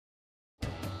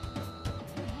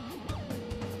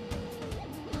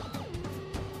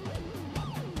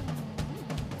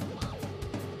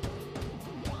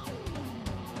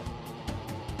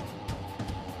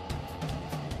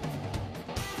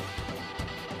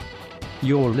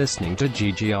You're listening to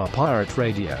GGR Pirate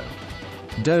Radio.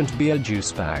 Don't be a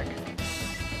juice bag.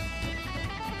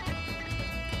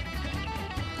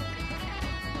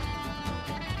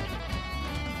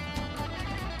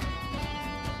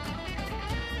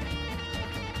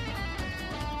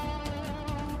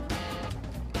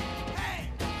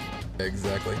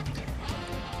 Exactly.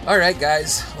 Alright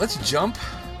guys, let's jump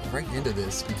right into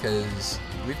this because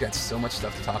we've got so much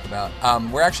stuff to talk about.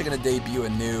 We're actually going to debut a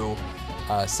new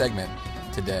segment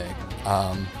today.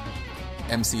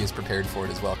 MC is prepared for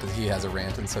it as well because he has a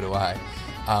rant and so do I.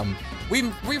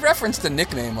 We referenced a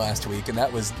nickname last week and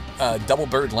that was Double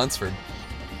Bird Lunsford.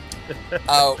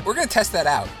 We're going to test that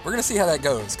out. We're going to see how that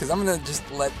goes because I'm going to just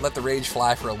let the rage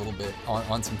fly for a little bit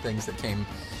on some things that came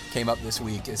up this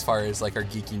week as far as like our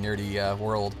geeky nerdy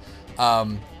world,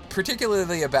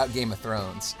 particularly about Game of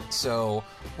Thrones. So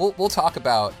we'll talk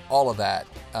about all of that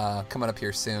coming up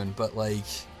here soon. But like,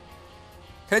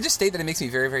 can I just state that it makes me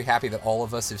very, very happy that all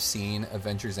of us have seen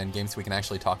Avengers Endgame, so we can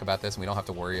actually talk about this and we don't have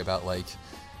to worry about like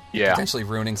potentially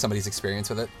ruining somebody's experience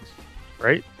with it.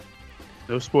 Right.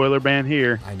 No spoiler ban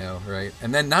here. I know, right?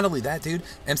 And then not only that, dude,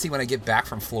 MC, when I get back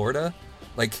from Florida,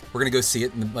 like we're gonna go see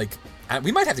it and like.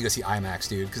 We might have to go see IMAX,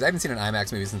 dude, because I haven't seen an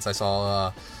IMAX movie since I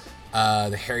saw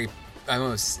the Harry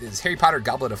Potter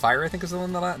Goblet of Fire, I think is the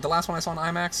last one I saw in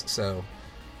IMAX. So,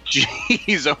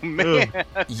 jeez, oh man,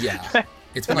 yeah,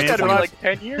 it's been like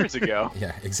 10 years ago.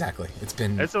 Yeah, exactly. It's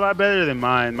been. It's a lot better than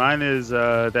mine. Mine is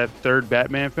that third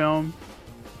Batman film.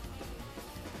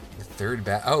 The third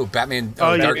Batman.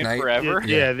 Dark Knight Forever.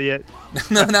 Yeah.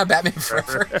 No, not Batman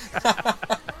Forever.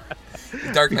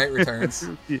 Dark Knight Returns.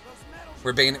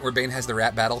 Where Bane has the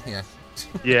rap battle, yeah.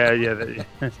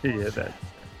 That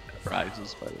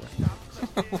Rises, by the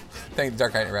way. Thank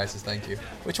Dark Knight Rises, thank you.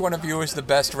 Which one of you is the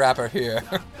best rapper here?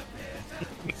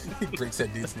 He breaks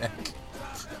that dude's neck.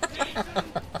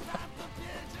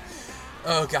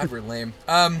 Oh God, we're lame.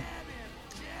 There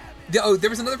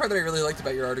was another part that I really liked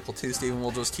about your article too, Stephen.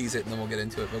 We'll just tease it and then we'll get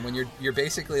into it. But when you're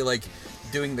basically like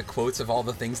doing the quotes of all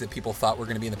the things that people thought were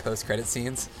going to be in the post-credit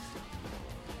scenes.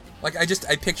 Like,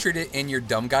 I pictured it in your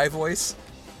dumb guy voice.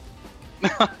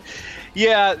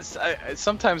 Yeah,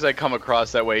 sometimes I come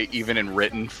across that way, even in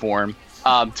written form.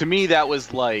 To me, that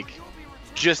was, like,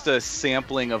 just a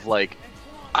sampling of, like,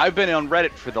 I've been on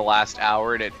Reddit for the last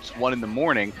hour, and it's 1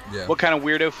 a.m. Yeah. What kind of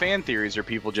weirdo fan theories are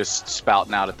people just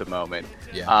spouting out at the moment?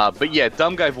 Yeah. But, yeah,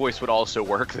 dumb guy voice would also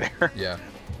work there. Yeah.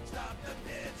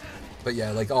 But, yeah,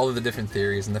 like, all of the different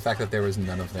theories, and the fact that there was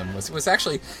none of them was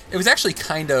actually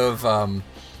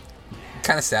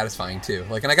kind of satisfying too.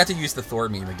 Like, and I got to use the Thor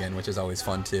meme again, which is always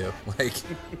fun too. Like,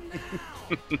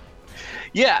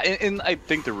 yeah, and I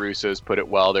think the Russos put it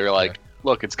well. They're like,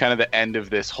 look, it's kind of the end of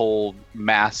this whole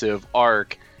massive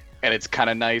arc, and it's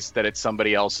kind of nice that it's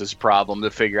somebody else's problem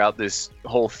to figure out this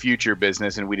whole future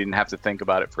business, and we didn't have to think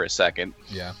about it for a second.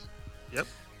 Yeah. Yep.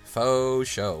 Faux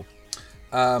show.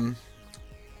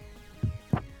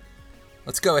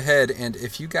 Let's go ahead, and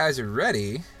if you guys are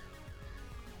ready,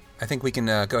 I think we can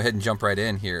go ahead and jump right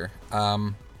in here. Let's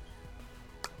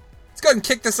go ahead and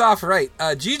kick this off right.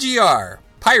 GGR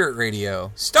Pirate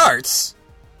Radio starts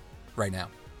right now.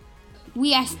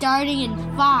 We are starting in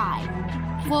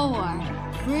 5, 4,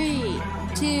 3,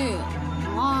 2,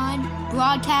 1.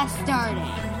 Broadcast starting.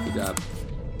 Good job.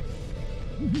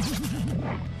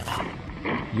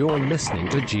 You're listening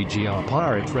to GGR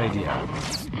Pirate Radio.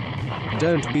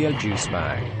 Don't be a juice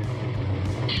bag.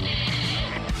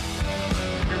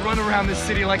 Run around this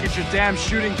city like it's your damn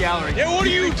shooting gallery. Yeah, what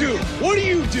do you do? What do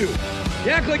you do?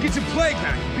 You act like it's a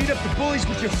playground. You beat up the bullies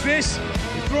with your fists.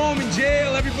 You throw them in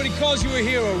jail. Everybody calls you a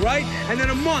hero, right? And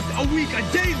then a month, a week, a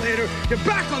day later, you're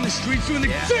back on the streets doing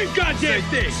the same goddamn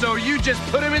thing. So you just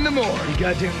put him in the morgue. You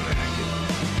goddamn right I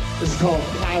did. This is called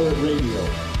Pirate Radio.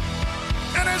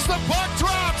 And as the puck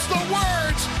drops, the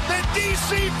words that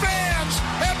DC fans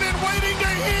have been waiting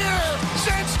to hear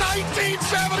since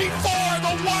 1974,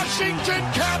 the Washington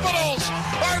Capitals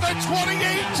are the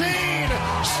 2018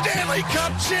 Stanley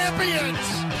Cup champions.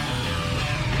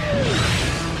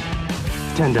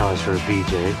 $10 for a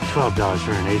BJ, $12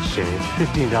 for an HJ,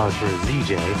 $15 for a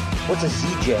ZJ. What's a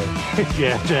ZJ? You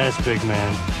have to ask, big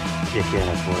man. You can't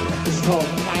afford it. This is called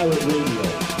Pirate Radio.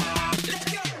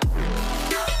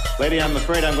 Lady, I'm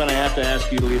afraid I'm going to have to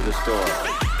ask you to leave the store.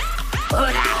 Who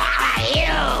the hell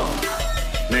are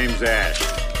you? Name's Ash.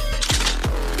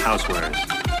 Housewares.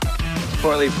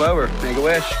 4-leaf clover. Make a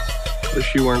wish.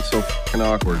 Wish you weren't so fucking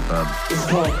awkward, bub. This is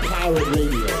called Pirate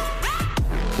Radio.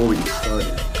 Before we get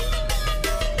started,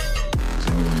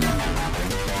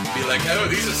 like, oh,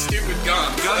 these are stupid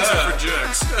guns. Guns are for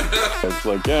jerks. It's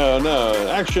like, yeah, no,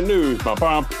 action news.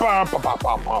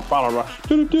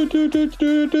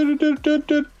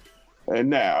 And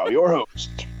now, your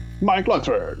host, Mike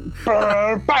Lunsford.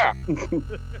 I'm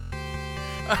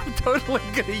totally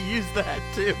going to use that,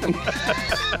 too.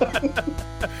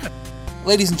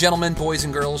 Ladies and gentlemen, boys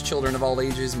and girls, children of all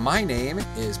ages, my name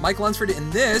is Mike Lunsford,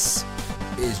 and this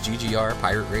is GGR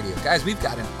Pirate Radio. Guys, we've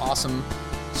got an awesome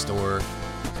store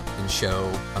and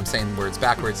show. I'm saying words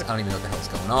backwards. I don't even know what the hell's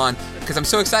going on because I'm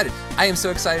so excited. I am so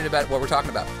excited about what we're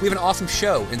talking about. We have an awesome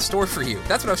show in store for you.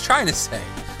 That's what I was trying to say.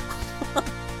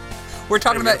 We're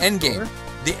talking about Endgame.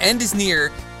 The end is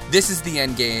near. This is the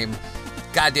end game.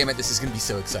 God damn it, this is going to be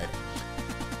so exciting.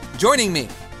 Joining me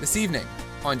this evening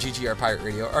on GGR Pirate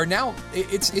Radio are now,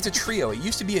 it's a trio. It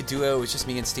used to be a duo. It was just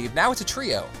me and Steve. Now it's a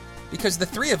trio because the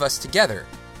three of us together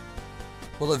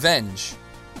will avenge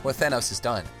what Thanos has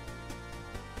done.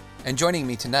 And joining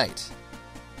me tonight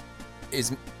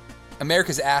is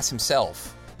America's ass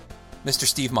himself, Mr.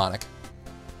 Steve Monick.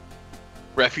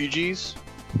 Refugees,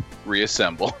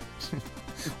 reassemble.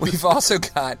 We've also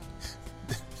got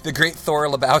the great Thor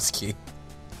Lebowski.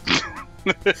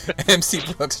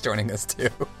 MC Brooks joining us too.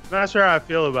 Not sure how I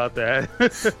feel about that.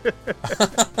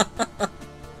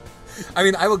 I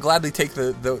mean, I would gladly take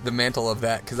the mantle of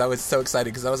that because I was so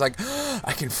excited because I was like, oh,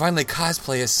 I can finally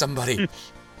cosplay as somebody.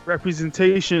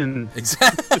 Representation.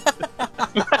 Exactly.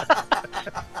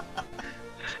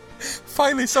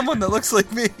 Finally, someone that looks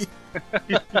like me.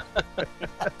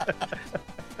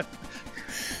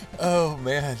 Oh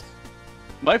man.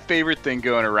 My favorite thing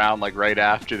going around, like right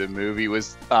after the movie,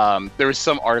 was there was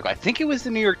some article. I think it was the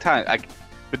New York Times,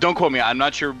 but don't quote me. I'm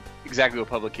not sure exactly what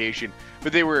publication,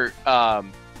 but they were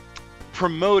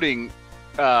promoting.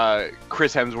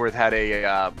 Chris Hemsworth had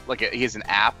he has an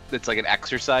app that's like an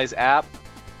exercise app,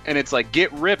 and it's like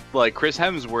get ripped like Chris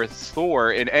Hemsworth's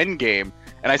Thor in Endgame.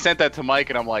 And I sent that to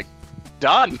Mike, and I'm like,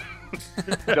 done.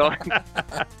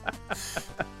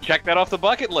 Check that off the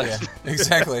bucket list. Yeah,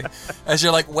 exactly. As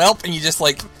you're like, welp, and you just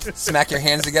like smack your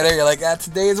hands together. You're like, that's a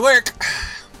day's work.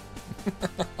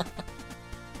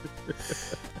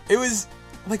 It was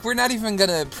like, we're not even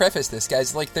gonna preface this,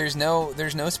 guys. Like, there's no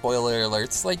spoiler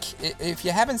alerts. Like, if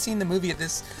you haven't seen the movie at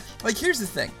this, like, here's the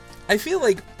thing. I feel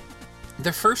like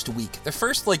the first week, the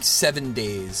first like 7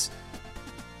 days,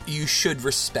 you should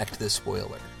respect the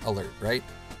spoiler alert, right?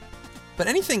 But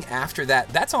anything after that,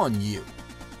 that's on you.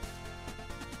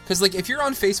 Because, like, if you're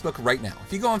on Facebook right now,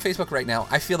 if you go on Facebook right now,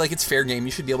 I feel like it's fair game.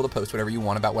 You should be able to post whatever you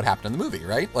want about what happened in the movie,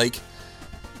 right? Like,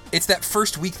 it's that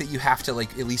first week that you have to,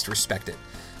 like, at least respect it.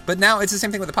 But now it's the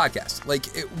same thing with the podcast. Like,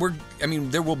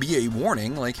 there will be a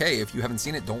warning, like, hey, if you haven't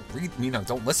seen it,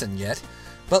 don't listen yet.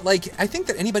 But, like, I think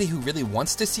that anybody who really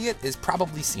wants to see it has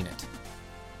probably seen it.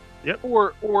 Yep.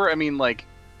 Or I mean, like,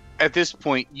 at this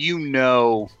point, you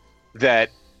know that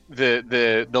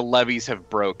the levees have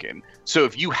broken. So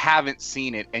if you haven't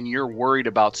seen it and you're worried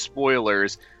about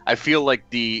spoilers, I feel like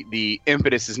the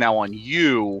impetus is now on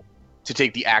you to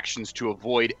take the actions to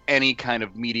avoid any kind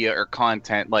of media or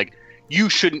content. Like, you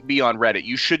shouldn't be on Reddit.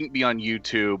 You shouldn't be on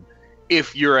YouTube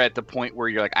if you're at the point where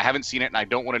you're like, I haven't seen it and I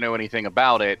don't want to know anything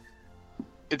about it.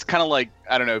 It's kind of like,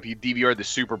 I don't know, if you DVR the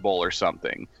Super Bowl or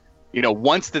something. You know,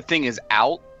 once the thing is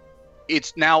out,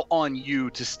 it's now on you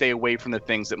to stay away from the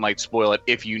things that might spoil it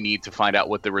if you need to find out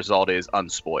what the result is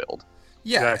unspoiled.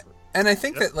 Yeah, exactly. And I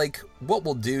think that, like, what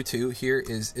we'll do, too, here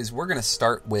is we're going to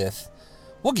start with...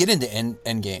 We'll get into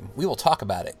Endgame. We will talk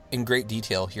about it in great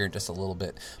detail here in just a little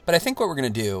bit. But I think what we're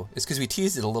going to do is, because we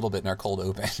teased it a little bit in our cold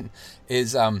open,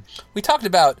 is we talked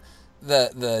about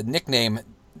the nickname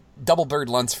Double Bird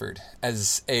Lunsford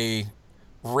as a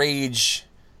rage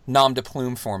nom de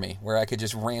plume for me, where I could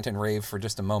just rant and rave for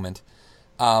just a moment.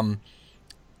 I'm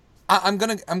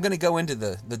gonna go into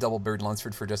the Double Bird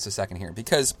Lunsford for just a second here,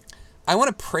 because I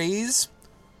want to praise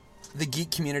the geek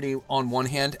community on one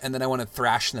hand, and then I want to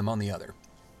thrash them on the other.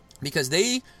 Because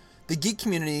the geek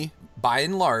community, by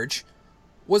and large,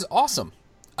 was awesome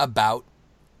about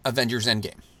Avengers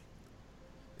Endgame.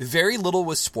 Very little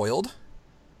was spoiled.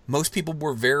 Most people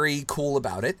were very cool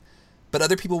about it, but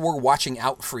other people were watching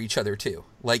out for each other too.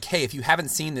 Like, hey, if you haven't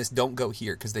seen this, don't go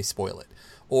here because they spoil it.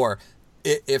 Or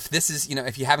if this is,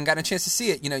 if you haven't gotten a chance to see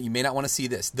it, you may not want to see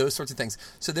this. Those sorts of things.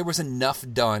 So there was enough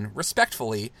done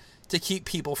respectfully to keep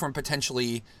people from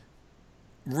potentially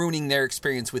ruining their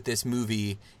experience with this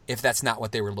movie if that's not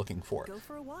what they were looking for.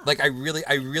 Like, I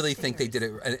really think they did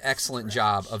an excellent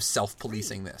job of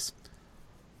self-policing this.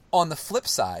 On the flip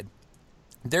side,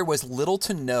 there was little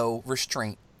to no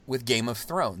restraint with Game of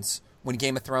Thrones. When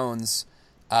Game of Thrones,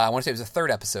 I want to say it was the third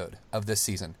episode of this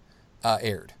season,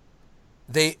 aired.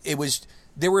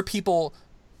 There were people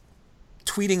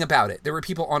tweeting about it. There were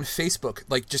people on Facebook,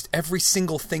 like just every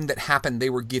single thing that happened, they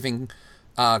were giving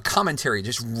commentary,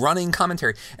 just running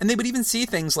commentary. And they would even see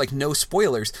things like no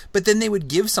spoilers, but then they would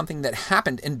give something that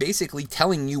happened and basically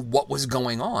telling you what was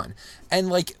going on. And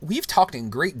like, we've talked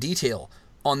in great detail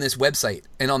on this website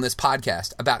and on this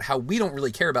podcast about how we don't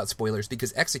really care about spoilers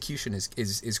because execution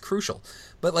is crucial.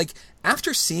 But like,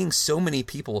 after seeing so many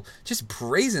people just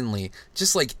brazenly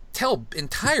just like tell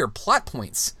entire plot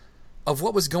points of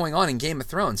what was going on in Game of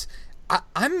Thrones,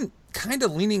 I'm kind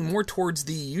of leaning more towards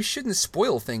the you shouldn't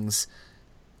spoil things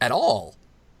at all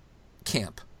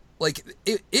camp. Like,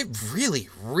 it really,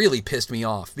 really pissed me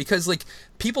off because like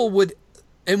people would,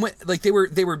 and when like they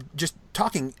were just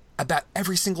talking about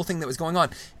every single thing that was going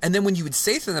on, and then when you would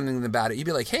say something about it, you'd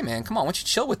be like, hey man, come on, why don't you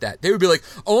chill with that? They would be like,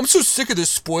 oh, I'm so sick of this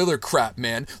spoiler crap,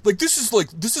 man. Like, this is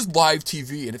live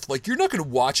TV, and if like you're not gonna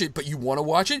watch it but you want to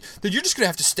watch it, then you're just gonna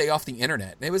have to stay off the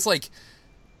internet. And it was like,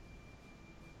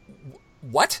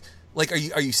 what? Like,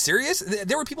 are you serious?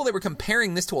 There were people that were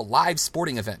comparing this to a live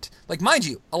sporting event. Like, mind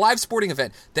you, a live sporting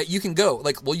event that you can go,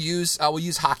 like, we'll use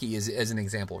hockey as an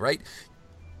example, right?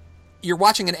 You're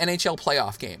watching an NHL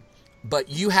playoff game, but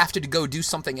you have to go do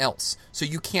something else. So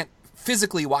you can't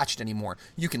physically watch it anymore.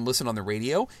 You can listen on the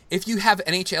radio. If you have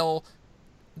NHL,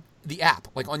 the app,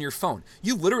 like on your phone,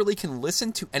 you literally can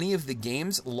listen to any of the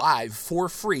games live for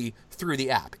free through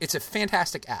the app. It's a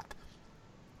fantastic app.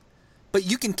 But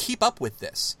you can keep up with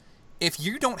this. If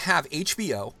you don't have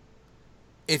HBO,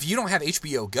 if you don't have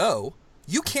HBO Go,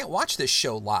 you can't watch this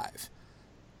show live.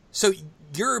 So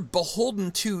you're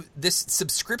beholden to this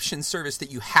subscription service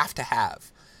that you have to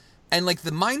have. And like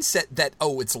the mindset that,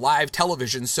 oh, it's live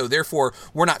television, so therefore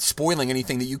we're not spoiling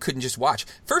anything that you couldn't just watch.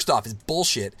 First off, is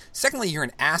bullshit. Secondly, you're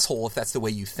an asshole if that's the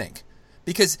way you think.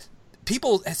 Because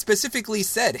people specifically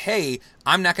said, hey,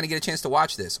 I'm not going to get a chance to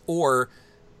watch this. Or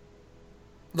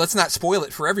let's not spoil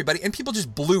it for everybody. And people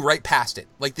just blew right past it.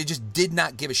 Like, they just did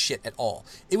not give a shit at all.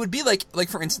 It would be like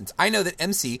for instance, I know that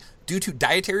MC, due to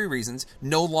dietary reasons,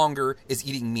 no longer is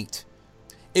eating meat.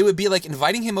 It would be like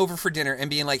inviting him over for dinner and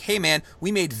being like, hey man,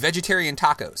 we made vegetarian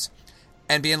tacos.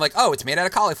 And being like, oh, it's made out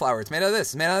of cauliflower, it's made out of this,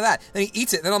 it's made out of that. Then he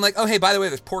eats it, and then I'm like, oh hey, by the way,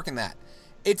 there's pork in that.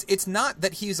 It's not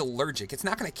that he's allergic, it's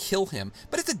not going to kill him,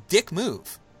 but it's a dick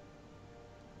move.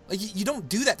 Like, you don't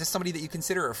do that to somebody that you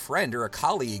consider a friend or a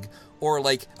colleague or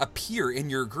like a peer in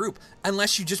your group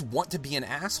unless you just want to be an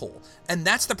asshole. And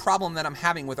that's the problem that I'm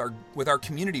having with our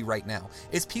community right now.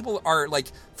 Is people are like,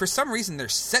 for some reason, they're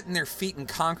setting their feet in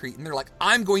concrete and they're like,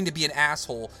 I'm going to be an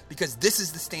asshole because this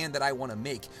is the stand that I want to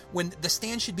make. When the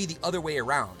stand should be the other way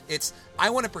around. It's,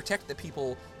 I want to protect the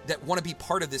people that want to be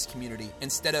part of this community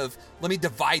instead of, let me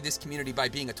divide this community by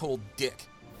being a total dick.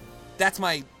 That's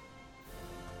my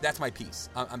piece.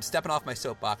 I'm stepping off my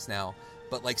soapbox now,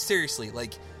 but like, seriously,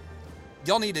 like,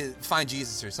 y'all need to find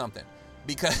Jesus or something,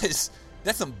 because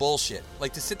that's some bullshit.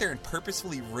 Like, to sit there and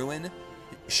purposefully ruin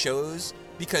shows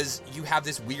because you have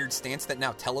this weird stance that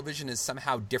now television is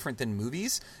somehow different than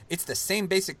movies. It's the same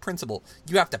basic principle.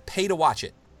 You have to pay to watch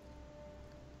it.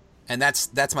 And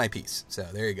that's my piece. So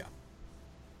there you go.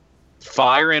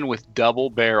 Firing with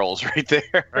double barrels right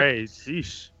there. Right.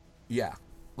 Sheesh. Yeah.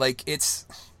 Like, it's...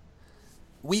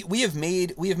 We have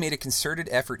made a concerted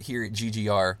effort here at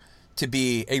GGR to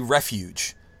be a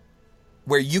refuge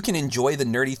where you can enjoy the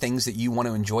nerdy things that you want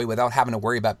to enjoy without having to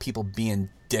worry about people being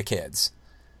dickheads.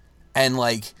 And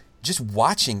like, just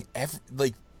watching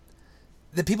the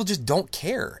people just don't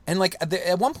care. And like,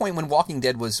 at one point when Walking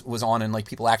Dead was on and like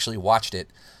people actually watched it,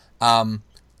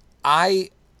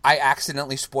 I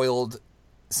accidentally spoiled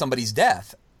somebody's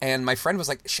death, and my friend was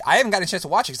like, I haven't gotten a chance to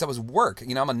watch it because I was at work.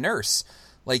 You know, I'm a nurse.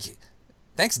 Like,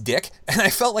 thanks, dick. And I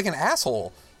felt like an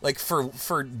asshole, like,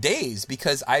 for days,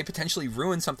 because I potentially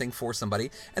ruined something for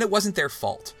somebody, and it wasn't their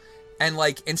fault. And,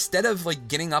 like, instead of, like,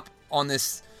 getting up on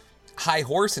this high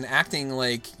horse and acting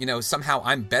like, you know, somehow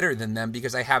I'm better than them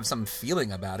because I have some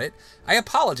feeling about it, I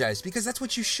apologize, because that's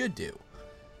what you should do.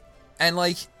 And,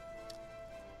 like,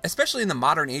 especially in the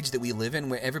modern age that we live in,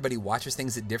 where everybody watches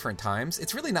things at different times,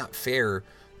 it's really not fair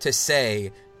to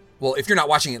say, well, if you're not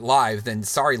watching it live, then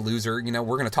sorry, loser, you know,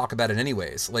 we're going to talk about it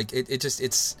anyways. Like, it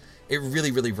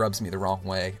really, really rubs me the wrong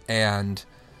way. And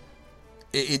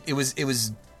it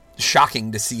was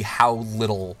shocking to see how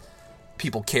little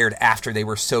people cared after they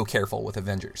were so careful with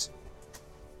Avengers.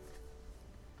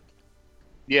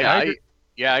 Yeah,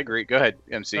 I agree. Go ahead,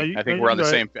 MC. I think we're on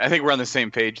the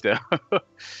same page though.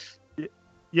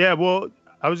 Yeah, well,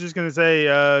 I was just going to say,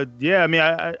 I mean,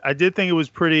 I did think it was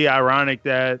pretty ironic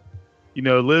that, you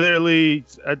know, literally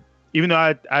even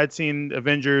though I'd seen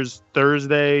Avengers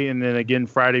Thursday and then again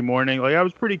Friday morning, like I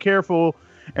was pretty careful,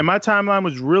 and my timeline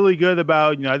was really good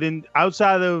about, I didn't,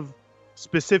 outside of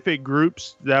specific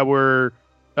groups that were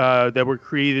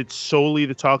created solely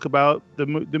to talk about the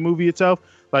movie itself,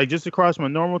 like just across my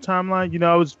normal timeline,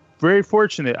 I was very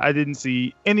fortunate. I didn't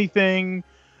see anything,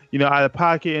 out of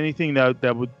pocket, anything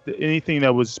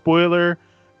that was spoiler.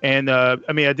 And I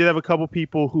did have a couple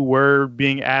people who were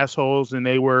being assholes, and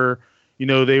they were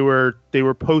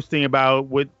posting about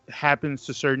what happens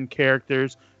to certain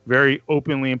characters very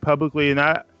openly and publicly, and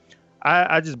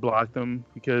I just blocked them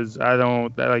because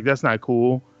that's not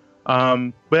cool.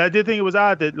 But I did think it was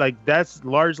odd that that's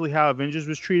largely how Avengers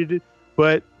was treated.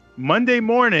 But Monday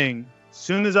morning,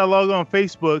 soon as I log on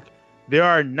Facebook, there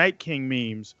are Night King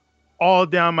memes all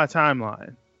down my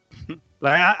timeline.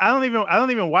 I don't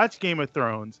even watch Game of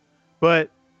Thrones, but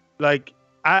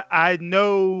I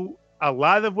know a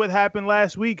lot of what happened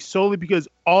last week solely because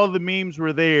all the memes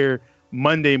were there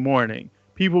Monday morning.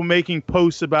 People making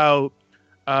posts about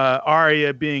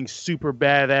Arya being super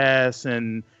badass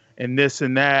and this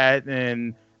and that,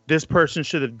 and this person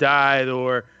should have died,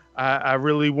 or I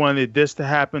really wanted this to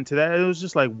happen to that. It was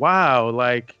just like, wow,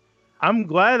 I'm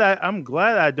glad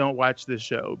I don't watch this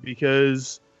show,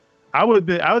 because I would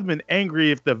have been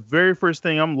angry if the very first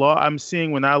thing I'm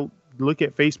seeing when I look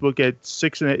at Facebook at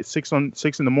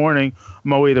 6 in the morning on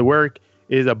my way to work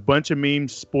is a bunch of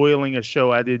memes spoiling a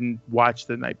show I didn't watch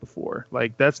the night before.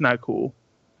 That's not cool.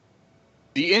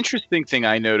 The interesting thing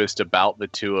I noticed about the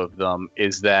two of them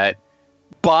is that,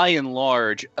 by and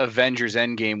large, Avengers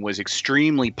Endgame was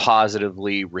extremely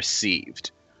positively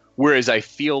received. Whereas I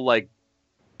feel like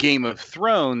Game of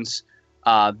Thrones,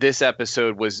 this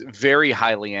episode was very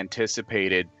highly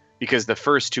anticipated, because the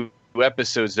first two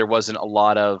episodes, there wasn't a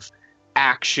lot of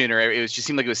action, or it just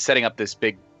seemed like it was setting up this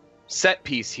big set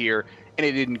piece here, and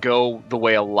it didn't go the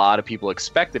way a lot of people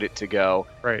expected it to go.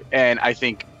 Right. And I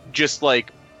think, just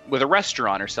like with a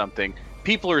restaurant or something,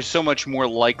 people are so much more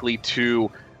likely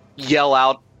to yell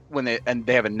out when they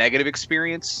have a negative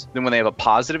experience than when they have a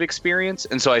positive experience.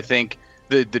 And so I think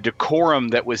the decorum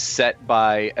that was set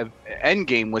by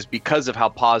Endgame was because of how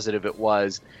positive it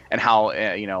was, and how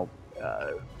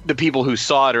the people who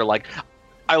saw it are like,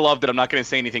 I loved it, I'm not going to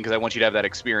say anything because I want you to have that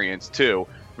experience too,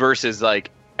 versus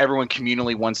everyone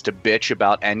communally wants to bitch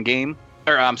about Endgame,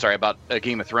 or I'm sorry, about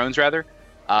Game of Thrones rather,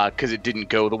 because it didn't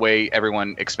go the way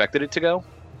everyone expected it to go.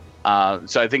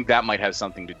 So I think that might have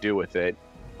something to do with it.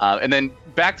 And then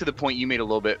back to the point you made a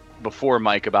little bit before,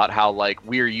 Mike, about how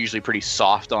we're usually pretty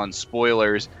soft on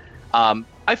spoilers.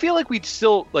 I feel like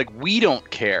we don't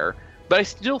care, but I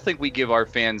still think we give our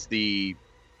fans the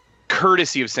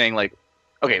courtesy of saying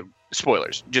okay,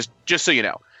 spoilers, just so you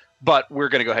know, but we're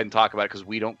going to go ahead and talk about it because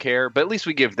we don't care. But at least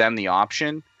we give them the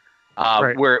option.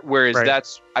 Right. Whereas Right.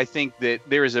 I think that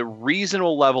there is a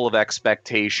reasonable level of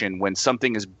expectation when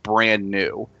something is brand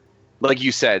new. Like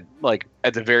you said,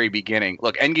 at the very beginning,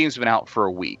 look, Endgame's been out for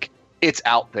a week. It's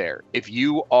out there. If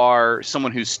you are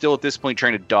someone who's still at this point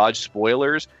trying to dodge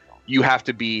spoilers, you have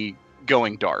to be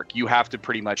going dark. You have to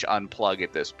pretty much unplug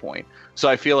at this point. So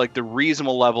I feel like the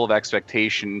reasonable level of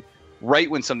expectation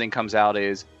right when something comes out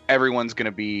is everyone's going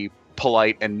to be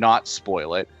polite and not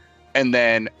spoil it. And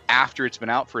then after it's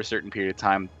been out for a certain period of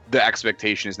time, the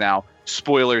expectation is now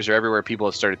spoilers are everywhere. People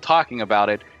have started talking about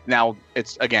it. Now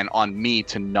it's, again, on me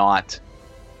to not,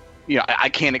 I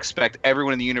can't expect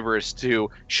everyone in the universe to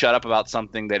shut up about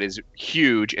something that is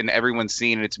huge and everyone's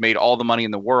seen and it's made all the money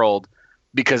in the world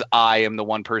because I am the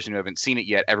one person who haven't seen it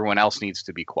yet. Everyone else needs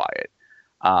to be quiet.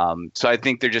 So I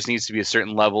think there just needs to be a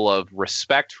certain level of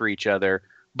respect for each other,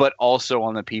 but also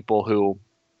on the people who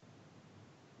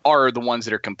are the ones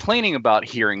that are complaining about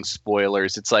hearing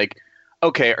spoilers. It's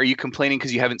okay, are you complaining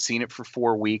because you haven't seen it for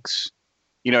 4 weeks?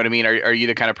 You know what I mean? Are you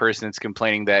the kind of person that's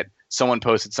complaining that someone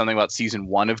posted something about season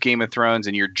 1 of Game of Thrones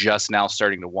and you're just now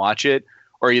starting to watch it?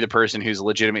 Or are you the person who's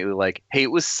legitimately hey,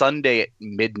 it was Sunday at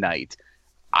midnight.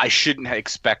 I shouldn't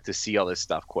expect to see all this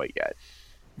stuff quite yet.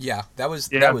 Yeah, that was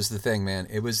the thing, man.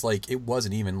 It was it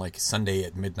wasn't even Sunday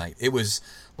at midnight. It was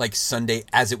Sunday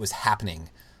as it was happening.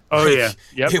 Oh yeah.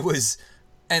 Yep. It was,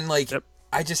 and Yep.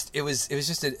 it was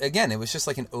just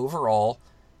an overall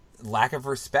lack of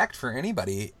respect for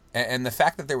anybody, and the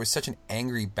fact that there was such an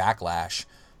angry backlash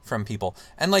from people,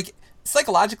 and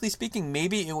psychologically speaking,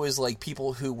 maybe it was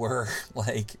people who were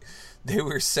they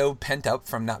were so pent up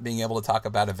from not being able to talk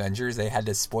about Avengers, they had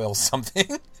to spoil something,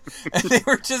 and they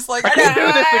were just I can't do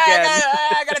this again.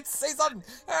 I gotta say something.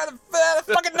 The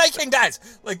fucking Night King dies.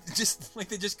 They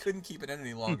just couldn't keep it in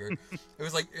any longer. It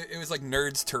was like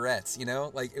nerds Tourette's,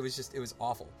 It was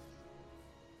awful.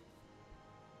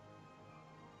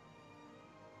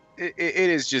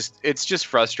 it's just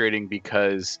frustrating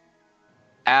because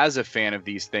as a fan of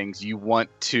these things, you want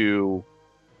to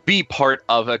be part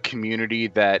of a community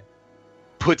that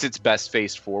puts its best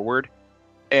face forward.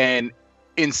 And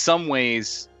in some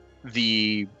ways,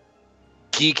 the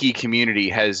geeky community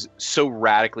has so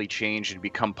radically changed and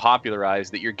become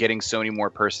popularized that you're getting so many more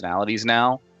personalities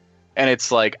now. And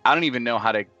it's like, I don't even know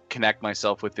how to connect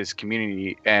myself with this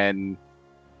community. And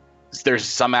there's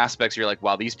some aspects you're like,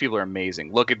 wow, these people are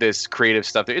amazing. Look at this creative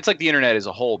stuff. It's like the internet as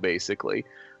a whole, basically.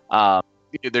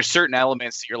 There's certain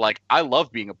elements that you're like, I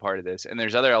love being a part of this. And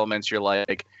there's other elements you're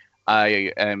like,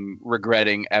 I am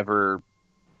regretting ever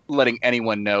letting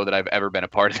anyone know that I've ever been a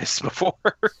part of this before.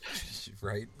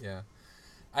 Right. Yeah.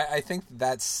 I think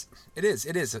it's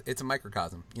a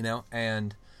microcosm, you know?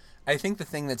 And I think the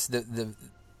thing that's the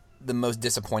most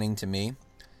disappointing to me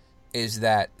is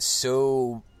that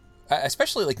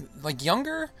especially like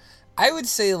younger, I would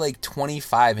say like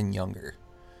 25 and younger.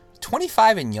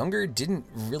 25 and younger didn't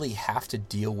really have to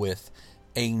deal with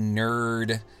a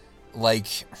nerd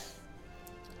like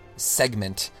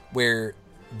segment where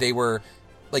they were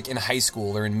like in high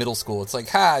school or in middle school. It's like,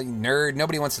 nerd,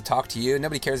 nobody wants to talk to you.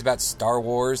 Nobody cares about Star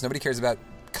Wars. Nobody cares about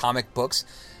comic books.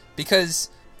 Because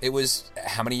it was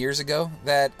how many years ago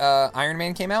that Iron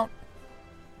Man came out?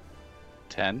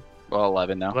 10? Well,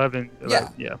 11 now. 11.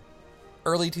 Yeah.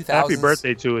 Early 2000s. Happy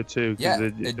birthday to it, too. Yeah.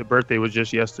 The birthday was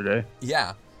just yesterday.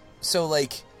 Yeah. So,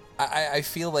 like, I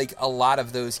feel like a lot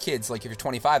of those kids, like if you're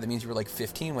 25, that means you were like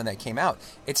 15 when that came out.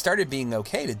 It started being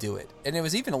okay to do it. And it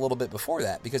was even a little bit before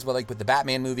that because with the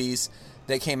Batman movies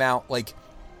that came out, like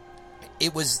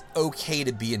it was okay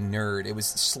to be a nerd. It was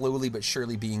slowly but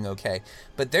surely being okay.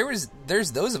 But there's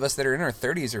those of us that are in our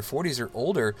 30s or 40s or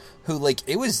older who like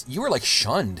you were like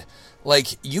shunned.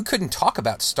 Like you couldn't talk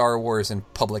about Star Wars in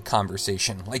public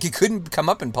conversation. Like it couldn't come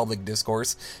up in public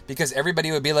discourse because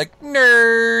everybody would be like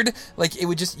nerd. Like you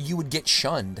would get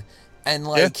shunned. And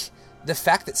like the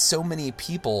fact that so many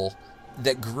people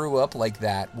that grew up like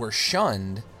that were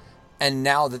shunned, and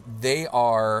now that they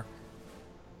are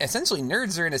essentially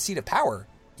nerds are in a seat of power,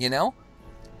 you know?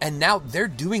 And now they're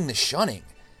doing the shunning.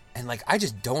 And like I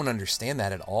just don't understand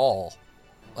that at all.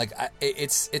 Like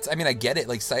it's I mean I get it,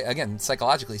 like again,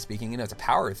 psychologically speaking, you know, it's a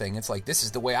power thing. It's like this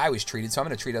is the way I was treated, so I'm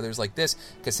going to treat others like this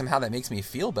because somehow that makes me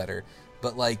feel better.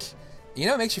 But like, you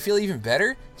know, it makes you feel even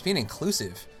better. It's being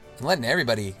inclusive and letting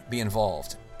everybody be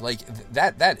involved. Like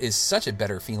that is such a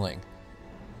better feeling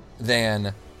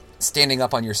than standing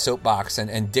up on your soapbox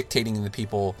and dictating to the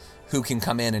people who can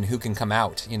come in and who can come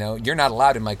out. You know, you're not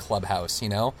allowed in my clubhouse, you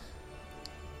know?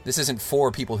 This isn't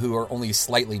for people who are only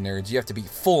slightly nerds. You have to be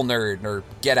full nerd or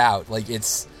get out. Like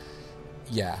that's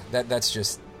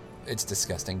it's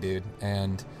disgusting, dude.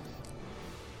 And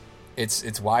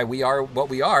it's why we are what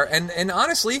we are. And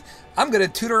honestly, I'm going to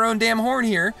toot our own damn horn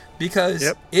here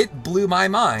because it blew my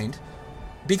mind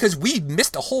because we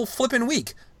missed a whole flipping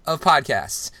week of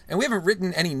podcasts, and we haven't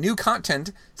written any new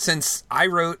content since I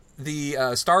wrote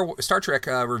the Star Trek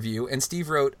review and Steve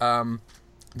wrote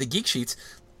the Geek Sheets.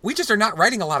 We just are not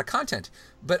writing a lot of content,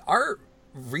 but our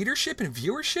readership and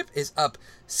viewership is up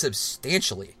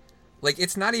substantially. Like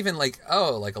it's not even like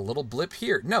like a little blip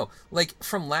here. No, like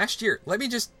from last year. Let me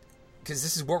just, because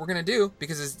this is what we're gonna do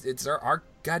because it's our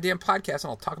goddamn podcast,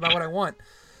 and I'll talk about what I want.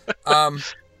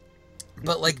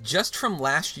 But like just from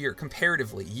last year,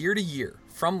 comparatively, year to year,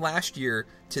 from last year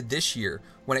to this year,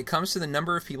 when it comes to the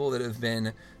number of people that have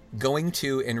been going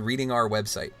to and reading our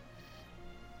website,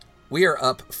 we are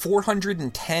up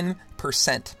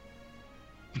 410%.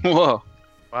 Whoa.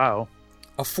 Wow.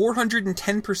 A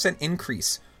 410%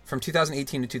 increase from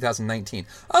 2018 to 2019.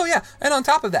 Oh, yeah. And on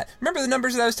top of that, remember the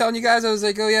numbers that I was telling you guys? I was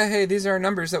like, oh, yeah, hey, these are our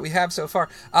numbers that we have so far.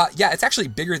 Yeah, it's actually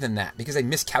bigger than that because I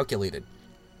miscalculated.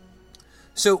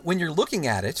 So when you're looking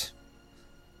at it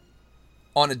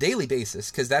on a daily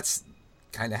basis, because that's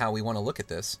kind of how we want to look at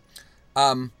this,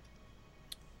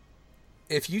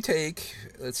 if you take,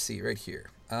 let's see, right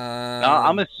here.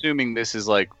 I'm assuming this is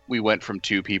like we went from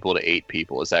 2 people to 8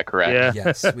 people. Is that correct? Yeah.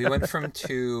 Yes, we went from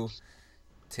 2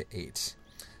 to 8.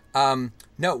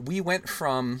 No, we went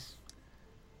from,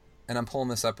 and I'm pulling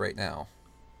this up right now.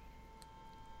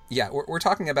 Yeah, we're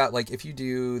talking about like if you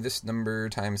do this number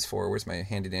times 4. Where's my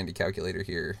handy dandy calculator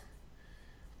here?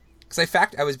 Because I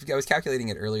was calculating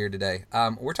it earlier today.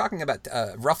 We're talking about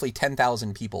roughly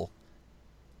 10,000 people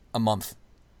a month.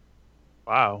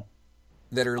 Wow.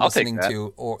 That are listening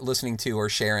to or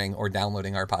sharing or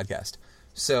downloading our podcast.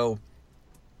 So,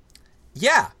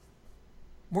 yeah,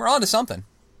 we're on to something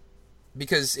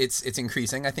because it's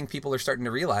increasing. I think people are starting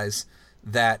to realize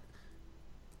that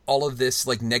all of this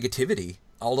like negativity,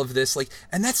 all of this like,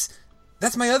 and that's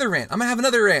That's my other rant. I'm going to have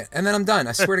another rant, and then I'm done.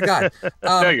 I swear to God.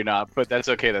 No, you're not, but that's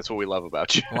okay. That's what we love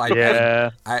about you. Well,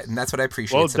 and that's what I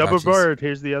appreciate. Well, double bird.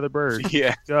 Here's the other bird.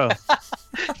 Yeah. Go.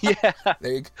 Yeah.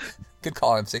 There you go. Good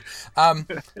call, MC.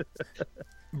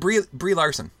 Brie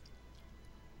Larson.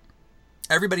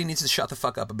 Everybody needs to shut the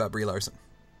fuck up about Brie Larson.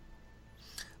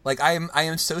 Like, I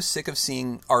am so sick of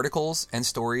seeing articles and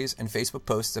stories and Facebook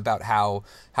posts about how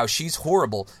she's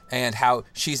horrible and how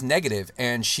she's negative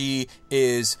and she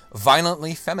is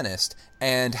violently feminist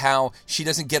and how she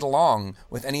doesn't get along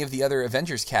with any of the other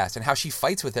Avengers cast and how she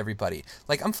fights with everybody.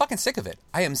 Like, I'm fucking sick of it.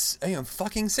 I am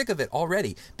fucking sick of it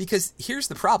already. Because here's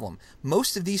the problem.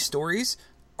 Most of these stories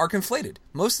are conflated.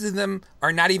 Most of them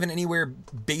are not even anywhere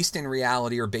based in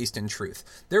reality or based in truth.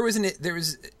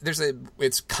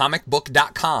 It's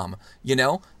comicbook.com, you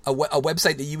know, a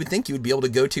website that you would think you would be able to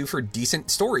go to for decent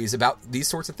stories about these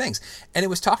sorts of things. And it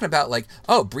was talking about like,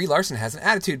 oh, Brie Larson has an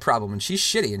attitude problem and she's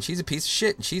shitty and she's a piece of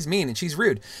shit and she's mean and she's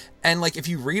rude. And like, if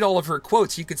you read all of her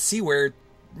quotes, you could see where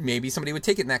maybe somebody would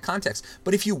take it in that context.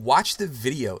 But if you watch the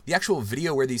video, the actual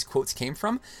video where these quotes came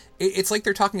from, it's like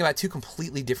they're talking about two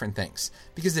completely different things.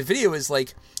 Because the video is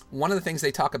like, one of the things they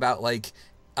talk about, like,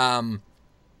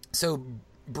 so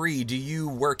Brie, do you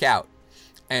work out?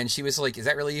 And she was like, is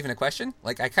that really even a question?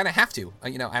 Like, I kind of have to.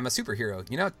 You know, I'm a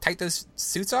superhero. You know how tight those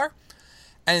suits are?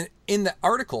 And in the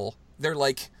article, they're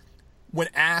like, when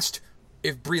asked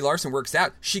if Brie Larson works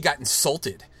out, she got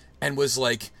insulted and was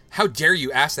like, how dare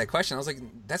you ask that question? I was like,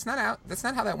 that's not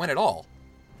how that went at all.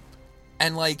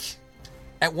 And like,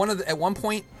 at one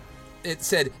point, it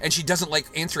said, and she doesn't like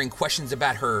answering questions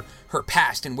about her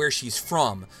past and where she's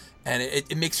from, and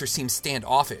it makes her seem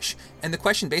standoffish. And the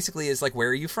question basically is like, where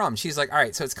are you from? She's like, all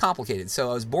right, so it's complicated.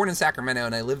 So I was born in Sacramento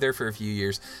and I lived there for a few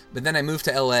years, but then I moved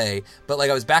to LA. But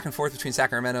like, I was back and forth between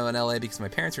Sacramento and LA because my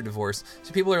parents are divorced.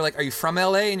 So people are like, are you from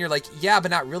LA? And you're like, yeah, but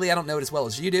not really. I don't know it as well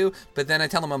as you do. But then I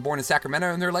tell them I'm born in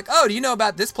Sacramento and they're like, oh, do you know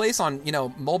about this place on, you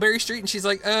know, Mulberry Street? And she's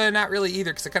like, not really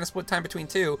either, because I kind of split time between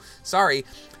two. Sorry.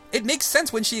 It makes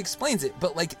sense when she explains it,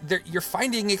 but like, you're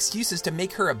finding excuses to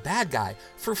make her a bad guy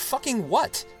for fucking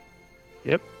what?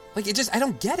 Yep. Like, I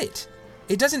don't get it.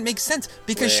 It doesn't make sense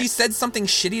because she said something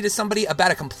shitty to somebody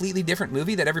about a completely different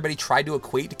movie that everybody tried to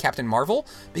equate to Captain Marvel.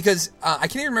 Because I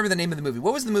can't even remember the name of the movie.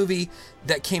 What was the movie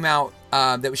that came out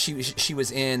that she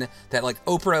was in, that like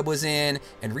Oprah was in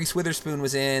and Reese Witherspoon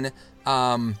was in? It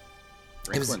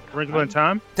was Wrinkle in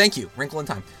Time. Thank you, Wrinkle in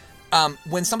Time.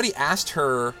 When somebody asked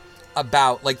her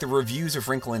about like the reviews of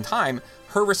Wrinkle in Time,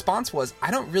 her response was, I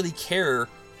don't really care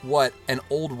what an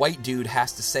old white dude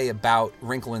has to say about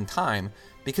Wrinkle in Time,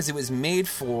 because it was made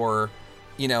for,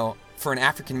 you know, for an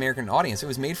African American audience. It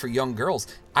was made for young girls.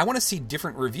 I want to see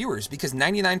different reviewers because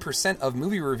 99% of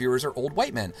movie reviewers are old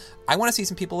white men. I want to see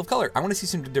some people of color. I want to see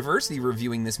some diversity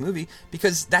reviewing this movie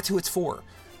because that's who it's for.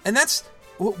 And that's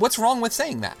what's wrong with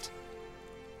saying that.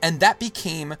 And that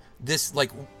became this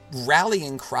like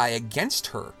rallying cry against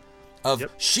her.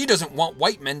 She doesn't want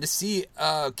white men to see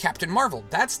Captain Marvel.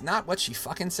 That's not what she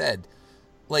fucking said.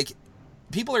 Like,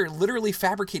 people are literally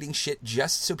fabricating shit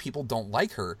just so people don't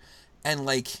like her. And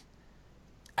like,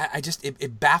 I just,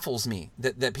 it baffles me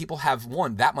that people have,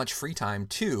 one, that much free time.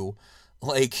 Two,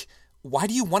 like, why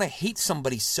do you want to hate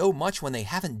somebody so much when they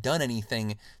haven't done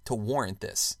anything to warrant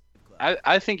this?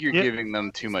 I think you're giving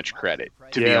them too much credit,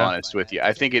 to be honest with you.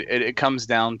 I think it comes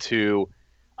down to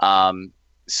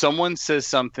someone says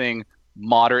something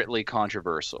moderately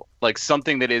controversial, like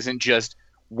something that isn't just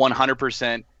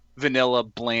 100% vanilla,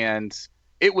 bland.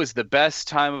 It was the best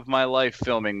time of my life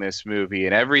filming this movie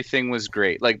and everything was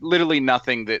great. Like literally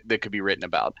nothing that could be written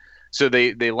about. So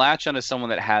they latch onto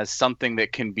someone that has something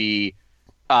that can be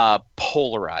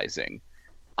polarizing.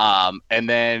 And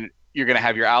then you're going to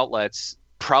have your outlets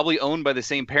probably owned by the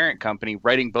same parent company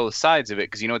writing both sides of it,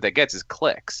 because you know what that gets is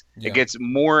clicks. It gets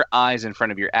more eyes in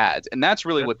front of your ads. And that's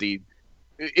really what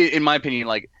in my opinion,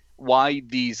 like why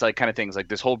these like kind of things like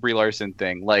this whole Brie Larson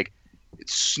thing, like it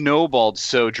snowballed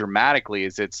so dramatically,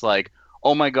 is it's like,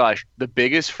 oh my gosh, the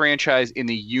biggest franchise in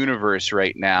the universe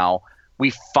right now,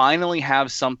 we finally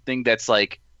have something that's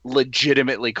like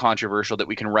legitimately controversial that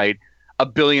we can write a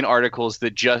billion articles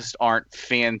that just aren't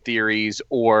fan theories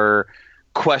or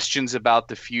questions about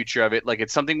the future of it. Like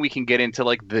it's something we can get into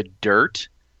like the dirt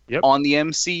on the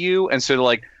MCU. And so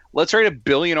like, let's write a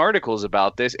billion articles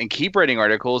about this and keep writing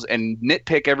articles and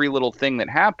nitpick every little thing that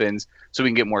happens so we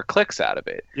can get more clicks out of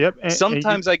it.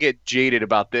 Sometimes I get jaded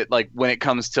about that, like when it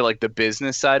comes to like the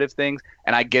business side of things,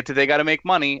 and I get that they got to make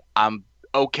money. I'm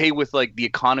okay with like the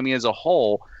economy as a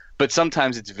whole, but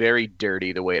sometimes it's very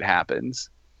dirty the way it happens.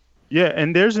 Yeah,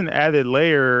 and there's an added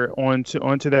layer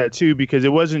onto that too, because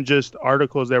it wasn't just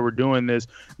articles that were doing this.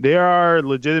 There are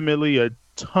legitimately a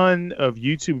ton of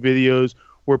YouTube videos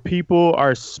where people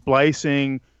are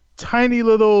splicing tiny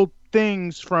little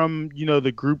things from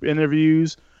the group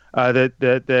interviews that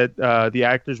the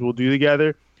actors will do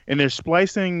together, and they're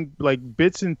splicing like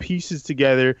bits and pieces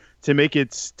together to make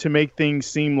things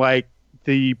seem like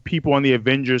the people on the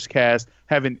Avengers cast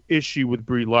have an issue with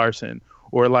Brie Larson,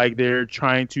 or like they're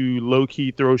trying to low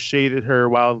key throw shade at her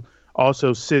while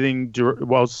also sitting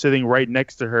right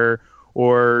next to her,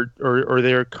 or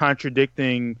they're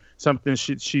contradicting something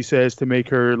she says to make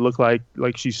her look like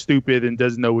she's stupid and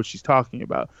doesn't know what she's talking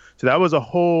about. So that was a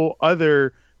whole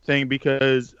other thing,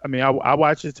 because I mean I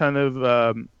watch a ton of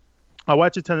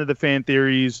the fan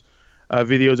theories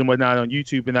videos and whatnot on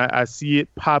YouTube, and I see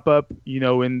it pop up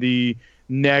in the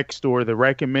next or the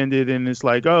recommended, and it's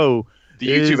like, oh, the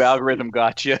YouTube algorithm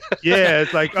got you. Yeah,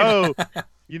 it's like, oh,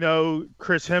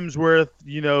 Chris Hemsworth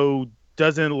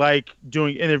doesn't like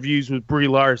doing interviews with Brie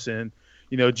Larson.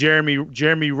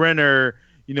 Jeremy Renner,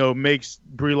 makes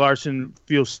Brie Larson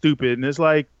feel stupid, and it's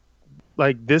like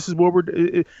this is what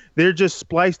they're just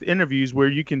spliced interviews where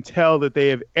you can tell that they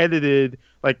have edited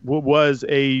like what was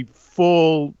a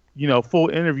full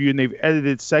interview, and they've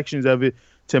edited sections of it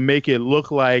to make it look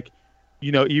like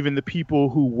even the people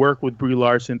who work with Brie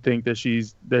Larson think that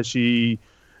she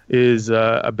is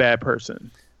a bad person.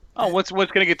 Oh, what's going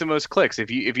to get the most clicks? If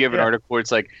you have an article where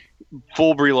it's like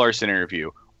full Brie Larson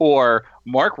interview, or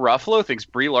Mark Ruffalo thinks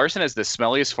Brie Larson has the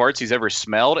smelliest farts he's ever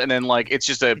smelled, and then like it's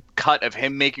just a cut of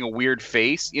him making a weird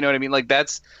face. You know what I mean? Like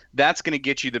that's going to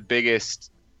get you the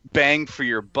biggest bang for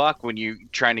your buck when you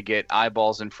trying to get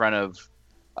eyeballs in front of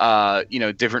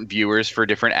different viewers for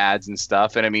different ads and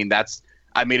stuff. And I mean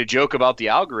I made a joke about the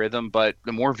algorithm, but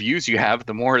the more views you have,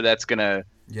 the more that's going to,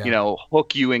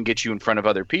 hook you and get you in front of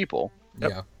other people. Yep.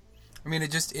 Yeah. I mean,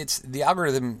 it's the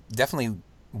algorithm definitely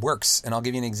works. And I'll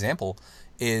give you an example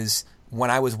is when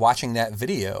I was watching that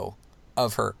video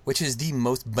of her, which is the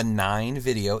most benign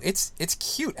video. It's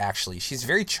cute, actually. She's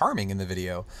very charming in the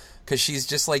video because she's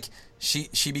just like,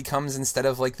 she becomes, instead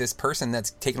of like this person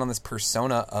that's taken on this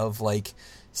persona of like,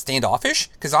 standoffish,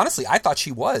 because honestly I thought she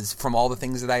was, from all the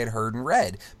things that I had heard and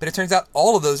read, but it turns out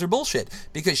all of those are bullshit,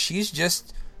 because she's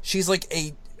like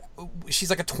a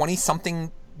 20-something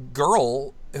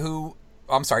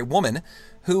woman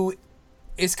who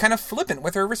is kind of flippant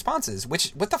with her responses.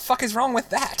 Which, what the fuck is wrong with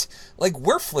that? Like,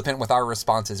 we're flippant with our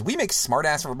responses. We make smart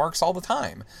ass remarks all the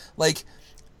time. Like,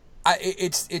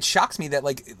 it shocks me that,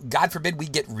 like, God forbid we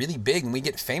get really big and we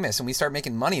get famous and we start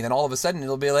making money, and then all of a sudden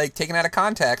it'll be like taken out of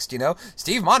context.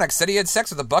 Steve Monach said he had sex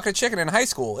with a bucket of chicken in high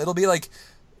school. It'll be like,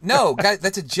 no, guys,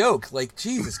 that's a joke. Like,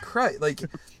 Jesus Christ, like,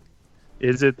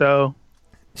 is it though?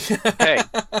 Hey,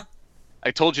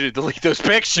 I told you to delete those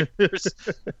pictures.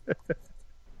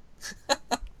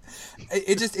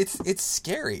 It's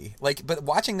scary. Like, but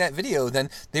watching that video,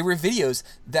 then they were videos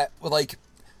that were like,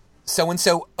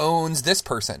 so-and-so owns this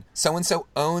person, so-and-so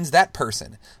owns that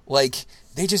person. Like,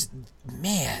 they just,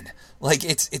 man, like,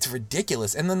 it's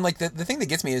ridiculous. And then, like, the thing that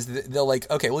gets me is they'll like,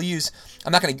 okay, we're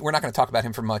not going to talk about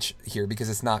him for much here because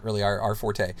it's not really our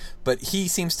forte, but he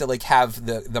seems to like have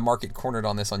the market cornered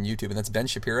on this on YouTube, and that's Ben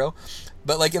Shapiro.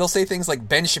 But like, it'll say things like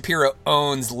Ben Shapiro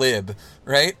owns Lib,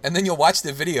 right? And then you'll watch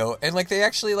the video and like they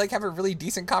actually like have a really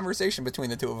decent conversation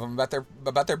between the two of them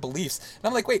about their beliefs. And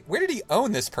I'm like, wait, where did he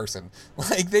own this person?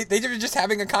 Like they were just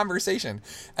having a conversation.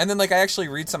 And then like I actually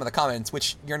read some of the comments,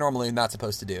 which you're normally not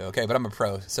supposed to do, okay? But I'm a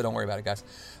pro, so don't worry about it, guys.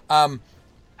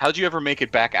 How'd you ever make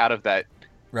it back out of that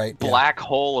black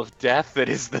hole of death that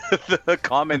is the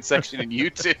comment section in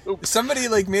YouTube? Somebody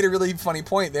like made a really funny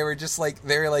point. They were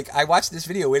like, I watched this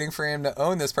video waiting for him to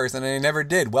own this person and he never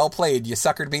did. Well played, you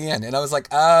suckered me in. And I was like,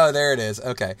 oh, there it is.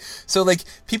 Okay. So like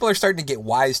people are starting to get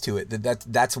wise to it.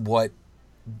 That's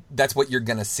what you're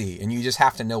gonna see, and you just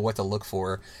have to know what to look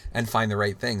for and find the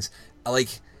right things.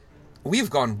 Like, we've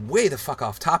gone way the fuck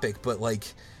off topic, but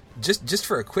like just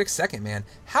for a quick second, man,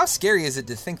 how scary is it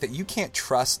to think that you can't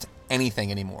trust anything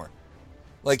anymore?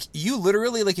 Like, you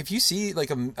literally, like, if you see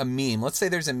like a meme, let's say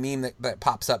there's a meme that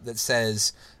pops up that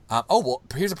says, oh, well,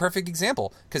 here's a perfect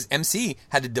example, because MC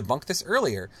had to debunk this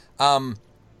earlier.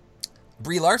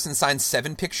 Brie Larson signed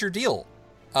 7-picture deal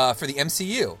for the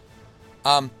MCU.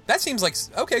 That seems like,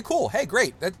 okay, cool, hey,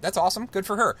 great, that's awesome, good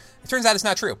for her. It turns out it's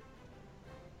not true.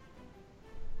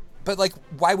 But like,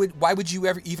 why would you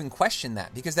ever even question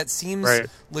that? Because that seems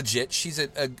legit. She's a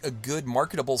good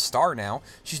marketable star now.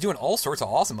 She's doing all sorts of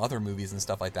awesome other movies and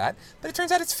stuff like that. But it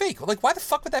turns out it's fake. Like, why the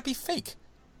fuck would that be fake?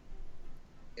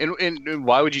 And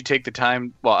why would you take the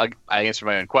time? Well, I answered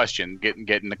my own question.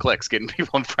 Getting the clicks, getting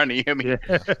people in front of you. I mean,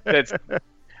 that's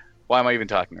why am I even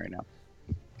talking right now?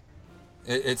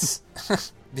 It's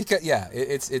because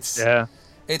it's yeah.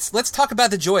 It's let's talk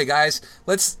about the joy, guys.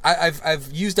 I've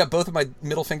used up both of my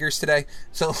middle fingers today,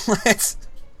 so let's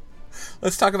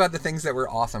talk about the things that were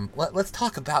awesome. Let's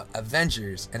talk about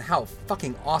Avengers and how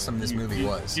fucking awesome this movie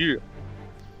was. Yeah.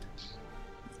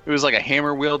 It was like a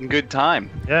hammer wielding good time.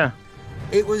 Yeah.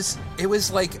 It was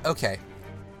like, okay,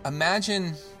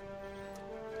 imagine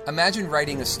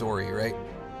writing a story, right?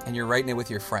 And you're writing it with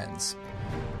your friends,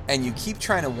 and you keep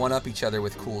trying to one up each other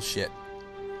with cool shit.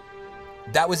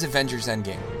 That was Avengers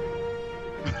Endgame.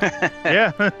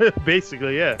 Yeah,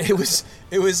 basically, yeah. It was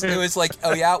like,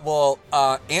 oh yeah, well,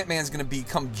 Ant-Man's gonna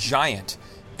become giant,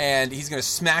 and he's gonna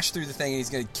smash through the thing, and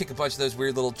he's gonna kick a bunch of those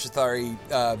weird little Chitauri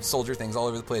soldier things all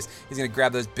over the place. He's gonna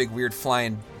grab those big weird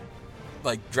flying,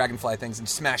 like, dragonfly things and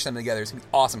smash them together. It's gonna be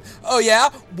awesome. Oh yeah,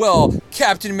 well,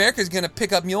 Captain America's gonna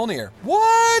pick up Mjolnir.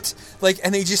 What? Like,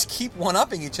 and they just keep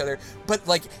one-upping each other. But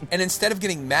like, and instead of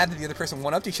getting mad that the other person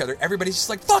one-upped each other, everybody's just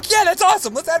like, fuck yeah, that's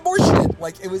awesome. Let's add more shit.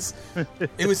 Like, it was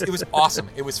awesome.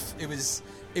 It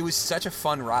was such a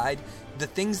fun ride. The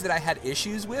things that I had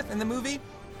issues with in the movie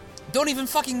don't even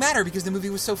fucking matter because the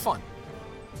movie was so fun.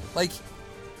 Like,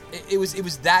 it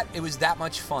was that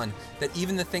much fun that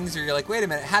even the things where you're like, wait a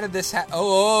minute, how did this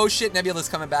oh shit, Nebula's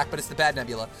coming back, but it's the bad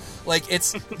Nebula. Like,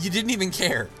 it's, you didn't even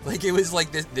care. Like, it was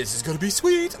like, this is gonna be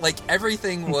sweet. Like,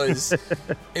 everything was,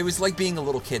 it was like being a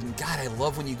little kid. And God, I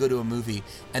love when you go to a movie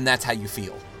and that's how you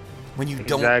feel. When you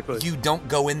don't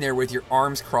go in there with your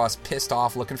arms crossed, pissed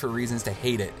off, looking for reasons to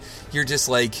hate it. You're just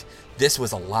like, this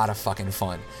was a lot of fucking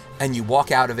fun. And you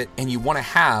walk out of it and you want to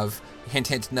have, hint,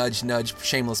 hint, nudge, nudge,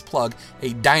 shameless plug,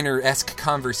 a diner-esque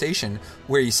conversation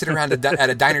where you sit around at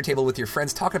a diner table with your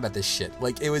friends talking about this shit.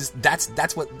 Like,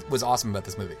 that's what was awesome about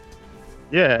this movie.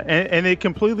 Yeah, and it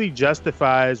completely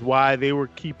justifies why they were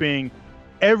keeping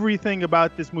everything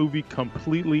about this movie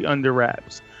completely under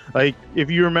wraps. Like, if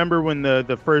you remember when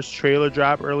the first trailer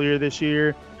dropped earlier this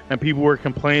year and people were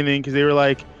complaining because they were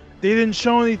like, they didn't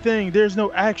show anything, there's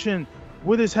no action,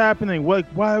 what is happening,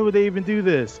 why would they even do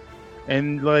this?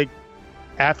 And like,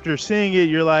 after seeing it,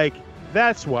 you're like,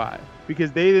 that's why,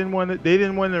 because they didn't want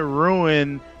to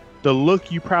ruin the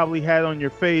look you probably had on your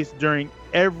face during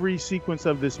every sequence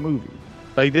of this movie.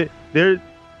 Like, there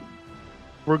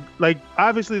were, like,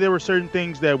 obviously there were certain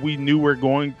things that we knew were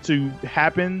going to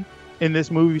happen in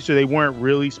this movie, so they weren't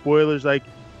really spoilers. Like,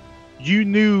 you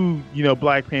knew,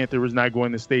 Black Panther was not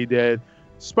going to stay dead.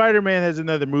 Spider-Man has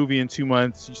another movie in 2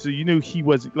 months, so you knew he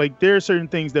was, like, there are certain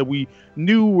things that we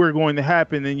knew were going to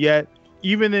happen, and yet,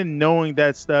 even in knowing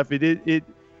that stuff, it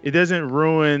doesn't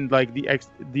ruin, like,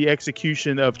 the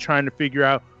execution of trying to figure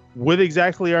out what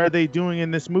exactly are they doing in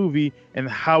this movie and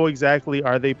how exactly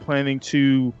are they planning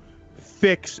to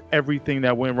fix everything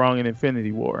that went wrong in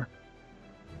Infinity War.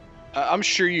 I'm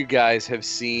sure you guys have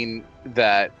seen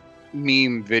that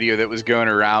meme video that was going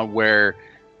around where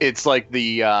it's like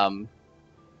the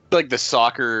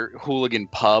soccer hooligan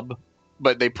pub,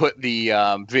 but they put the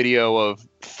video of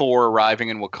Thor arriving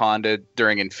in Wakanda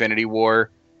during Infinity War,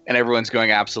 and everyone's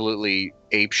going absolutely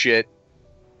apeshit.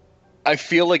 I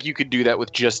feel like you could do that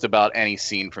with just about any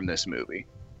scene from this movie.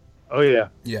 Oh yeah,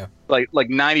 yeah. Like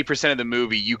 90% of the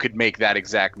movie, you could make that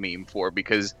exact meme for,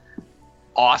 because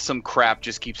awesome crap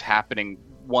just keeps happening,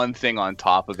 one thing on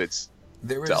top of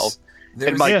itself.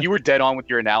 And Mike, you were dead on with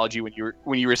your analogy when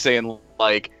you were saying,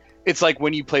 like, it's like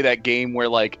when you play that game where,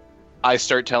 like, I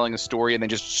start telling a story and then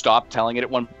just stop telling it at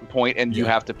one point and you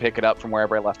have to pick it up from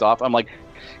wherever I left off. I'm like,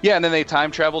 yeah, and then they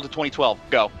time travel to 2012.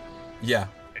 Go. Yeah.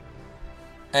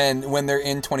 And when they're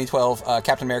in 2012,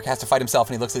 Captain America has to fight himself,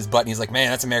 and he looks at his butt and he's like, man,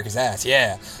 that's America's ass.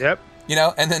 Yeah. Yep.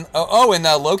 And then, and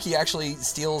Loki actually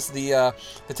steals the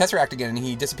Tesseract again, and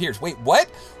he disappears. Wait, what?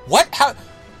 What? How?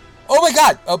 Oh my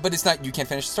God! Oh, but it's not. You can't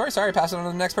finish the story. Sorry, pass it on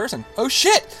to the next person. Oh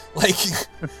shit! Like,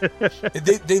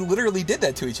 they literally did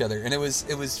that to each other, and it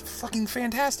was fucking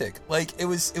fantastic. Like, it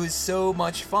was so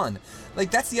much fun.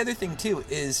 Like, that's the other thing too,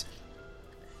 is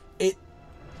it.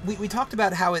 We talked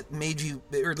about how it made you,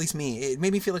 or at least me, it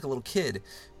made me feel like a little kid,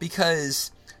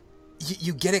 because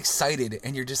you get excited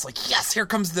and you're just like, yes, here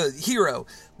comes the hero.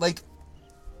 Like,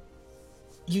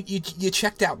 you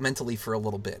checked out mentally for a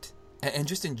little bit and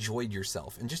just enjoyed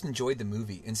yourself and just enjoyed the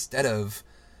movie, instead of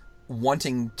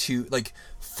wanting to, like,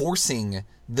 forcing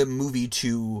the movie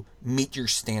to meet your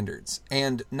standards.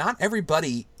 And not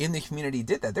everybody in the community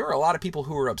did that. There were a lot of people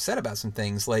who were upset about some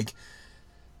things, like,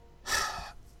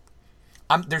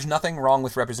 there's nothing wrong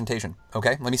with representation,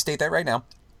 okay? Let me state that right now.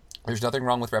 There's nothing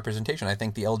wrong with representation. I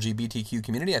think the LGBTQ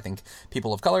community, I think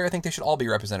people of color, I think they should all be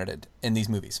represented in these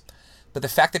movies. But the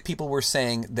fact that people were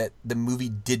saying that the movie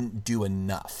didn't do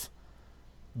enough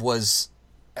was,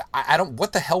 I don't,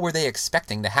 what the hell were they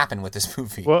expecting to happen with this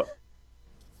movie? Well,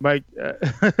 Mike,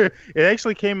 it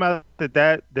actually came out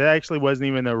that actually wasn't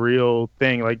even a real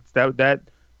thing. Like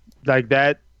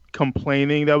that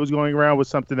complaining that was going around was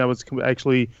something that was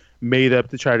actually made up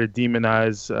to try to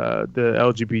demonize the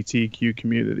LGBTQ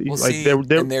community. Well, like see,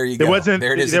 there you go. wasn't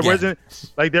There it is there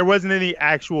again. wasn't any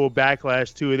actual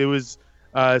backlash to it. It was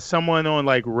someone on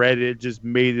like Reddit just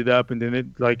made it up, and then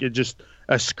it just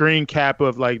a screen cap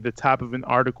of like the top of an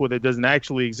article that doesn't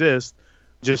actually exist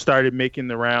just started making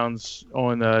the rounds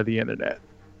on the internet.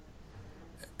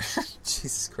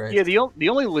 Jesus Christ. Yeah, the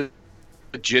only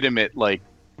legitimate like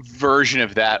version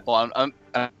of that. Well, I'm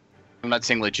not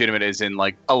saying legitimate as in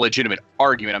like a legitimate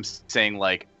argument. I'm saying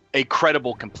like a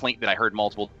credible complaint that I heard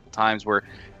multiple times where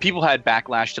people had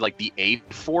backlash to like the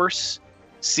A-Force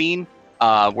scene,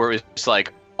 where it was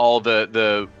like all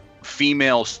the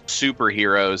female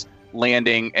superheroes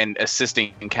landing and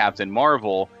assisting Captain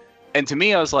Marvel. And to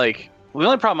me, I was like, well, the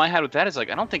only problem I had with that is like,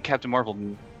 I don't think Captain Marvel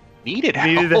needed help.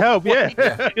 Needed the help,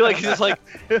 yeah. You're like, it's just like,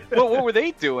 what were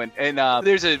they doing? And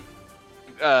there's a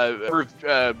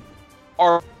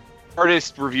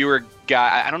artist reviewer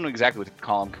guy. I don't know exactly what to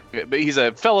call him, but he's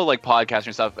a fellow like podcaster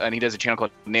and stuff, and he does a channel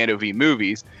called Nando V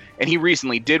Movies. And he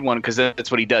recently did one because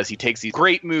that's what he does. He takes these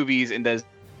great movies and does.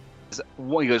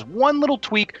 He goes, one little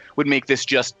tweak would make this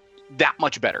just that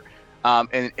much better.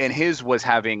 And his was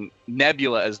having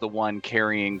Nebula as the one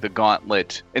carrying the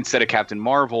gauntlet instead of Captain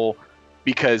Marvel,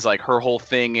 because like her whole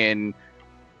thing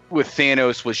with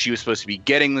Thanos was she was supposed to be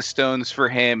getting the stones for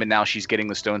him, and now she's getting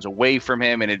the stones away from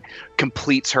him, and it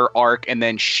completes her arc. And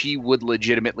then she would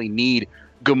legitimately need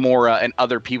Gamora and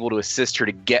other people to assist her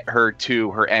to get her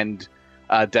to her end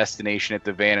destination at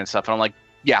the van and stuff. And I'm like,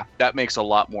 yeah, that makes a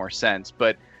lot more sense.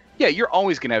 But yeah, you're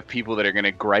always going to have people that are going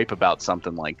to gripe about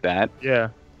something like that. Yeah.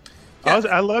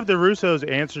 I love the Russo's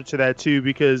answer to that too,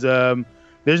 because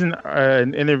there's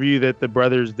an interview that the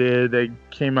brothers did that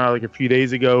came out like a few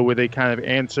days ago where they kind of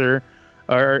answer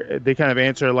a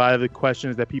lot of the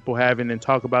questions that people have and then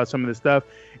talk about some of the stuff.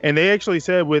 And they actually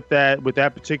said with that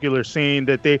particular scene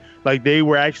that they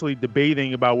were actually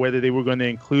debating about whether they were going to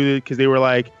include it, because they were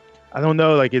like, I don't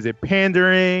know, like, is it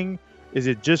pandering? Is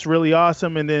it just really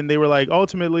awesome? And then they were like,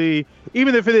 ultimately,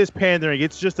 even if it is pandering,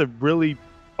 it's just a really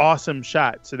awesome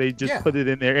shot, so they just put it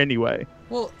in there anyway.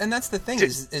 Well, and that's the thing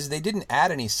is they didn't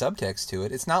add any subtext to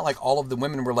it. It's not like all of the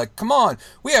women were like, come on,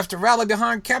 we have to rally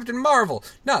behind Captain Marvel.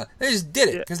 No, they just did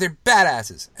it because they're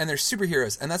badasses and they're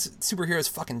superheroes, and that's what superheroes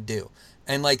fucking do.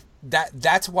 And like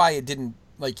that's why it didn't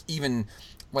like even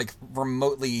like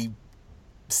remotely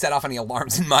set off any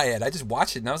alarms in my head. I just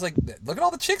watched it and I was like, look at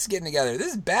all the chicks getting together.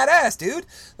 This is badass, dude.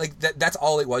 Like that's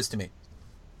all it was to me.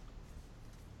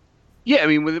 Yeah, I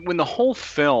mean, when the whole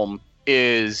film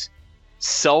is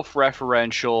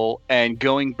self-referential and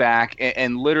going back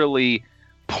and literally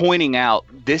pointing out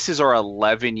this is our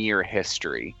 11-year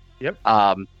history. Yep.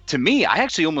 To me, I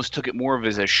actually almost took it more of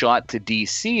as a shot to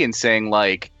DC and saying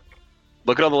like,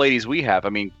 look at all the ladies we have. I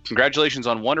mean, congratulations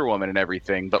on Wonder Woman and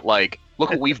everything, but like,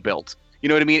 look what we've built. You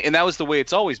know what I mean? And that was the way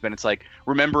it's always been. It's like,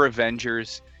 remember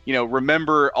Avengers. You know,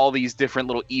 remember all these different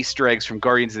little Easter eggs from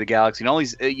Guardians of the Galaxy and all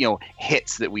these,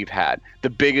 hits that we've had, the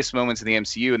biggest moments in the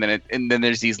MCU. And then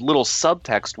there's these little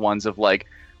subtext ones of like,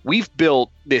 we've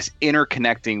built this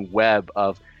interconnecting web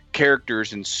of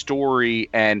characters and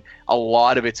story, and a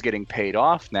lot of it's getting paid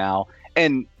off now.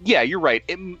 And yeah, you're right.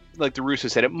 Like the Russo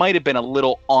said, it might have been a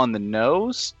little on the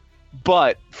nose,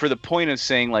 but for the point of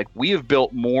saying like, we have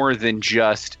built more than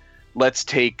just, we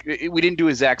didn't do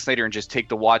a Zack Snyder and just take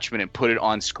the Watchmen and put it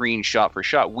on screen shot for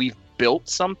shot. We've built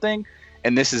something,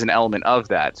 and this is an element of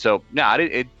that. So, no,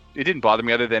 it didn't bother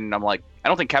me, other than I'm like, I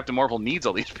don't think Captain Marvel needs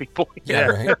all these people. Yeah,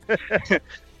 right.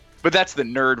 But that's the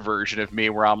nerd version of me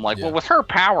where I'm like, well, with her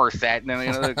power set, and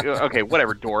then, okay,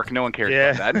 whatever, dork. No one cares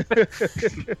about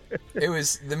that.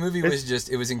 The movie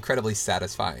was incredibly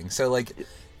satisfying. So, like,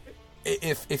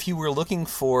 if you were looking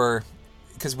for,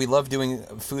 because we love doing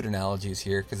food analogies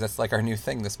here, because that's like our new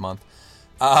thing this month,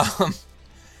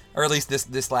 or at least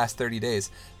this last 30 days.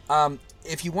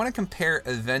 If you want to compare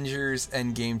Avengers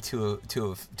Endgame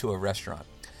to a restaurant,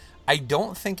 I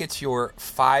don't think it's your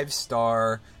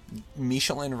 5-star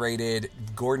Michelin-rated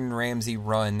Gordon Ramsay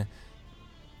run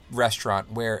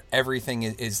restaurant where everything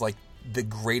is like the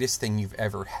greatest thing you've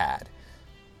ever had.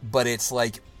 But it's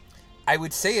like, I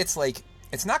would say it's like,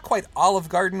 it's not quite Olive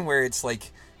Garden where it's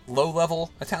like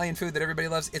low-level Italian food that everybody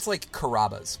loves. It's like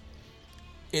Carrabba's.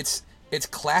 It's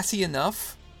classy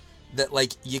enough that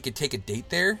like you could take a date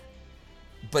there,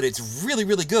 but it's really,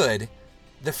 really good.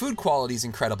 The food quality is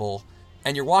incredible,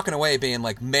 and you're walking away being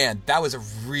like, man, that was a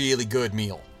really good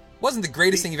meal. Wasn't the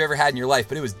greatest thing you've ever had in your life,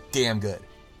 but it was damn good.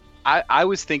 I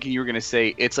was thinking you were going to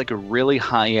say it's like a really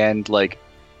high-end like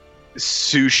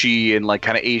sushi and like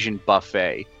kind of Asian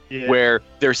buffet where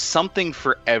there's something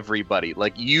for everybody.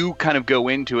 Like you kind of go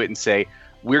into it and say,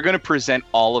 we're going to present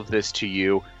all of this to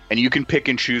you, and you can pick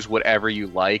and choose whatever you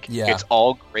like. Yeah. It's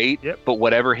all great, but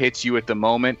whatever hits you at the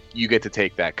moment, you get to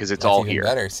take that because it's all even here.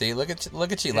 Better. See, look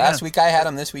at you. Yeah. Last week I had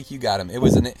him. This week you got him. It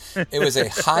was a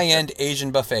high-end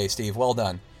Asian buffet, Steve. Well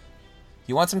done.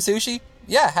 You want some sushi?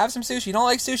 Yeah, have some sushi. You don't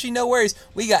like sushi? No worries.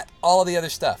 We got all the other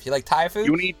stuff. You like Thai food?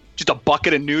 You need just a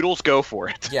bucket of noodles? Go for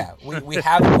it. Yeah, we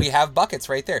have buckets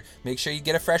right there. Make sure you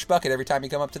get a fresh bucket every time you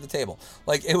come up to the table.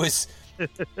 Like it was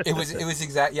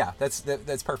exact. Yeah,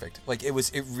 that's perfect. Like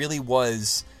it really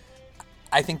was.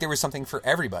 I think there was something for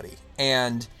everybody.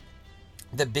 And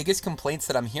the biggest complaints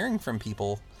that I'm hearing from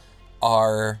people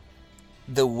are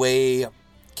the way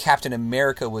Captain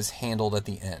America was handled at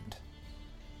the end.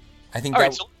 I think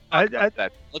that.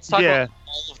 Let's talk about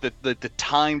all of the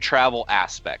time travel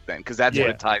aspect then, because that's what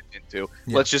it ties into.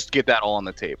 Yeah. Let's just get that all on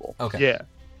the table. Okay. Yeah.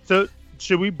 So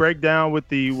should we break down what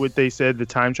they said the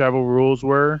time travel rules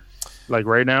were, like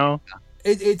right now?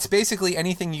 It's basically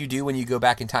anything you do when you go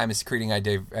back in time is creating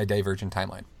a divergent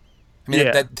timeline. I mean,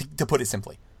 to put it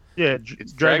simply. Yeah,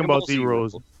 Dragon Ball Z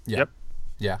rules. Yeah. Yep.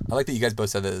 Yeah, I like that you guys both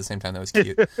said that at the same time. That was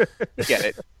cute.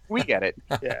 We get it.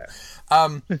 Yeah.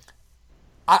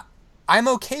 I'm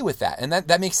okay with that, and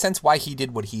that makes sense why he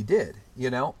did what he did, you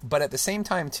know? But at the same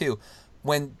time, too,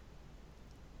 when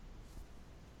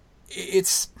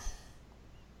it's...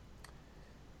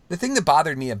 The thing that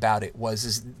bothered me about it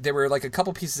is there were like a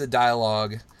couple pieces of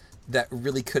dialogue that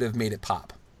really could have made it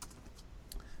pop.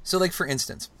 So, like, for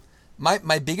instance,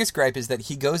 my biggest gripe is that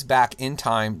he goes back in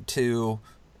time to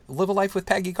live a life with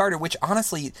Peggy Carter, which,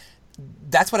 honestly,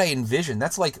 that's what I envisioned.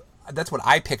 That's what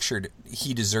I pictured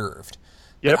he deserved.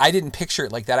 Yep. But I didn't picture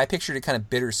it like that. I pictured it kind of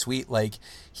bittersweet, like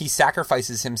he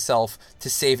sacrifices himself to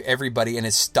save everybody and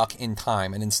is stuck in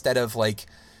time. And instead of like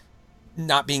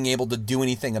not being able to do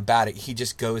anything about it, he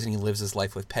just goes and he lives his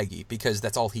life with Peggy because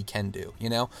that's all he can do,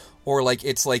 you know? Or like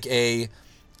it's like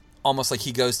almost like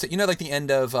he goes to, you know, like the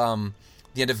end of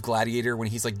Gladiator when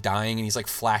he's like dying and he's like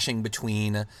flashing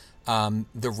between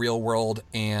the real world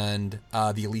and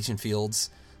the Elysian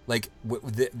Fields, like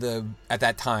the at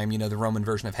that time, you know, the Roman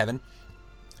version of heaven.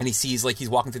 And he sees, like, he's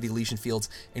walking through the Elysian Fields,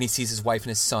 and he sees his wife and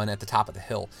his son at the top of the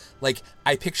hill. Like,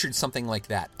 I pictured something like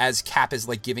that. As Cap is,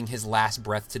 like, giving his last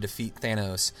breath to defeat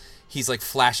Thanos, he's, like,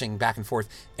 flashing back and forth,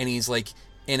 and he's, like,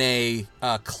 in a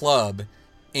club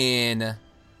in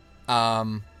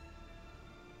like,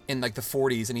 the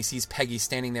 40s, and he sees Peggy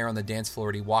standing there on the dance floor,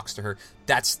 and he walks to her.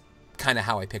 That's kind of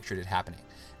how I pictured it happening.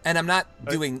 And I'm not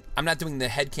doing the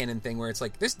headcanon thing where it's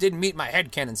like, this didn't meet my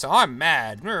headcanon, so I'm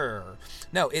mad.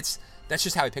 No, that's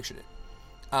just how I pictured it.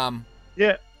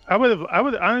 Yeah, I would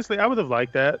have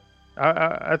liked that.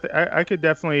 I could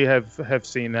definitely have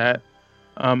seen that.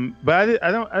 But I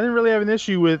didn't really have an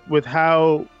issue with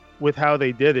how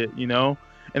they did it, you know.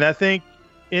 And I think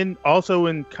in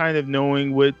kind of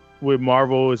knowing what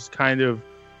Marvel is kind of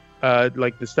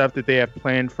like the stuff that they have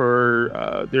planned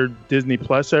for their Disney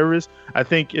Plus service, I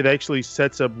think it actually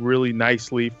sets up really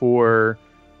nicely for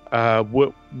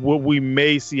what we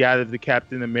may see out of the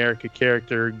Captain America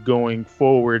character going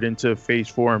forward into Phase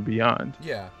 4 and beyond.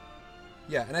 Yeah,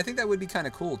 and I think that would be kind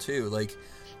of cool too, like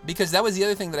because that was the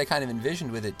other thing that I kind of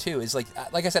envisioned with it too. Is like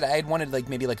I said, I had wanted like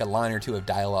maybe like a line or two of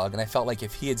dialogue, and I felt like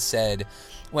if he had said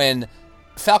when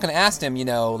Falcon asked him, you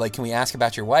know, like, can we ask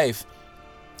about your wife?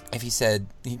 If he said,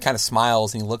 he kind of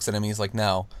smiles and he looks at him, and he's like,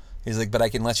 no. He's like, but I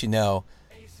can let you know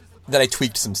that I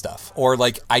tweaked some stuff, or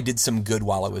like I did some good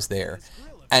while I was there.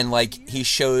 And, like, he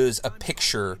shows a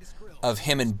picture of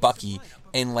him and Bucky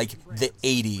in, like, the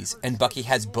 80s. And Bucky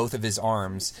has both of his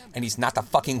arms. And he's not the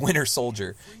fucking Winter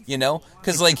Soldier, you know?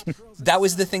 Because, like, that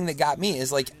was the thing that got me.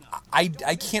 Is, like, I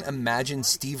can't imagine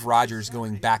Steve Rogers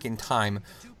going back in time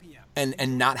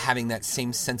and not having that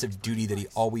same sense of duty that he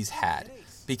always had.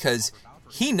 Because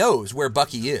he knows where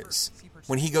Bucky is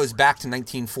when he goes back to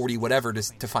 1940 whatever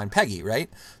to find Peggy, right?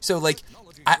 So, like...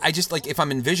 I just, like, if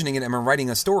I'm envisioning it and I'm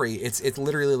writing a story, it's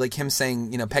literally like him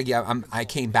saying, you know, Peggy, I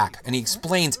came back. And he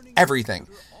explains everything.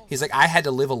 He's like, I had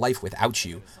to live a life without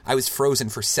you. I was frozen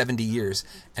for 70 years.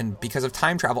 And because of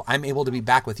time travel, I'm able to be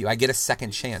back with you. I get a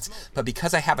second chance. But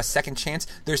because I have a second chance,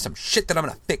 there's some shit that I'm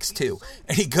going to fix too.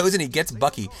 And he goes and he gets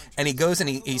Bucky. And he goes and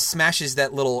he smashes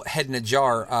that little head in a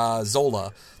jar,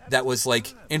 Zola, that was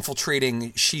like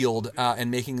infiltrating S.H.I.E.L.D. And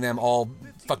making them all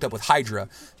fucked up with Hydra.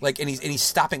 Like, and he's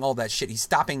stopping all that shit. He's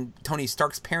stopping Tony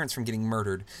Stark's parents from getting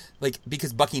murdered. Like,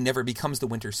 because Bucky never becomes the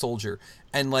Winter Soldier.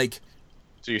 And like...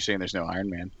 So you're saying there's no Iron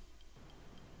Man?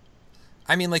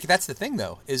 I mean, like, that's the thing,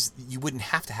 though, is you wouldn't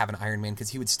have to have an Iron Man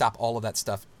because he would stop all of that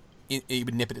stuff. He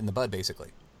would nip it in the bud, basically.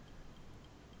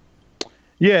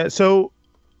 Yeah, so...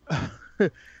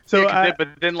 but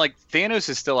then, like, Thanos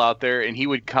is still out there, and he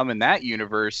would come in that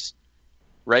universe,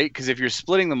 right? Because if you're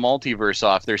splitting the multiverse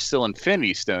off, there's still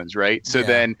Infinity Stones, right? So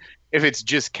then, if it's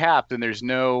just Cap, then there's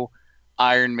no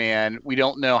Iron Man. We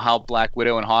don't know how Black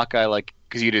Widow and Hawkeye, like,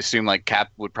 because you'd assume, like, Cap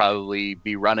would probably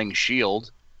be running S.H.I.E.L.D.,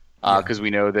 because we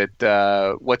know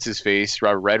that what's his face,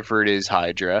 Robert Redford is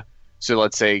Hydra. So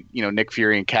let's say Nick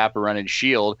Fury and Cap are running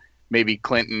S.H.I.E.L.D. Maybe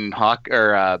Clinton,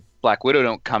 Black Widow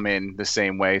don't come in the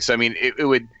same way. So I mean, it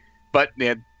would, but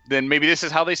then maybe this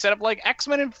is how they set up like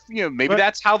X-Men, and maybe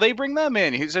that's how they bring them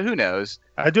in. So who knows?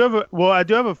 I do have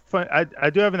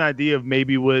an idea of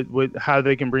maybe what how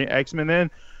they can bring X-Men in,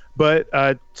 but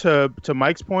to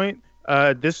Mike's point.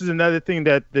 This is another thing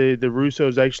that the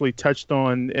Russos actually touched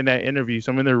on in that interview.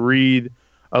 So I'm going to read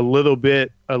a little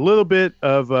bit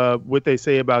of what they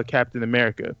say about Captain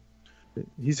America.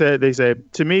 They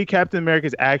said, to me, Captain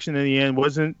America's action in the end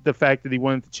wasn't the fact that he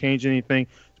wanted to change anything.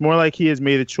 It's more like he has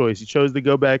made a choice. He chose to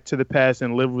go back to the past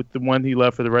and live with the one he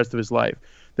loved for the rest of his life.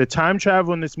 The time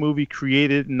travel in this movie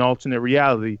created an alternate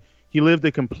reality. He lived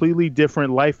a completely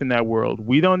different life in that world.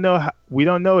 We don't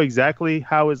know exactly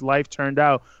how his life turned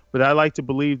out, but I like to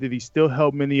believe that he still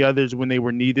helped many others when they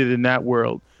were needed in that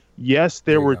world. Yes,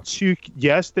 there were two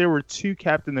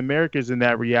Captain Americas in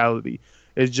that reality.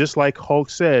 It's just like Hulk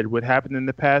said, what happened in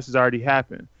the past has already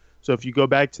happened. So if you go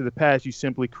back to the past, you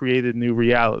simply created a new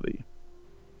reality.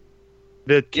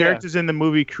 The characters in the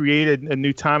movie created a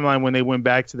new timeline when they went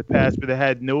back to the past, but it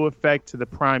had no effect to the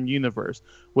Prime universe.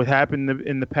 What happened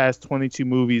in the past 22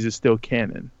 movies is still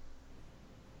canon.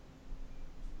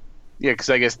 Yeah, because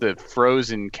I guess the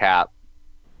frozen Cap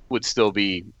would still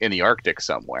be in the Arctic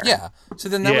somewhere. Yeah. So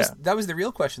then that was the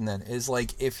real question then, is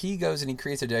like if he goes and he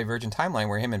creates a divergent timeline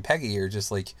where him and Peggy are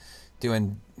just like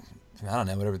doing, I don't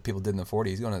know, whatever people did in the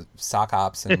 40s, going to sock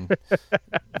hops and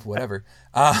whatever.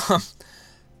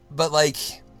 But like,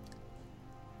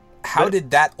 how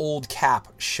did that old Cap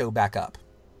show back up?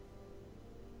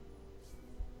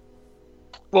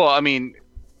 Well, I mean,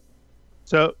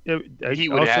 so he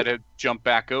would have had to jump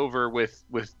back over with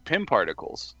Pym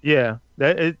particles. Yeah,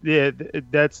 that's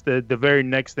the very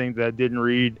next thing that I didn't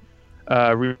read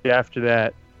after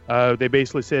that. They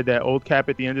basically said that old Cap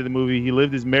at the end of the movie, he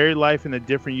lived his married life in a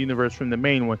different universe from the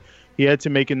main one. He had to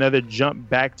make another jump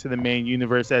back to the main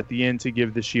universe at the end to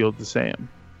give the shield to Sam.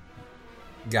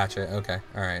 Gotcha. Okay.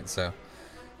 All right. So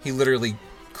he literally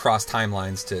crossed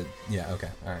timelines to. Yeah. Okay.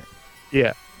 All right.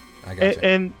 Yeah. I gotcha.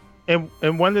 And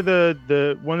one of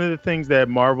the things that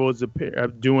Marvel is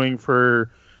doing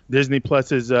for Disney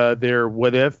Plus is their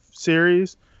What If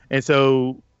series, and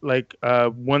so like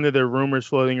one of the rumors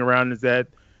floating around is that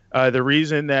the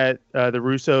reason that the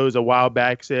Russos a while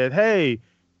back said, hey,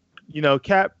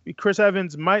 Chris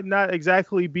Evans might not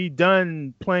exactly be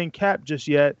done playing Cap just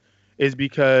yet, is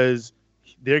because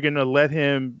they're gonna let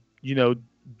him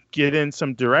get in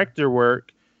some director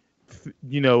work,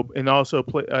 and also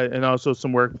play and also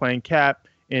some work playing Cap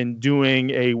and doing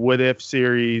a What If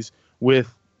series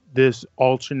with this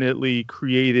alternately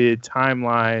created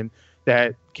timeline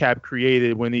that Cap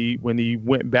created when he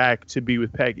went back to be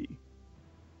with Peggy.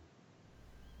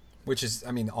 Which is,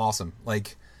 I mean, awesome.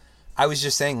 Like, I was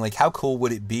just saying, like, how cool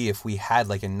would it be if we had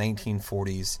like a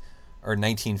 1940s or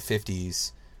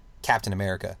 1950s Captain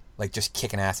America, like just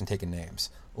kicking ass and taking names,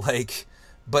 like.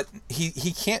 But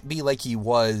he can't be like he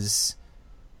was.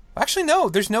 Actually, no,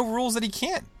 there's no rules that he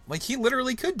can't. Like, he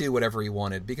literally could do whatever he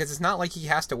wanted, because it's not like he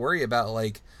has to worry about,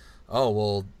 like, oh,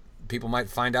 well, people might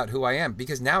find out who I am.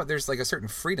 Because now there's, like, a certain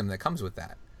freedom that comes with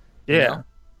that. Yeah.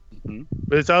 Mm-hmm.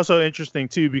 But it's also interesting,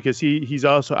 too, because he's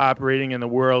also operating in a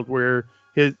world where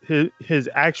his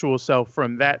actual self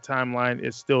from that timeline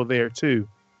is still there, too.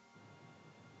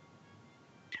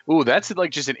 Ooh, that's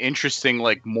like just an interesting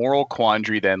like moral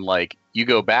quandary then. Like, you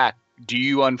go back, do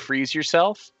you unfreeze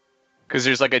yourself? Because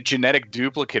there's like a genetic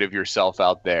duplicate of yourself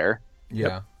out there.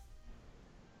 Yeah.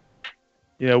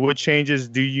 What changes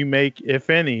do you make, if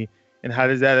any? And how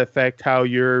does that affect how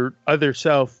your other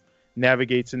self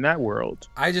navigates in that world.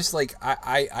 I just like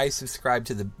I subscribe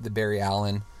to the Barry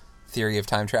Allen theory of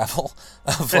time travel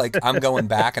of like I'm going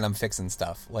back and I'm fixing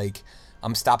stuff. Like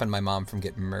I'm stopping my mom from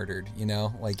getting murdered, you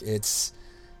know? Like it's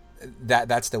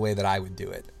that's the way that I would do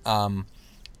it. I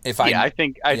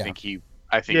think he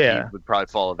would probably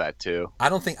follow that too. I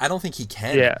don't think he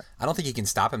can. Yeah. I don't think he can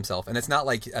stop himself. And it's not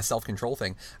like a self-control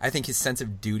thing. I think his sense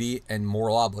of duty and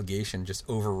moral obligation just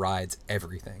overrides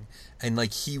everything. And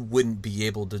like he wouldn't be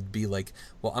able to be like,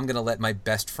 well, I'm going to let my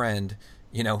best friend,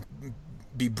 you know,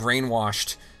 be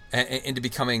brainwashed into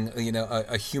becoming, you know,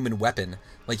 a human weapon.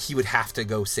 Like he would have to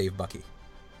go save Bucky.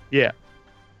 Yeah.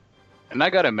 And I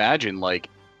got to imagine, like,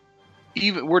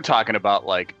 even we're talking about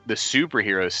like the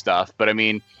superhero stuff, but I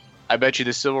mean, I bet you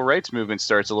the civil rights movement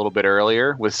starts a little bit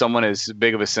earlier with someone as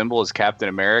big of a symbol as Captain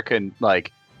America and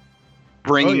like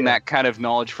bringing that kind of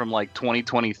knowledge from like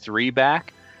 2023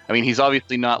 back. I mean, he's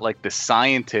obviously not like the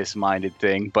scientist minded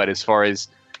thing, but as far as,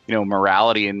 you know,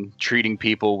 morality and treating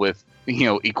people with, you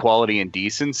know, equality and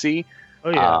decency,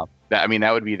 that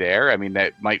would be there. I mean,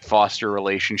 that might foster a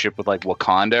relationship with like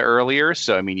Wakanda earlier.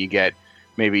 So, I mean, you get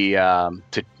maybe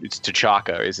it's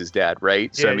T'Chaka is his dad,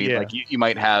 right? So, like you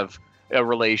might have a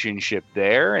relationship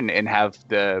there and have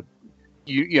the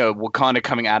you know Wakanda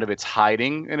coming out of its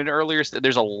hiding in an earlier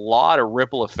there's a lot of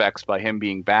ripple effects by him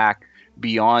being back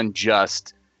beyond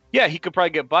just he could probably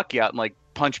get Bucky out and like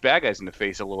punch bad guys in the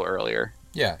face a little earlier.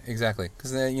 Yeah, exactly.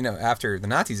 Because you know, after the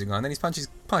Nazis are gone, then he's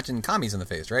punching commies in the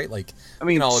face, right? Like, I mean,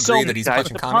 we can all agree that he's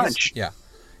punching commies. Punch. Yeah.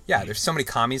 There's so many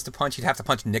commies to punch. You'd have to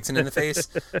punch Nixon in the face.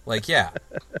 Like, yeah,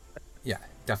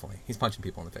 definitely, he's punching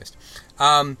people in the face.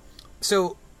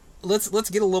 So let's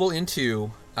get a little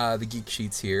into the Geek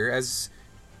Sheets here as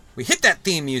we hit that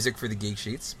theme music for the Geek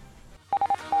Sheets.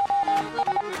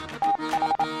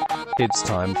 It's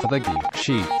time for the Geek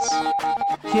Sheets.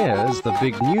 Here's the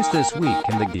big news this week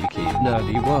in the geeky,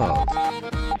 nerdy world.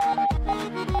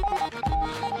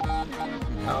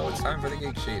 Now it's time for the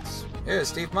Geek Sheets. Here's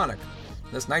Steve Monick,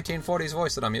 this 1940s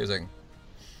voice that I'm using.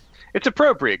 It's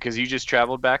appropriate because you just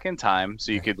traveled back in time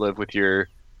so you could live with your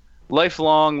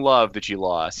lifelong love that you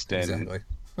lost. And, exactly.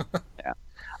 Yeah.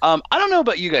 I don't know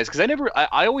about you guys because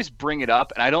I always bring it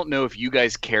up and I don't know if you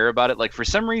guys care about it. Like for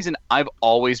some reason, I've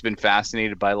always been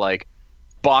fascinated by like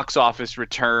box office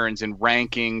returns and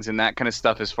rankings and that kind of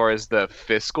stuff as far as the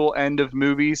fiscal end of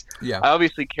movies. Yeah. I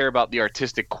obviously care about the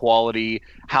artistic quality,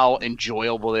 how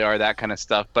enjoyable they are, that kind of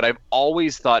stuff. But I've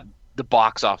always thought the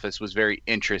box office was very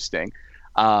interesting.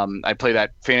 I play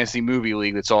that fantasy movie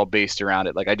league that's all based around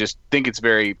it. Like I just think it's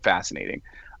very fascinating.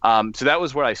 So that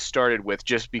was what I started with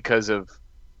just because of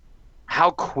how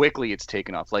quickly it's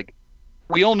taken off. Like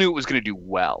we all knew it was going to do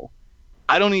well.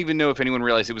 I don't even know if anyone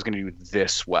realized it was going to do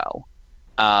this well.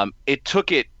 It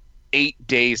took it 8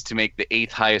 days to make the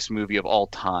 8th highest movie of all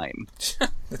time.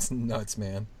 That's nuts,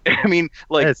 man. I mean,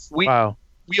 like we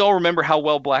all remember how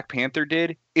well Black Panther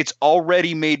did. It's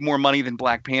already made more money than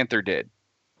Black Panther did.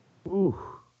 Ooh.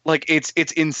 Like it's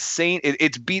insane.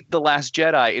 It's beat The Last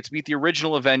Jedi. It's beat the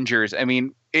original Avengers. I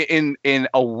mean, in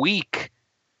a week,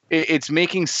 it's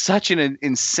making such an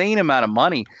insane amount of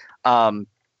money.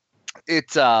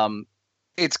 It's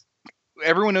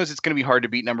everyone knows it's going to be hard to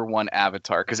beat number one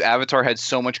Avatar because Avatar had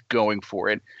so much going for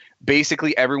it.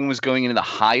 Basically, everyone was going into the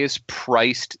highest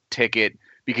priced ticket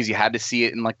because you had to see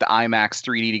it in like the IMAX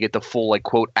 3D to get the full like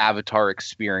quote Avatar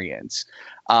experience.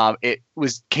 It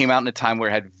came out in a time where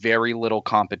it had very little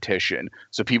competition,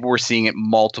 so people were seeing it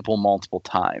multiple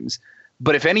times.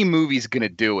 But if any movie's going to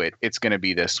do it, it's going to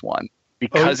be this one.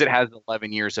 Because it has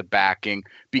 11 years of backing,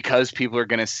 because people are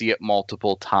going to see it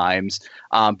multiple times,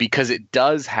 because it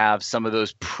does have some of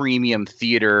those premium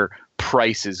theater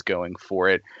prices going for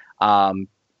it.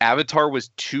 Avatar was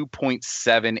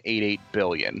 $2.788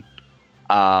 billion.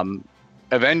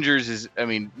 Avengers is, I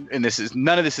mean, and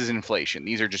none of this is inflation.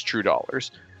 These are just true dollars.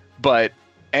 But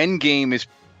Endgame is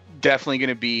definitely going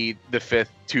to be the 5th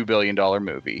 $2 billion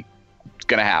movie. It's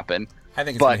going to happen. I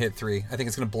think it's going to hit 3. I think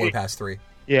it's going to blow past 3.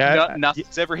 Yeah,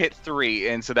 nothing's ever hit 3,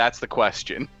 and so that's the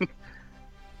question.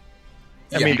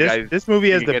 I mean, this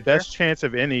movie has the best chance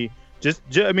of any.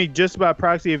 Just by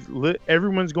proxy, if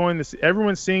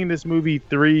everyone's seeing this movie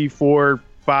 3, 4,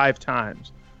 5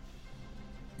 times.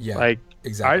 Yeah, like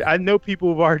exactly. I know people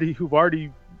who've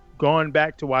already gone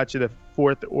back to watch it a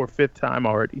 4th or 5th time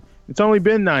already. It's only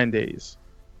been 9 days.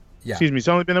 Yeah, excuse me, it's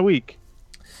only been a week.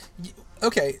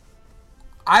 Okay.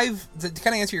 To kind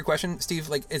of answer your question, Steve,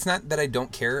 like, it's not that I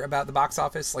don't care about the box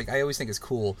office. Like, I always think it's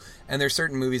cool. And there's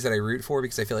certain movies that I root for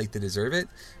because I feel like they deserve it.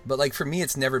 But, like, for me,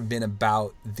 it's never been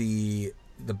about the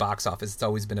box office. It's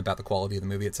always been about the quality of the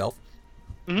movie itself.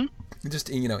 Mm-hmm. Just,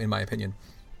 you know, in my opinion.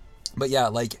 But yeah,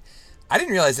 like, I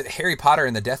didn't realize that Harry Potter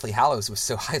and the Deathly Hallows was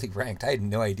so highly ranked. I had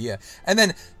no idea. And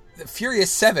then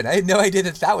Furious 7, I had no idea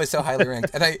that was so highly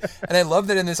ranked. And I love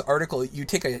that in this article you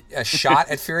take a shot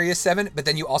at Furious 7, but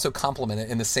then you also compliment it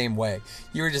in the same way.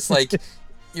 You were just like,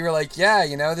 yeah,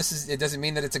 you know, it doesn't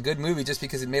mean that it's a good movie just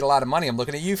because it made a lot of money. I'm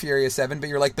looking at you, Furious 7, but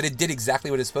you're like, but it did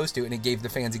exactly what it's supposed to, and it gave the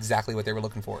fans exactly what they were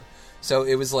looking for. So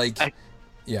it was like,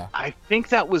 yeah. I think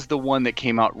that was the one that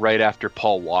came out right after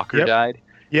Paul Walker died.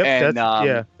 Yep, and,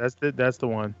 that's the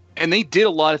one. And they did a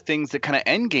lot of things that kind of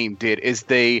Endgame did, is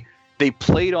they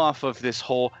played off of this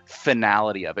whole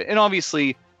finality of it. And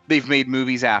obviously, they've made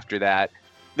movies after that.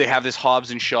 They have this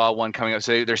Hobbs and Shaw one coming up,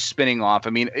 so they're spinning off. I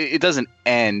mean, it doesn't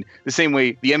end the same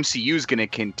way the MCU is going to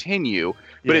continue,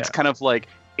 but it's kind of like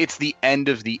it's the end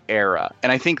of the era.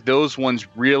 And I think those ones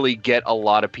really get a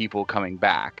lot of people coming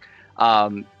back.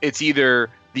 It's either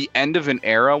the end of an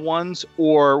era ones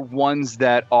or ones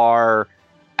that are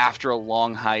after a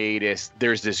long hiatus,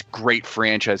 there's this great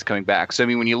franchise coming back. So, I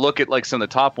mean, when you look at like some of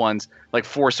the top ones, like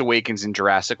Force Awakens and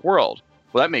Jurassic World,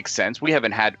 well, that makes sense. We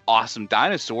haven't had awesome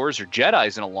dinosaurs or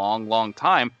Jedis in a long, long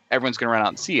time. Everyone's going to run out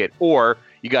and see it. Or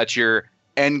you got your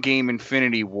Endgame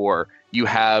Infinity War. You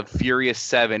have Furious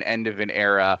 7, end of an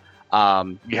era.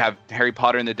 You have Harry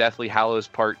Potter and the Deathly Hallows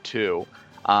Part 2.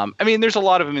 I mean, there's a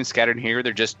lot of them scattered in here.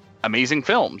 They're just amazing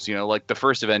films. You know, like the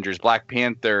first Avengers, Black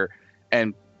Panther,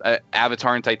 and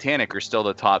Avatar and Titanic are still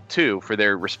the top two for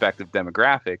their respective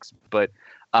demographics. But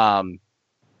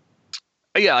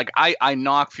yeah, like I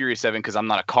knock Furious 7 because I'm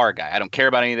not a car guy. I don't care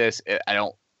about any of this. I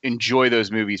don't enjoy those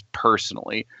movies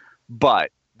personally. But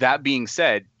that being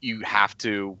said, you have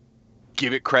to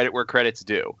give it credit where credit's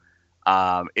due.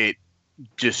 It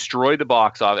destroyed the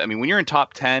box office. I mean, when you're in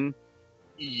top 10,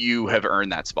 you have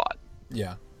earned that spot.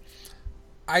 Yeah.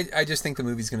 I just think the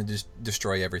movie's going to just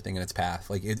destroy everything in its path.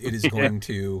 Like it is going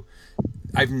to.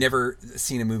 I've never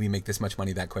seen a movie make this much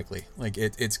money that quickly. Like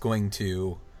it's going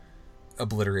to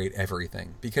obliterate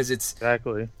everything because it's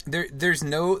exactly there's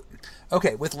no.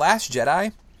 Okay, with Last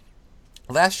Jedi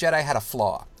had a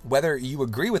flaw. Whether you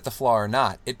agree with the flaw or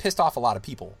not, it pissed off a lot of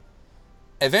people.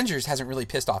 Avengers hasn't really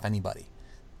pissed off anybody.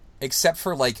 Except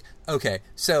for like, okay,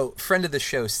 so friend of the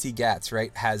show, C. Gatz,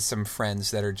 right, has some friends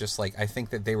that are just like, I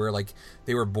think that they were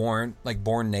born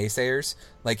naysayers.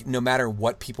 Like, no matter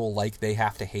what people like, they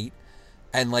have to hate.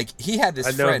 And like, he had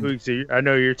this friend. I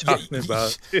know you're talking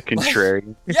about.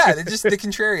 Contrarian. Yeah, they're just the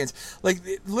contrarians. Like,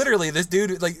 literally, this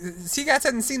dude, like, C. Gatz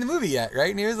hadn't seen the movie yet, right?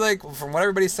 And he was like, well, from what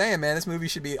everybody's saying, man, this movie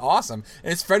should be awesome.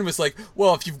 And his friend was like,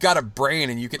 well, if you've got a brain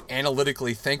and you can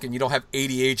analytically think and you don't have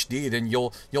ADHD, then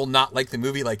you'll not like the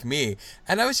movie like me.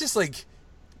 And I was just like,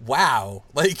 wow,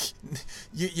 like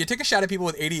you took a shot at people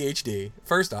with ADHD.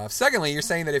 First off, secondly, you're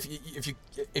saying that if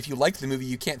you like the movie,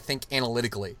 you can't think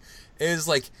analytically. It was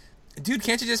like, dude,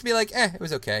 can't you just be like, it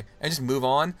was okay, and just move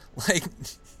on? Like,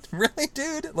 really,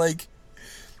 dude? Like,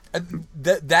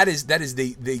 that is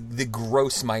the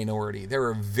gross minority. There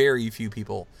are very few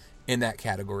people in that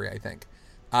category, I think.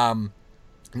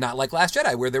 Not like Last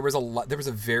Jedi, where there was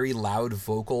a very loud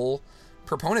vocal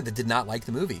proponent that did not like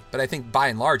the movie. But I think by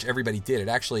and large, everybody did. It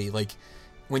actually, like,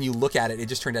 when you look at it, it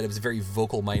just turned out it was a very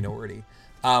vocal minority.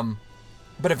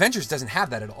 But Avengers doesn't have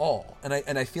that at all. And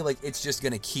I feel like it's just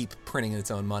going to keep printing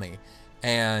its own money.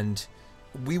 And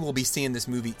we will be seeing this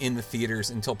movie in the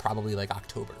theaters until probably like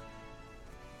October.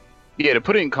 Yeah, to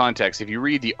put it in context, if you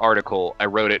read the article, I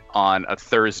wrote it on a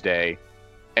Thursday,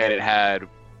 and it had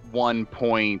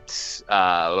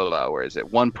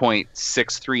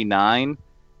 1.639.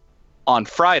 On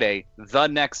Friday, the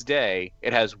next day,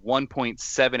 it has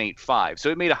 1.785. So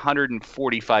it made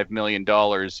 $145 million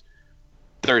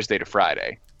Thursday to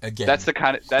Friday. Again, that's the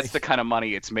kind of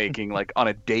money it's making, like, on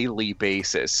a daily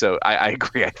basis. So I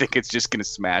agree. I think it's just going to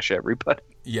smash everybody.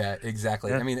 Yeah, exactly.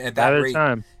 Yeah, I mean, at that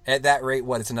rate,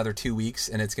 what? It's another 2 weeks,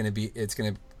 and it's going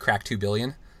to crack $2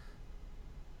 billion.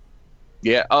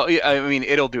 Yeah. Oh, yeah. I mean,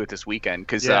 it'll do it this weekend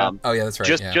because oh yeah, that's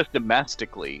right. Just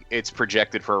domestically, it's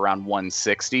projected for around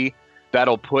 160.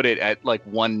 That'll put it at like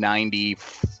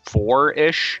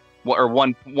 194-ish or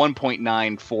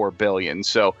 1.94 billion.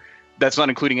 So that's not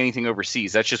including anything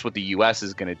overseas. That's just what the U.S.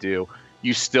 is going to do.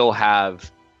 You still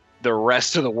have the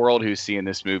rest of the world who's seeing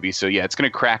this movie. So yeah, it's going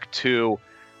to crack 2.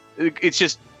 It's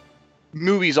just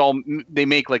movies they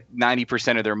make like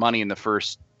 90% of their money in the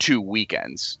first 2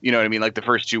 weekends. You know what I mean? Like the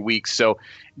first 2 weeks. So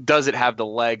does it have the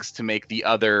legs to make the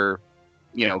other,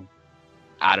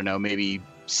 I don't know, maybe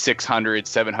 600,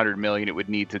 700 million it would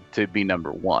need to be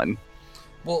number one?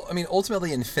 Well, I mean,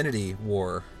 ultimately Infinity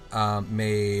War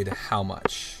made how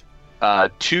much?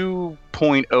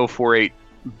 2.048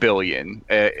 billion.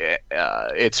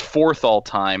 It's fourth all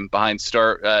time behind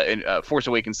Force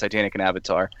Awakens, Titanic, and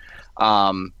Avatar.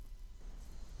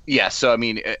 Yeah, so I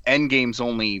mean, Endgame's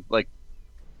only like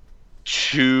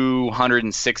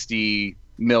 260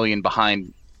 million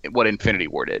behind what Infinity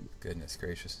War did. Goodness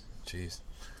gracious, jeez.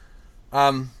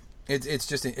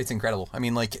 It's incredible. I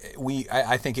mean, like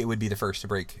I think it would be the first to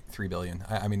break 3 billion.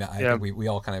 I think we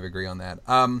all kind of agree on that.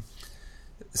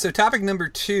 So topic number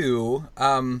 2.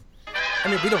 I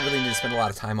mean, we don't really need to spend a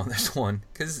lot of time on this one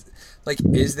because, like,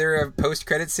 is there a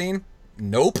post-credit scene?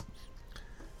 Nope.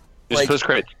 There's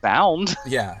post-credit sound.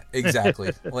 Yeah,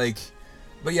 exactly. Like,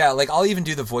 but yeah, like I'll even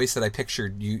do the voice that I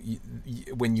pictured you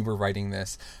when you were writing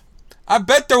this. I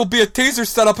bet there will be a teaser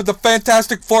set up at the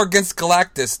Fantastic Four against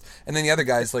Galactus. And then the other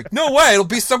guy's like, no way, it'll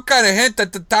be some kind of hint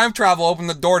that the time travel opened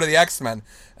the door to the X-Men.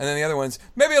 And then the other one's,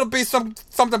 maybe it'll be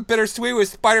something bittersweet with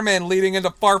Spider-Man leading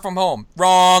into Far From Home.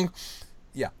 Wrong.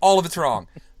 Yeah, all of it's wrong.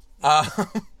 That's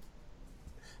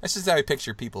just how I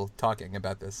picture people talking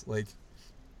about this. Like,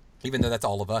 even though that's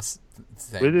all of us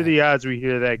saying What are the odds we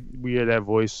hear that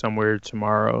voice somewhere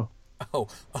tomorrow? Oh,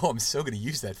 I'm so going to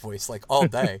use that voice like all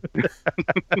day.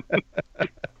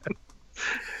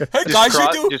 Hey guys,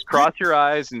 just cross your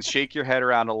eyes and shake your head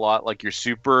around a lot like you're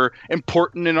super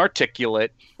important and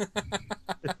articulate.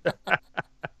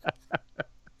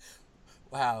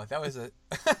 Wow, that was a...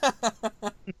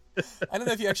 I don't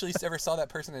know if you actually ever saw that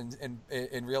person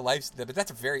in real life, but that's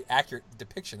a very accurate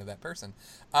depiction of that person.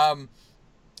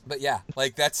 But yeah,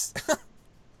 like that's...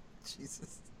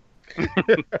 Jesus.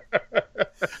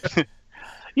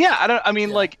 Yeah,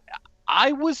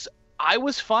 I was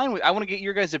fine with. I want to get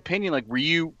your guys' opinion. Like, were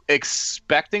you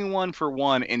expecting one for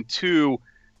one, and two,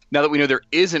 now that we know there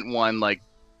isn't one, like,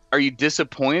 are you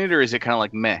disappointed or is it kind of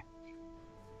like meh?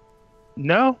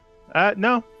 No. I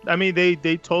mean,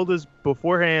 they told us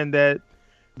beforehand that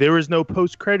there was no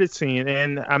post-credit scene,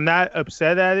 and I'm not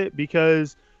upset at it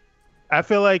because I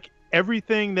feel like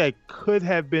everything that could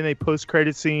have been a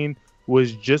post-credit scene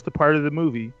was just a part of the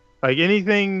movie. Like,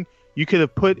 anything you could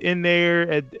have put in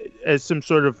there as some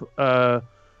sort of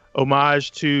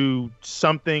homage to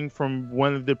something from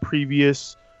one of the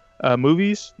previous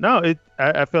movies. No,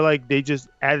 I feel like they just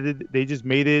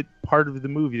made it part of the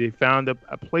movie. They found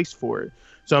a place for it.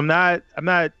 So I'm not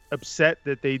upset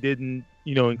that they didn't,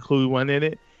 include one in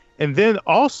it. And then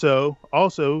also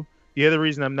the other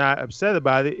reason I'm not upset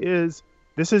about it is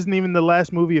this isn't even the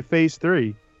last movie of Phase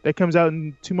 3. That comes out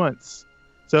in 2 months.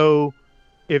 So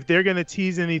if they're going to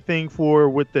tease anything for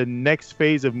what the next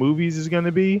phase of movies is going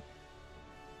to be,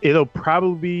 it'll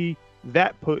probably be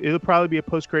a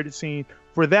post-credit scene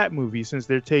for that movie, since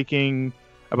they're taking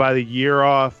about a year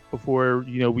off before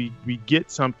we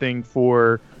get something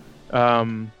for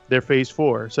their Phase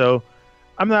 4. So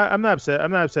I'm not upset.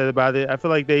 I'm not upset about it. I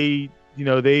feel like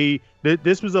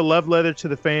this was a love letter to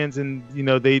the fans, and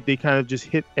they kind of just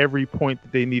hit every point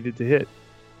that they needed to hit.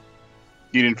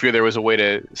 You didn't feel there was a way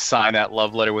to sign that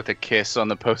love letter with a kiss on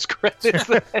the post credits?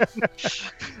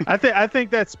 I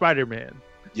think that's Spider-Man.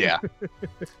 Yeah.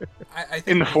 I think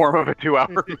in the form of a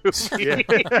 2-hour movie. Yeah.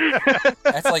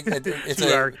 That's like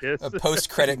it's a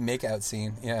post-credit makeout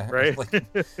scene. Yeah, right. Like,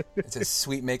 it's a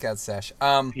sweet makeout sesh.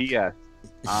 P.S.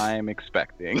 I'm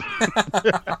expecting,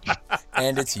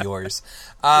 and it's yours.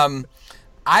 I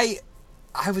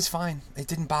was fine. It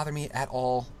didn't bother me at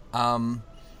all.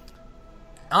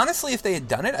 Honestly, if they had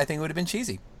done it, I think it would have been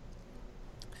cheesy.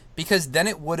 Because then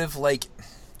it would have, like...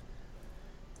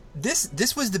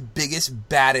 This was the biggest,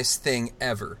 baddest thing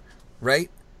ever, right?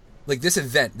 Like, this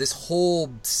event, this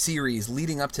whole series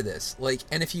leading up to this. Like,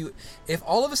 and if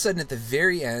all of a sudden at the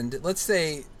very end, let's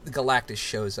say Galactus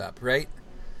shows up, right?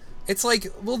 It's like,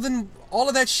 well, then all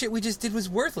of that shit we just did was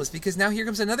worthless, because now here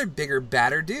comes another bigger,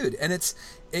 badder dude. And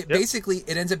basically,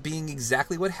 it ends up being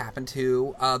exactly what happened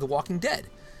to The Walking Dead,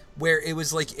 where it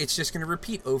was like, it's just going to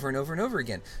repeat over and over and over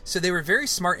again. So they were very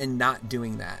smart in not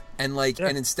doing that. And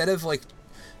and instead of like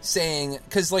saying,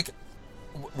 because like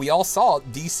we all saw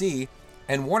DC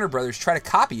and Warner Brothers try to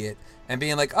copy it and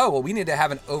being like, oh, well, we need to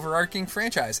have an overarching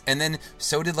franchise. And then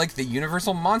so did like the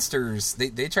Universal Monsters.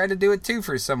 They tried to do it too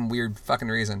for some weird fucking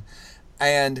reason.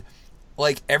 And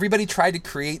like everybody tried to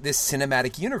create this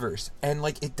cinematic universe, and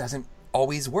like it doesn't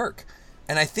always work.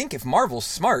 And I think if Marvel's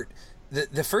smart,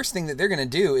 the first thing that they're going to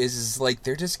do is like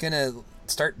they're just going to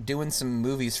start doing some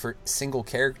movies for single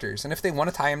characters. And if they want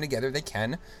to tie them together, they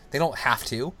can. They don't have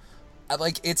to.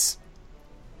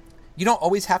 You don't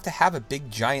always have to have a big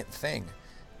giant thing.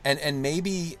 And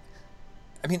maybe,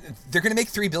 I mean, they're going to make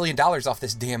 $3 billion off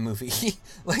this damn movie.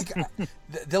 Like,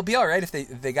 they'll be all right if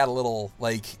they got a little,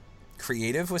 like,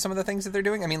 creative with some of the things that they're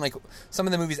doing. I mean, like some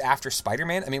of the movies after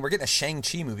Spider-Man. I mean, we're getting a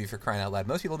Shang-Chi movie, for crying out loud.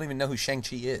 Most people don't even know who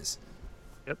Shang-Chi is.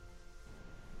 Yep.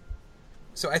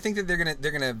 So I think that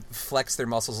they're gonna flex their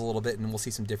muscles a little bit, and we'll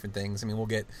see some different things. I mean, we'll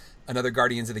get another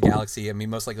Guardians of the Galaxy. I mean,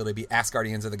 most likely it'll be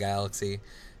Asgardians of the Galaxy.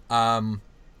 I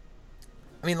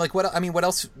mean, like what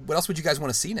else would you guys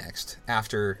want to see next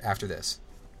after this?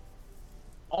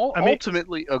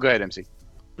 Ultimately, go ahead, MC.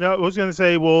 No, I was gonna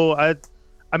say, well, I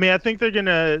think they're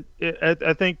gonna.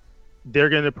 I think they're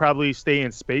gonna probably stay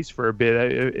in space for a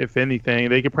bit. If anything,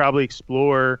 they could probably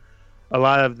explore a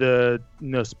lot of the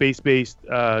space-based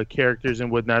characters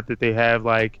and whatnot that they have.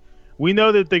 Like, we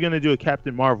know that they're gonna do a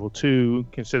Captain Marvel too,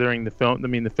 considering the film. I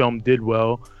mean, the film did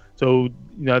well, so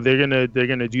they're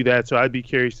gonna do that. So I'd be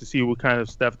curious to see what kind of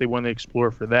stuff they want to explore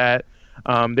for that.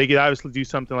 They could obviously do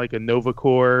something like a Nova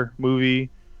Corps movie.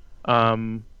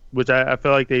 Which I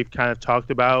feel like they've kind of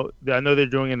talked about. I know they're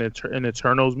doing an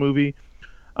Eternals movie.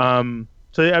 So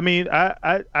I mean,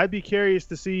 I'd be curious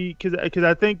to see because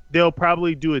I think they'll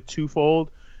probably do it twofold.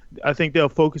 I think they'll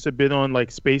focus a bit on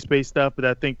like space-based stuff, but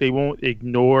I think they won't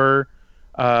ignore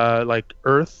like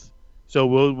Earth. So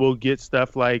we'll get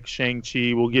stuff like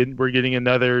Shang-Chi. We're getting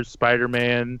another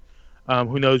Spider-Man.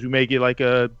 Who knows? We may get like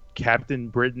a Captain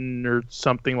Britain or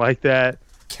something like that.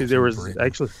 Because there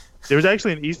was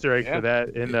actually an Easter egg for that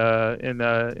in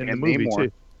the movie Namor.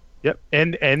 too. Yep,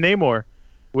 and Namor,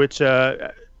 which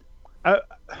I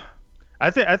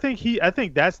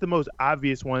think that's the most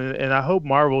obvious one, and I hope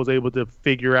Marvel is able to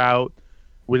figure out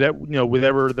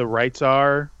whatever the rights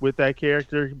are with that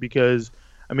character, because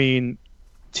I mean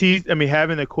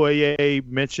having Okoye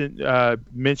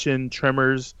mention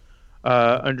Tremors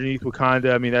underneath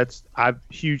Wakanda, I mean that's a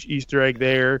huge Easter egg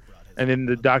there. And then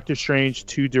the Doctor Strange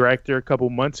 2 director a couple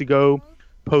months ago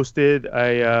posted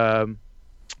a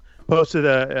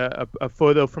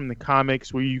photo from the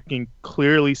comics where you can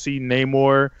clearly see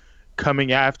Namor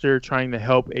coming after, trying to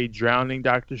help a drowning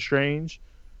Doctor Strange.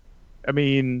 I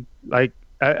mean, like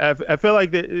I feel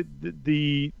like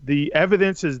the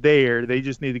evidence is there. They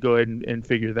just need to go ahead and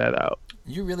figure that out.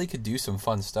 You really could do some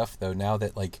fun stuff though now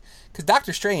that because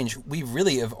Doctor Strange, we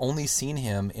really have only seen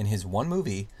him in his one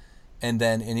movie. And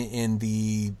then in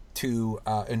the 2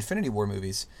 Infinity War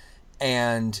movies,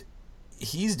 and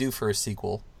he's due for a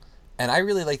sequel. And I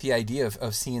really like the idea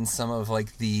of seeing some of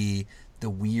like the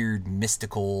weird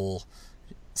mystical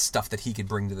stuff that he could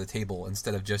bring to the table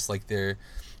instead of just like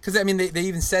because I mean they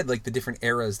even said like the different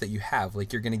eras that you have,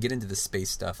 like you're going to get into the space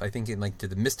stuff. I think in like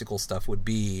the mystical stuff would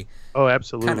be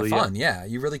absolutely kind of fun. Yeah,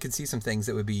 you really could see some things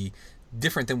that would be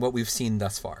different than what we've seen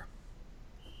thus far.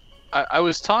 I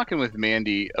was talking with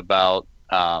Mandy about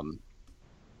the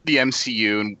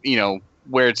MCU and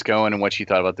where it's going and what she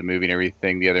thought about the movie and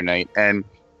everything the other night. And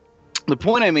the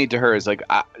point I made to her is like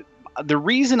the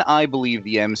reason I believe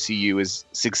the MCU is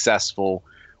successful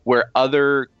where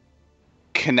other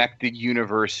connected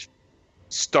universe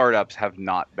startups have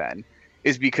not been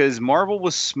is because Marvel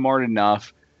was smart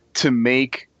enough to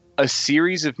make a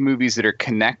series of movies that are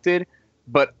connected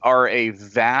but are a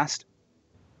vast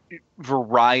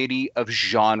variety of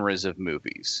genres of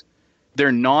movies.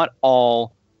 They're not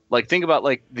all like, think about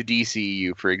like the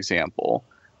DCEU, for example.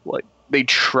 Like they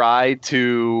tried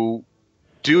to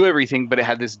do everything, but it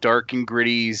had this dark and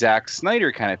gritty Zack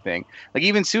Snyder kind of thing. Like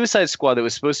even Suicide Squad, that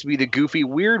was supposed to be the goofy,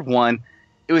 weird one,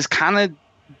 it was kind of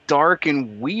dark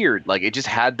and weird. Like it just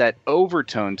had that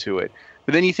overtone to it.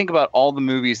 But then you think about all the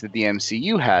movies that the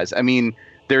MCU has. I mean,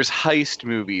 there's heist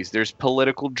movies, there's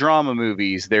political drama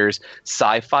movies, there's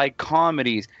sci-fi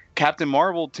comedies. Captain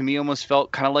Marvel, to me, almost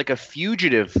felt kind of like a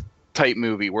fugitive type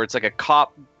movie where it's like a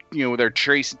cop, they're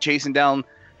chasing down,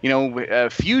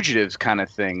 fugitives kind of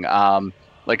thing.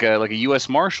 Like a U.S.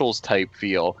 Marshals type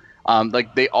feel.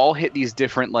 Like they all hit these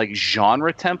different like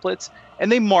genre templates,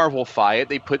 and they Marvelify it.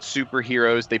 They put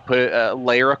superheroes, they put a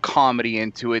layer of comedy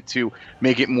into it to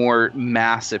make it more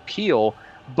mass appeal.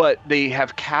 But they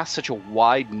have cast such a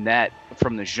wide net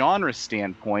from the genre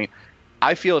standpoint.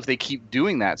 I feel if they keep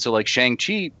doing that, so like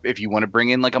Shang-Chi, if you want to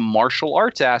bring in like a martial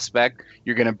arts aspect,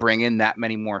 you're going to bring in that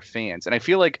many more fans. And I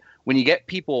feel like when you get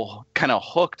people kind of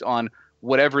hooked on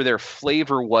whatever their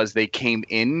flavor was they came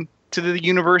in to the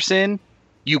universe in,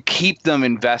 you keep them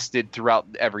invested throughout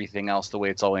everything else the way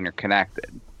it's all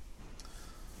interconnected.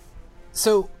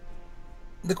 So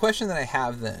the question that I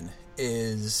have then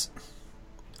is,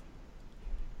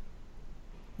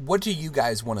 what do you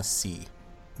guys want to see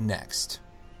next?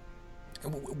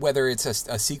 Whether it's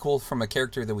a sequel from a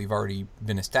character that that's already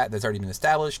been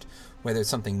established, whether it's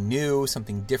something new,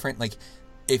 something different. Like,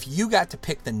 if you got to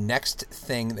pick the next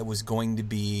thing that was going to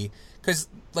be, because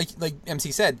like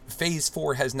MC said, Phase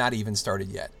 4 has not even started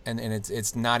yet, and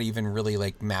it's not even really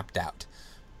like mapped out.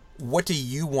 What do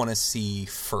you want to see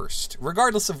first,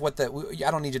 regardless of what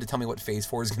I don't need you to tell me what Phase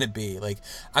 4 is going to be. Like,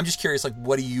 I'm just curious, like,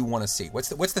 what do you want to see? What's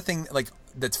the thing like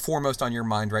that's foremost on your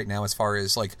mind right now as far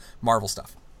as like Marvel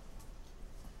stuff?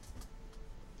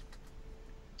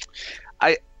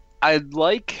 I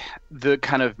like the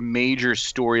kind of major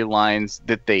storylines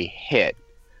that they hit.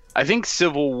 I think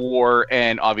Civil War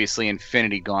and obviously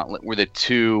Infinity Gauntlet were the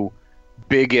two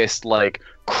biggest like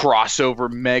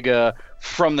crossover mega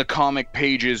from the comic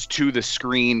pages to the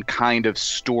screen kind of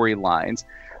storylines.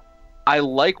 I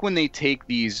like when they take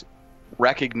these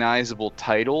recognizable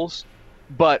titles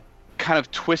but kind of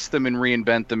twist them and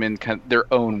reinvent them in kind of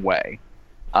their own way.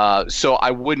 So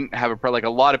I wouldn't have like a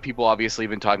lot of people obviously have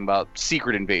been talking about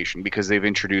Secret Invasion because they've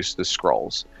introduced the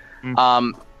Skrulls.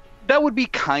 That would be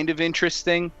kind of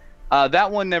interesting.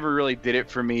 That one never really did it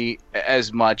for me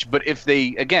as much. But if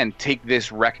they, again, take this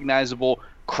recognizable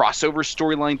crossover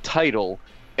storyline title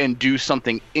and do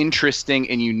something interesting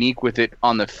and unique with it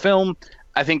on the film,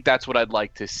 I think that's what I'd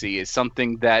like to see, is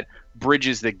something that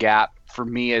bridges the gap for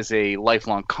me as a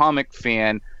lifelong comic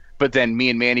fan. But then me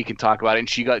and Manny can talk about it, and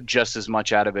she got just as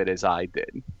much out of it as I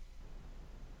did.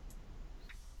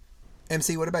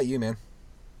 MC, what about you, man?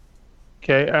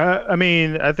 Okay, I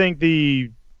mean, I think the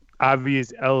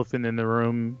obvious elephant in the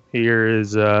room here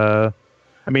is, I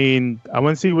mean, I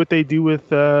want to see what they do with,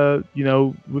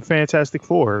 with Fantastic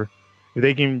Four. If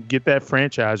they can get that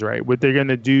franchise right, what they're going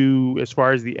to do as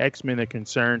far as the X-Men are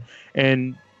concerned,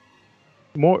 and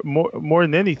more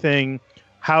than anything,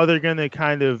 how they're going to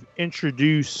kind of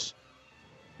introduce,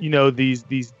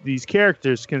 these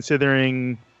characters,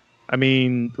 considering, I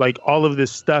mean, like all of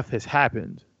this stuff has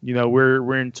happened.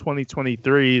 We're in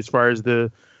 2023 as far as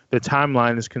the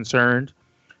timeline is concerned.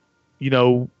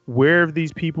 Where have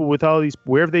these people with all these,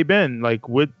 where have they been? Like,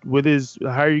 how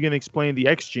are you going to explain the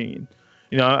X gene?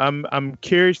 I'm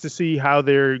curious to see how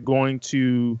they're going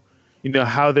to,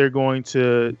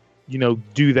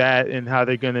 do that, and how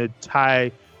they're going to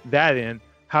tie that in.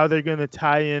 How they're going to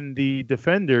tie in the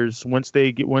Defenders once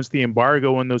the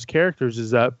embargo on those characters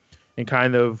is up, and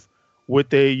kind of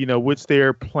what's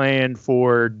their plan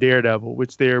for Daredevil,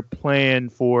 what's their plan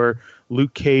for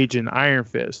Luke Cage and Iron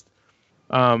Fist.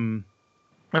 I mean,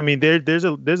 there's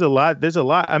a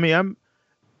lot. I mean,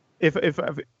 if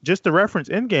just to reference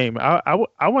Endgame,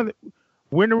 I want,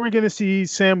 when are we going to see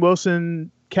Sam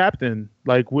Wilson captain?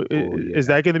 Like, is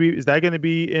that going to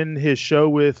be in his show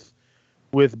with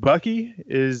Bucky?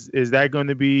 Is that going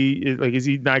to be is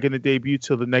he not going to debut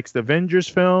till the next Avengers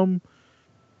film?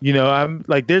 I'm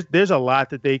like, there's a lot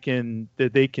that they can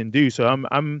do. So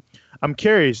I'm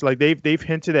curious. Like, they've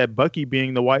hinted at Bucky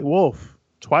being the White Wolf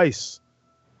twice.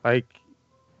 Like,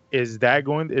 is that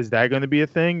going to be a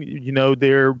thing?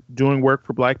 They're doing work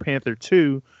for Black Panther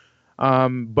 2.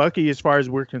 Bucky, as far as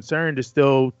we're concerned, is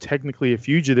still technically a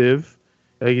fugitive.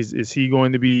 Like, is he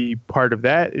going to be part of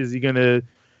that? Is he gonna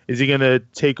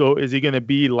take over? Is he gonna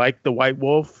be like the White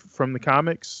Wolf from the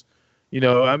comics? I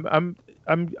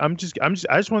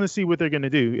just want to see what they're gonna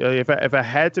do. If I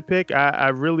had to pick, I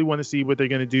really want to see what they're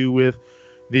gonna do with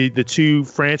the two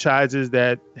franchises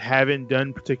that haven't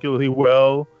done particularly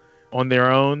well on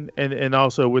their own, and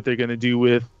also what they're gonna do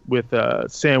with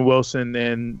Sam Wilson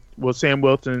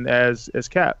as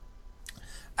Cap.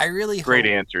 I really hope... Great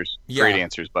answers. Yeah. Great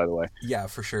answers, by the way. Yeah,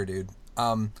 for sure, dude.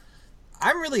 I'm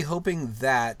really hoping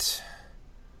that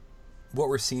what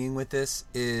we're seeing with this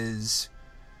is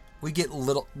we get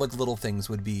little things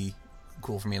would be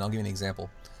cool for me, and I'll give you an example.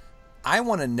 I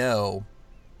want to know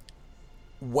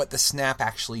what the snap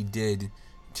actually did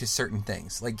to certain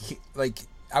things. Like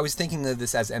I was thinking of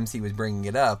this as MC was bringing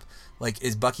it up. Like,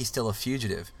 is Bucky still a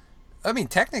fugitive? I mean,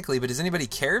 technically, but does anybody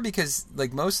care? Because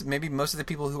like most of the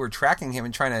people who were tracking him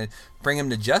and trying to bring him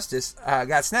to justice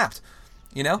got snapped.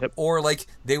 Yep. Or like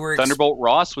they were. Thunderbolt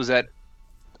Ross was at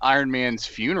Iron Man's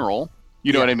funeral.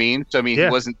 You know what I mean? So I mean, he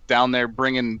wasn't down there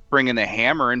bringing the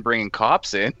hammer and bringing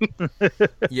cops in.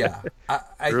 Yeah,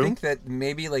 I think that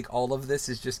maybe like all of this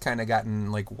has just kind of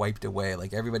gotten like wiped away.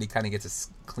 Like everybody kind of gets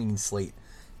a clean slate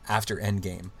after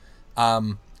Endgame.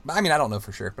 I mean, I don't know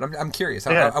for sure, but I'm curious.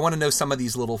 I want to know some of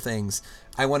these little things.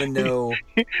 I want to know.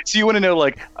 So you want to know,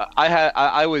 like,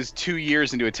 I was 2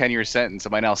 years into a 10-year sentence.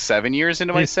 Am I now 7 years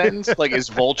into my sentence? Like, is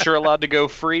Vulture allowed to go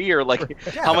free, or like,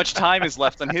 how much time is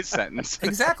left on his sentence?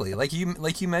 Exactly. Like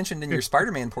you mentioned in your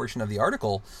Spider-Man portion of the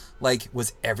article, like,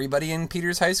 was everybody in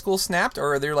Peter's high school snapped,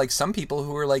 or are there like some people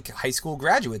who are like high school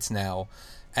graduates now?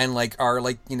 and like are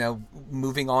like, you know,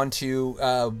 moving on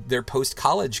to their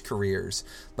post-college careers.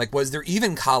 Like, was there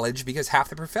even college because half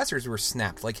the professors were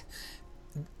snapped? Like,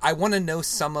 I want to know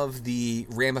some of the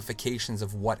ramifications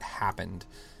of what happened,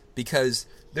 because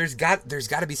there's got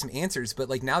to be some answers. But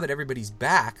like, now that everybody's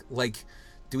back, like,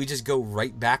 do we just go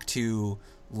right back to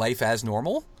life as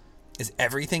normal? Is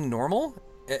everything normal?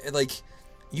 Like,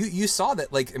 you saw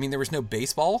that, like, I mean, there was no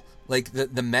baseball. Like,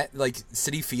 the Met, like,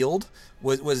 Citi Field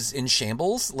was in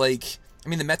shambles. Like, I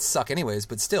mean, the Mets suck anyways,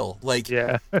 but still, like,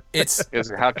 yeah, it's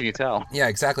how can you tell? Yeah,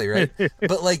 exactly, right.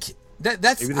 But like,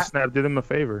 that's maybe the snap did them a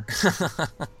favor.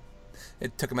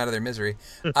 It took them out of their misery.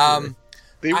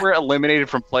 They were eliminated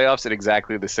from playoffs at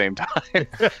exactly the same time.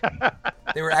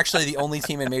 They were actually the only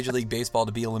team in Major League Baseball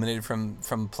to be eliminated from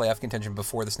playoff contention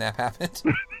before the snap happened.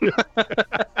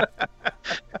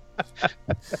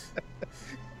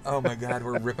 Oh my God,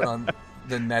 we're ripping on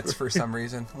the Mets for some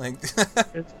reason. Like,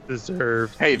 it's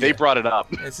deserved. Hey, they brought it up.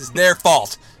 This is their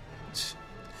fault.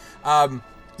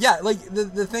 Yeah, like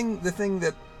the thing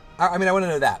that I mean, I want to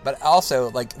know that, but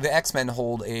also like the X-Men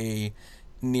hold a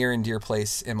near and dear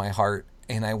place in my heart,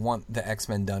 and I want the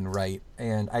X-Men done right,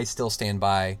 and I still stand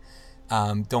by.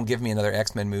 Don't give me another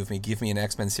X-Men movie. Give me an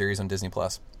X-Men series on Disney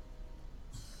Plus.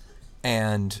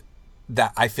 And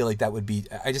that, I feel like that would be,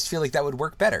 I just feel like that would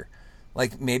work better.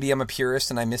 Like, maybe I'm a purist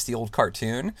and I miss the old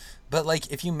cartoon, but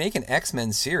like, if you make an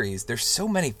X-Men series, there's so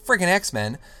many friggin'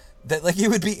 X-Men that like it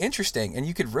would be interesting, and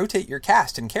you could rotate your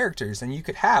cast and characters, and you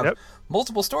could have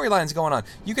multiple storylines going on.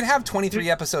 You could have 23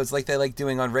 episodes like they like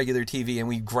doing on regular TV, and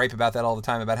we gripe about that all the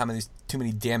time about how too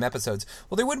many damn episodes.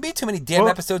 Well, there wouldn't be too many damn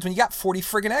episodes when you got 40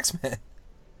 friggin' X-Men.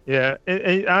 Yeah,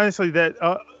 and honestly, that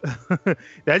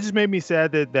that just made me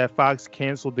sad that Fox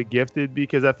canceled The Gifted,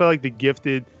 because I felt like The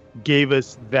Gifted gave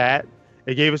us that.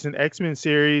 It gave us an X-Men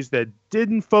series that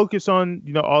didn't focus on,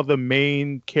 you know, all the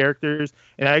main characters,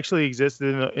 and actually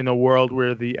existed in a world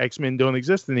where the X-Men don't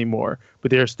exist anymore,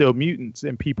 but they're still mutants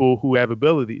and people who have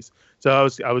abilities. So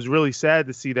I was really sad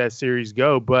to see that series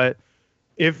go. But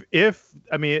if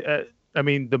I mean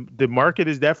the market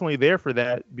is definitely there for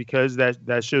that, because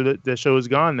that show is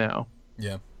gone now.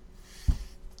 Yeah,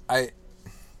 I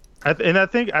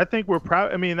think we're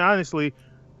proud. I mean, honestly,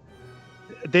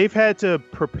 they've had to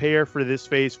prepare for this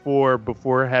phase 4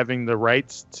 before having the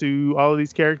rights to all of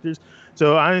these characters.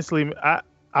 So honestly,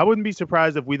 I wouldn't be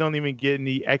surprised if we don't even get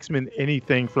any X-Men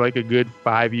anything for like a good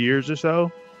 5 years or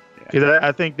so. Because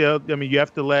I think you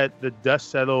have to let the dust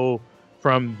settle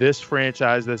from this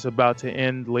franchise that's about to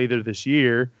end later this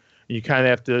year. You kind of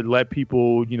have to let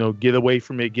people, you know, get away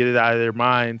from it, get it out of their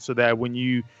mind, so that when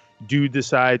you do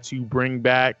decide to bring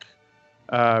back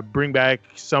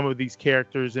some of these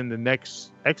characters in the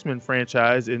next X-Men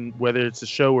franchise, and whether it's a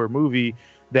show or movie,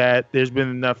 that there's been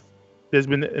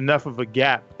enough of a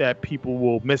gap that people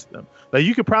will miss them. Like,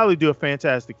 you could probably do a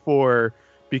Fantastic Four,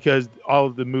 because all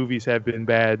of the movies have been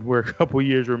bad. We're a couple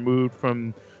years removed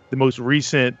from the most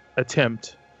recent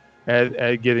attempt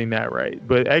at getting that right.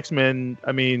 But X-Men,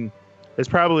 I mean, it's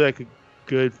probably like a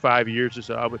good 5 years or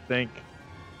so, I would think.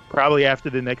 Probably after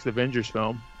the next Avengers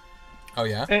film. Oh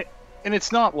yeah. And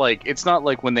it's not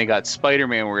like when they got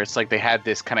Spider-Man, where it's like they had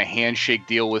this kind of handshake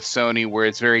deal with Sony, where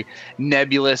it's very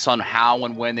nebulous on how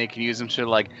and when they can use them. So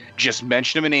like, just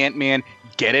mention them in Ant-Man,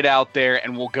 get it out there,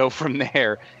 and we'll go from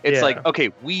there. It's like,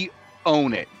 okay, we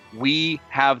own it. We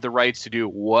have the rights to do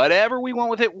whatever we want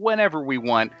with it whenever we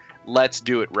want. Let's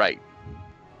do it right.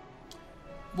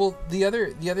 Well, the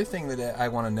other thing that I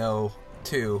want to know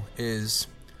too is,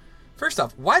 first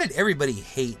off, why did everybody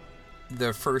hate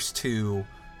the first two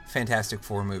Fantastic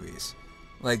Four movies,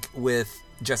 like with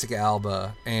Jessica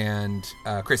Alba and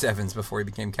Chris Evans before he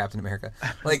became Captain America?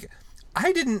 Like,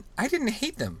 I didn't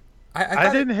hate them.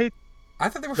 I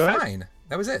thought they were fine.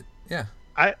 That was it. Yeah.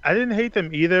 I didn't hate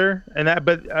them either,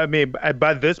 but I mean,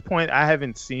 by this point, I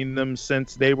haven't seen them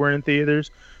since they were in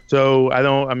theaters, so I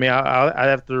don't. I mean, I'd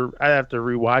have to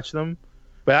rewatch them,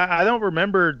 but I don't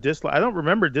remember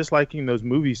disliking those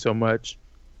movies so much.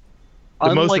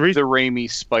 Unlike the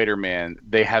Raimi Spider-Man,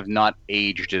 they have not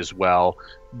aged as well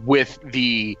with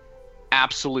the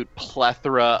absolute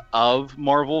plethora of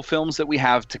Marvel films that we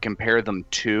have to compare them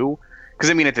to.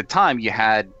 Because, I mean, at the time, you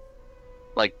had,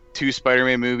 like, 2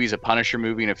 Spider-Man movies, a Punisher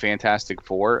movie, and a Fantastic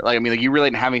Four. Like, I mean, like, you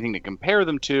really didn't have anything to compare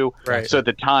them to. Right. So at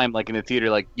the time, like, in the theater,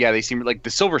 like, yeah, they seemed like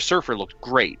the Silver Surfer looked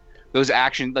great. That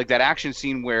action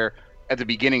scene where at the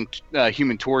beginning,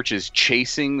 Human Torch is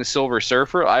chasing the Silver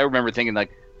Surfer. I remember thinking,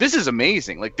 like, this is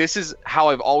amazing. Like, this is how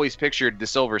I've always pictured the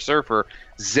Silver Surfer,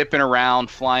 zipping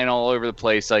around, flying all over the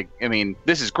place. Like, I mean,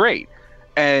 this is great.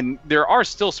 And there are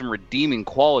still some redeeming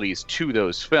qualities to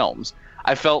those films.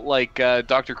 I felt like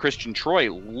Dr. Christian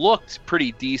Troy looked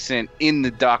pretty decent in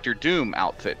the Doctor Doom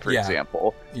outfit, for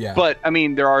example. Yeah. But I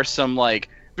mean, there are some like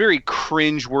very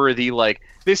cringeworthy, like,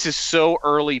 this is so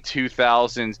early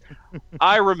 2000s.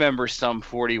 I remember Sum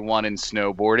 41 in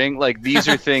snowboarding. Like, these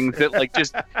are things that like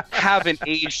just haven't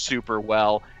aged super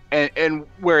well. And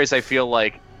whereas I feel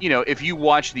like, you know, if you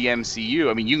watch the MCU,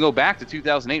 I mean, you go back to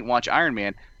 2008 and watch Iron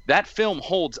Man, that film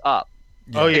holds up.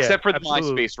 Oh, yeah, except for the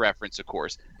absolutely. MySpace reference, of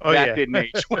course. Oh, that yeah. didn't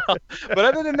age well. But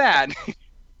other than that,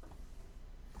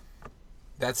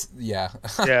 That's yeah.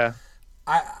 Yeah.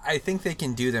 I think they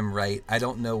can do them right. I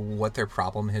don't know what their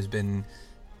problem has been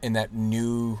in that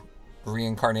new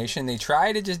reincarnation. They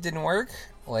tried, it just didn't work.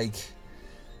 Like,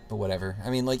 but whatever. I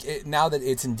mean, like, now that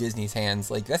it's in Disney's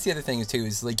hands, like, that's the other thing too,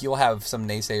 is like, you'll have some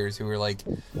naysayers who are like,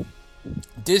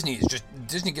 Disney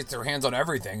gets their hands on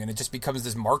everything and it just becomes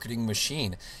this marketing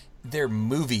machine. They're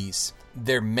movies.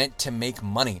 They're meant to make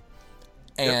money.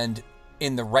 And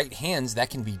in the right hands, that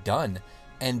can be done.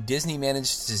 And Disney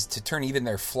manages to turn even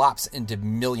their flops into $1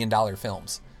 million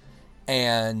films.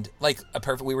 And like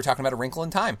we were talking about A Wrinkle in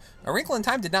Time. A Wrinkle in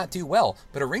Time did not do well,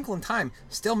 but A Wrinkle in Time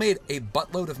still made a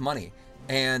buttload of money.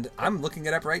 And I'm looking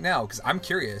it up right now because I'm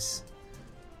curious.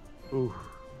 Ooh.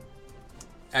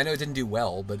 I know it didn't do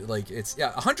well, but like it's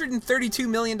 $132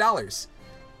 million.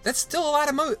 That's still a lot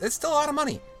of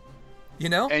money. You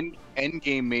know? and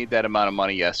Endgame made that amount of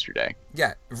money yesterday.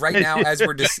 Yeah, right now as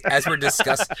we're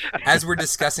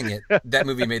discussing it, that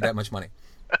movie made that much money.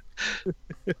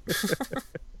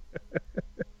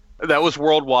 That was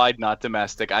worldwide, not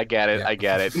domestic. I get it. Yeah. I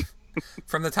get it.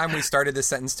 From the time we started this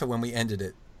sentence to when we ended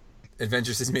it,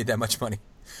 Avengers has made that much money.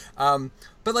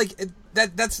 But like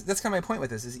that's kind of my point with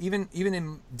this is even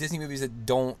in Disney movies that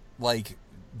don't like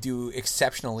do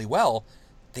exceptionally well,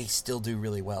 they still do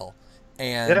really well.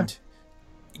 And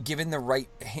put in the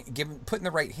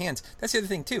right hands. That's the other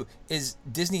thing too, is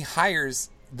Disney hires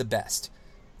the best.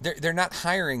 They're not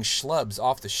hiring schlubs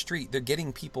off the street. They're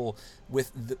getting people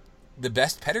with the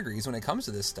best pedigrees when it comes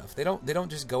to this stuff. They don't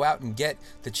just go out and get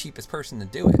the cheapest person to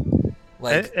do it.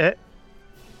 Like I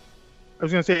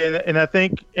was gonna say, and I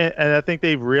think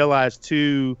they've realized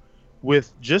too,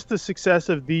 with just the success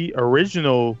of the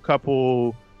original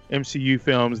couple MCU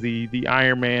films, the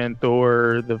Iron Man,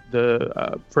 Thor,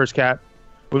 the first Cap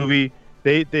movie,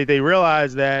 they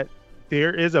realize that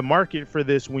there is a market for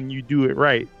this when you do it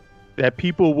right. That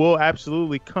people will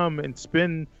absolutely come and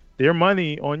spend their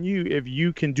money on you if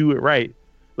you can do it right.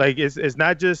 Like it's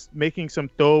not just making some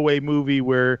throwaway movie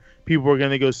where people are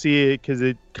going to go see it because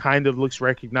it kind of looks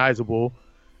recognizable.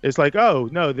 It's like, oh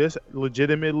no, this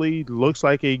legitimately looks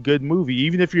like a good movie,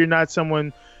 even if you're not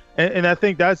someone. And I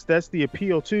think that's the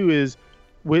appeal too, is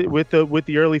with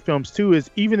the early films too,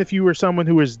 is even if you were someone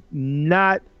who is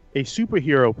not a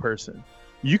superhero person,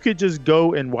 you could just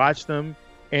go and watch them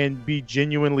and be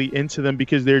genuinely into them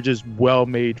because they're just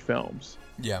well-made films.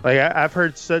 Yeah, like I've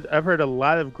heard a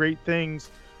lot of great things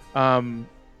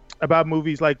about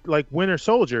movies like Winter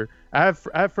Soldier. I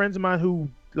have friends of mine who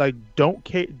like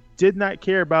did not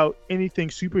care about anything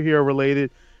superhero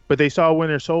related, but they saw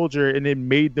Winter Soldier and it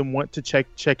made them want to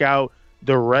check out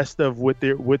the rest of what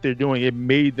they're doing. It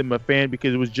made them a fan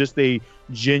because it was just a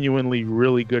genuinely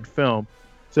really good film.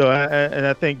 So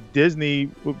I think Disney,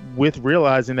 with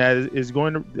realizing that, is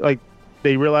going to, like,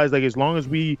 they realize like as long as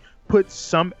we put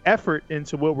some effort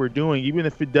into what we're doing, even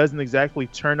if it doesn't exactly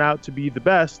turn out to be the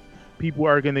best, people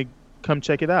are going to come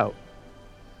check it out.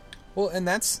 Well, and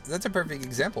that's a perfect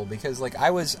example because like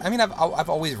I've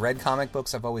always read comic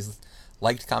books. I've always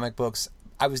liked comic books.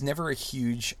 I was never a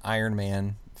huge Iron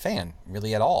Man fan,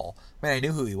 really, at all. I mean, I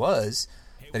knew who he was,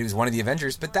 that he was one of the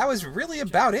Avengers, but that was really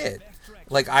about it.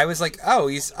 Like, I was like,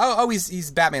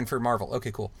 he's Batman for Marvel.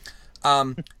 Okay, cool.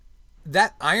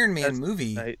 That Iron Man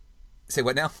movie. Knight. Say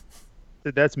what now?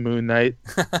 That's Moon Knight.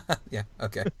 Yeah.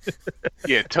 Okay.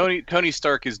 Yeah, Tony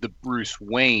Stark is the Bruce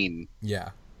Wayne. Yeah.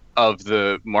 Of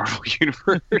the Marvel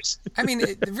universe. I mean,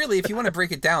 really, if you want to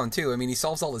break it down too, I mean, he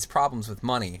solves all his problems with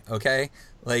money. Okay,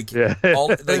 like yeah.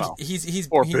 He's he's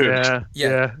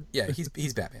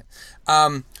Batman.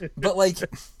 But like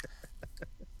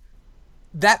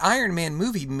that Iron Man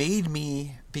movie made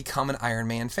me become an Iron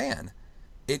Man fan.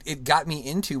 It got me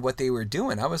into what they were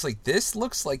doing. I was like, this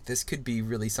looks like this could be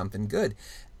really something good.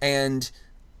 And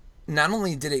not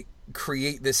only did it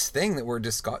create this thing that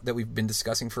we've been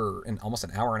discussing for almost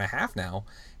an hour and a half now,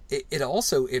 it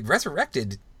also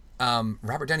resurrected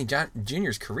Robert Downey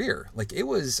Jr.'s career. Like, it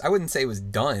was, I wouldn't say it was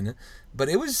done, but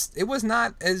it was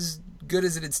not as good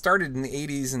as it had started in the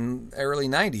 80s and early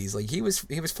 90s. Like, he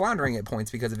was floundering at points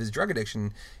because of his drug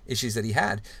addiction issues that he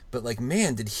had. But like,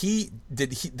 man, did he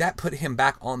that put him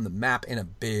back on the map in a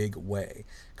big way.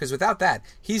 Because without that,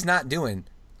 he's not doing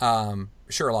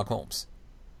Sherlock Holmes.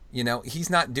 You know, he's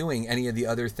not doing any of the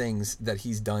other things that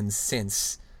he's done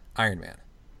since Iron Man.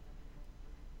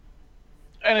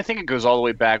 And I think it goes all the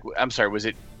way back. I'm sorry, was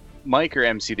it Mike or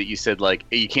MC that you said, like,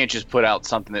 you can't just put out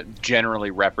something that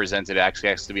generally represents it actually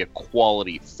has to be a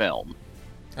quality film?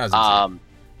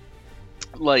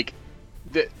 Like,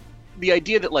 the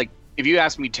idea that, like, if you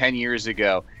asked me 10 years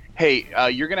ago, hey,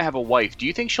 you're going to have a wife, do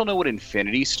you think she'll know what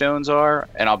Infinity Stones are?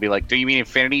 And I'll be like, do you mean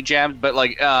Infinity Gems? But,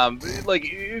 like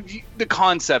the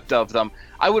concept of them,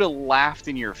 I would have laughed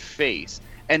in your face.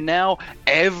 And now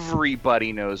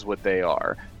everybody knows what they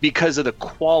are because of the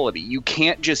quality. You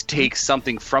can't just take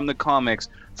something from the comics,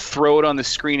 throw it on the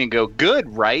screen and go,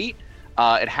 good, right?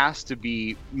 It has to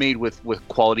be made with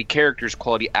quality characters,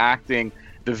 quality acting,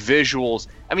 the visuals.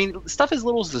 I mean, stuff as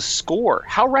little as the score.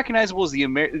 How recognizable is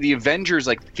the Avengers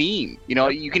like theme? You know,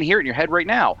 you can hear it in your head right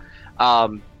now.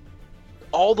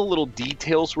 All the little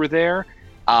details were there.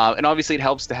 And obviously it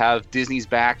helps to have Disney's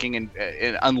backing and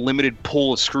an unlimited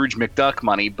pool of Scrooge McDuck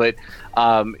money. But,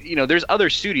 you know, there's other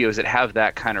studios that have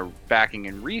that kind of backing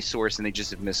and resource, and they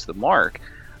just have missed the mark.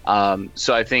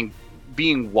 So I think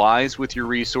being wise with your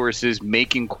resources,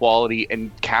 making quality,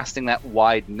 and casting that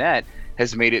wide net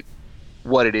has made it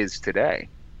what it is today.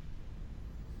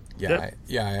 I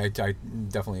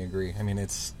definitely agree. I mean,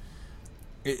 it's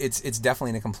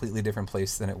definitely in a completely different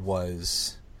place than it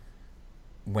was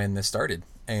when this started.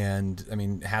 And I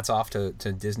mean, hats off to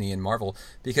Disney and Marvel,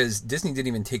 because Disney didn't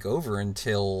even take over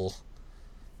until,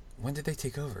 when did they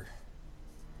take over?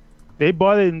 They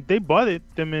bought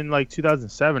them in like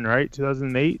 2007, right?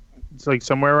 2008. It's like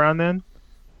somewhere around then.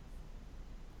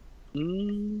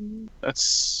 That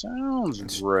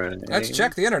sounds right. Let's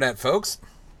check the internet, folks.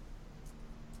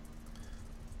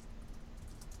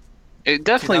 It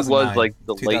definitely was like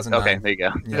the late. Okay, there you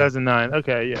go. Yeah. 2009.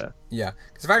 Okay, yeah. Yeah,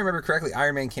 because if I remember correctly,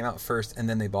 Iron Man came out first, and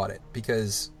then they bought it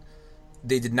because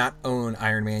they did not own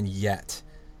Iron Man yet,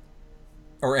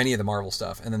 or any of the Marvel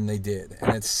stuff, and then they did,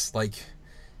 and it's like.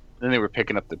 Then they were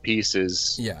picking up the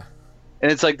pieces. Yeah,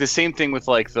 and it's like the same thing with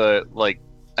like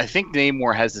I think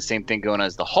Namor has the same thing going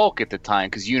as the Hulk at the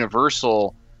time, because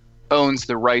Universal owns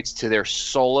the rights to their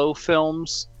solo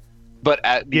films.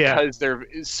 But because they're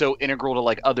so integral to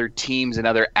like other teams and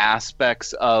other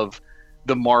aspects of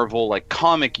the Marvel like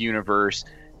comic universe,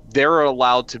 they're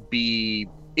allowed to be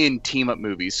in team up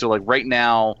movies. So like right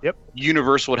now,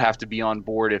 Universal would have to be on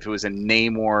board if it was a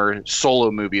Namor solo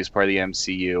movie as part of the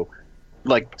MCU,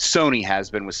 like Sony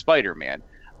has been with Spider-Man.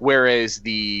 Whereas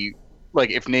if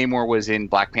Namor was in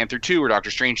Black Panther 2 or Doctor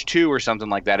Strange 2 or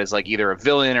something like that, as like either a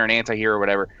villain or an anti-hero or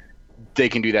whatever, they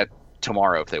can do that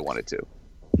tomorrow if they wanted to.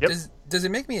 Yep. Does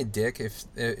it make me a dick if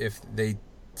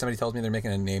somebody tells me they're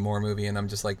making a Namor movie and I'm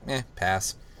just like,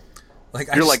 pass? Like,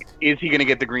 is he going to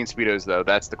get the green speedos though?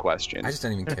 That's the question. I just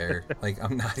don't even care. Like,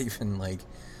 I'm not even like,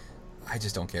 I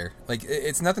just don't care. Like,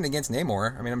 it's nothing against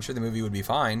Namor. I mean, I'm sure the movie would be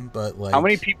fine, but like, how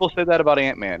many people said that about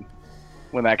Ant-Man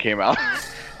when that came out?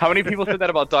 How many people said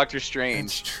that about Doctor Strange?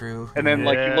 It's true. And then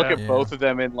like you look at both of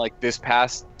them in like this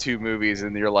past two movies,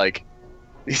 and you're like,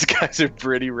 these guys are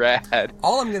pretty rad.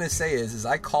 All I'm going to say is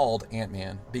I called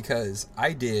Ant-Man because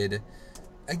I did,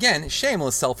 again,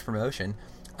 shameless self-promotion.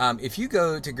 If you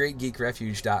go to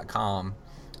greatgeekrefuge.com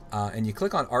and you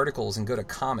click on articles and go to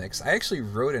comics, I actually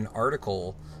wrote an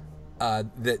article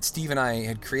that Steve and I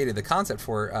had created the concept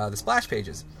for the splash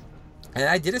pages. And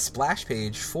I did a splash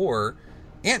page for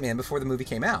Ant-Man before the movie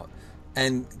came out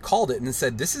and called it and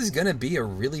said, this is going to be a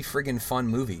really friggin' fun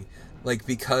movie. Like,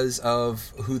 because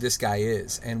of who this guy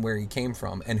is and where he came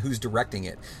from and who's directing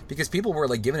it. Because people were,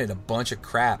 like, giving it a bunch of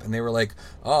crap. And they were like,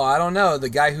 oh, I don't know. The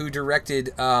guy who directed,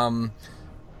 Bring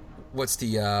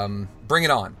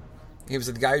It On. He was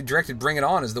the guy who directed Bring It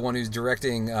On is the one who's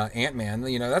directing Ant-Man.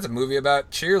 You know, that's a movie about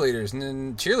cheerleaders.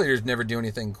 And cheerleaders never do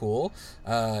anything cool.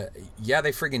 Yeah,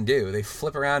 they friggin' do. They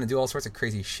flip around and do all sorts of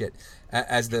crazy shit.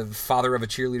 As the father of a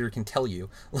cheerleader can tell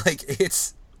you. Like,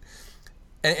 it's...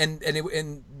 And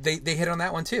they hit on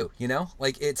that one too, you know,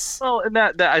 like it's and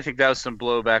that I think that was some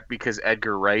blowback because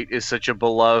Edgar Wright is such a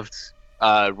beloved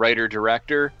writer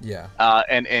director,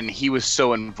 and he was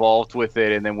so involved with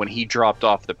it, and then when he dropped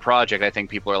off the project, I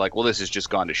think people are like, well, this has just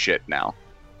gone to shit now,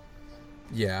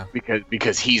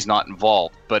 because he's not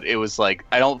involved. But it was like,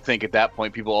 I don't think at that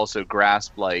point people also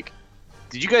grasped like,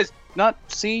 did you guys not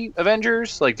see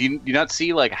Avengers? Like, do you not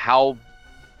see like how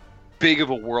big of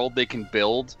a world they can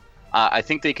build. I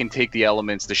think they can take the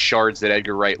elements, the shards that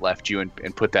Edgar Wright left you,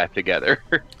 and put that together.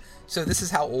 So this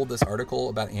is how old this article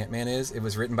about Ant-Man is. It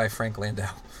was written by Frank Landau.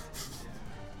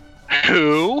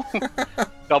 Who?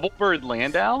 Double Bird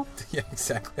Landau? Yeah,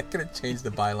 exactly. I'm going to change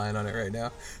the byline on it right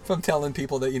now. If I'm telling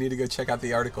people that you need to go check out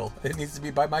the article, it needs to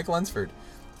be by Mike Lunsford.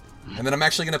 And then I'm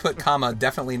actually going to put comma,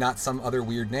 definitely not some other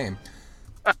weird name.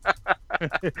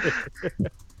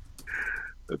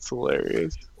 That's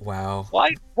hilarious. Wow.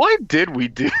 Why did we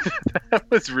do that?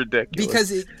 That was ridiculous.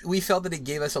 Because we felt that it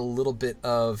gave us a little bit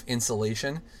of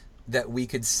insulation, that we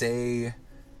could say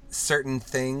certain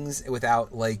things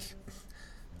without, like,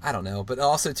 I don't know, but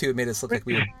also too, it made us look like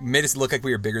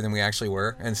we were bigger than we actually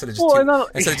were, instead of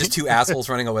just two assholes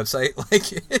running a website.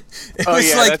 Like it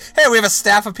was like, hey, we have a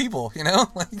staff of people, you know?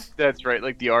 Like, that's right,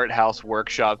 like the art house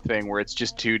workshop thing where it's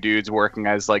just two dudes working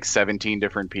as like 17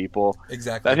 different people.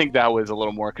 Exactly. I think that was a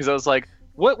little more, because I was like,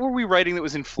 what were we writing that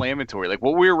was inflammatory? Like,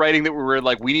 what we were writing that we were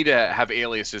like, we need to have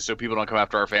aliases so people don't come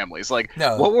after our families. Like,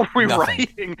 no, what were we nothing.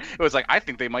 writing? It was like, I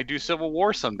think they might do Civil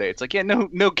War someday. It's like, yeah,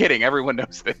 no kidding. Everyone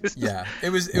knows this. Yeah, it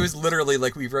was literally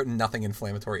like we wrote nothing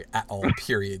inflammatory at all.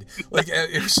 Period. Like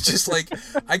it was just like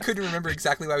I couldn't remember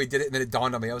exactly why we did it, and then it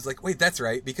dawned on me. I was like, wait, that's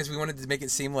right, because we wanted to make it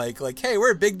seem like, hey,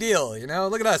 we're a big deal. You know,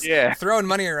 look at us, throwing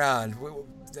money around,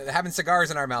 having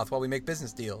cigars in our mouth while we make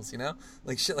business deals. You know,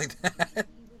 like shit like that.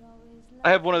 I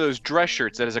have one of those dress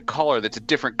shirts that has a collar that's a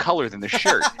different color than the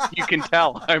shirt. You can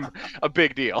tell I'm a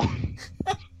big deal.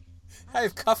 I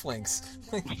have cufflinks.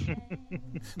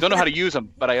 Don't know how to use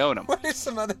them, but I own them. What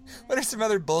are some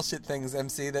other bullshit things,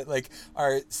 MC, that like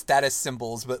are status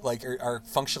symbols but like are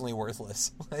functionally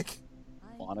worthless? Like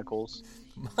monocles.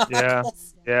 Yeah.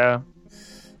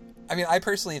 I mean, I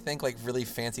personally think like really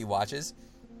fancy watches.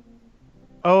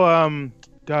 Oh,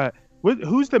 God,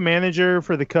 who's the manager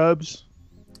for the Cubs?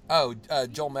 Oh,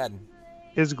 Joel Madden.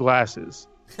 His glasses.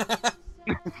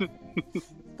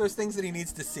 Those things that he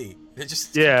needs to see. They're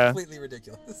just completely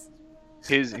ridiculous.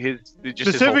 His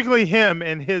specifically him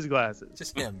and his glasses.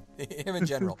 Just him in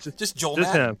general. Just Joel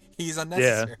Madden. Him. He's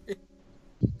unnecessary.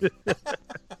 Yeah.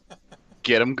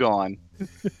 Get him gone.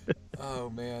 Oh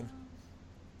man.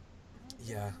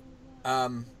 Yeah.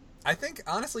 I think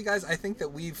honestly, guys, I think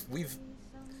that we've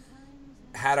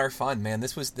had our fun, man.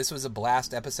 This was a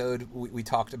blast episode. We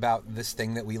talked about this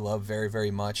thing that we love very, very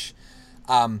much.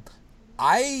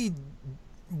 I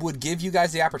would give you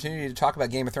guys the opportunity to talk about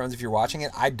Game of Thrones if you're watching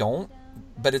it. I don't,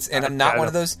 but I'm not one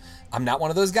of those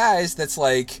guys that's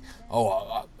like,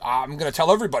 I'm gonna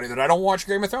tell everybody that I don't watch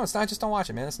Game of Thrones. No, I just don't watch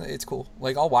it, man. It's cool.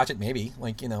 Like, I'll watch it maybe,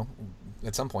 like, you know,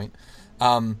 at some point.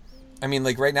 I mean,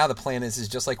 like, right now the plan is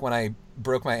just like when I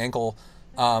broke my ankle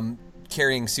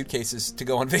carrying suitcases to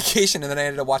go on vacation, and then I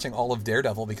ended up watching all of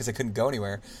Daredevil because I couldn't go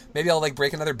anywhere. Maybe I'll like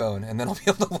break another bone, and then I'll be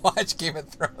able to watch Game of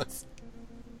Thrones.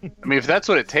 I mean, if that's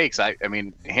what it takes, I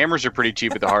mean, hammers are pretty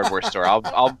cheap at the hardware store.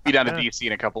 I'll be down to DC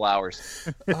in a couple hours.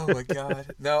 Oh my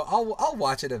god, no! I'll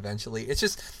watch it eventually. It's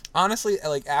just honestly,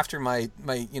 like, after my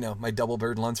Double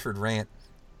Bird Lunsford rant,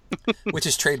 which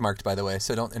is trademarked, by the way,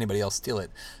 so don't anybody else steal it.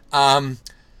 I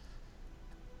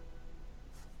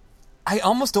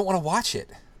almost don't want to watch it.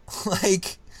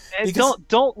 Like, because...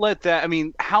 don't let that. I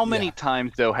mean, how many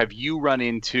times though have you run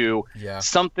into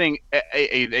something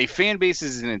a fan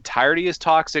base's entirety is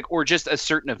toxic, or just a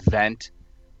certain event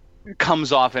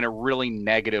comes off in a really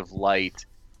negative light?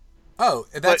 Oh,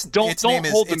 that's its name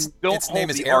is Arrow. Its name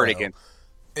is Arrow.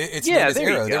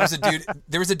 There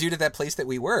was a dude at that place that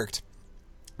we worked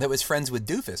that was friends with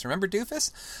Doofus. Remember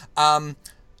Doofus?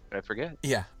 I forget.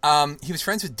 Yeah. He was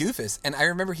friends with Doofus, and I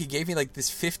remember he gave me like this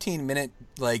 15-minute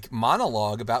like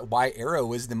monologue about why Arrow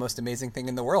was the most amazing thing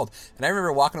in the world. And I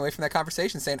remember walking away from that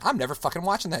conversation saying, I'm never fucking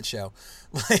watching that show.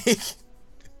 Like,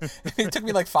 it took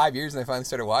me like 5 years and I finally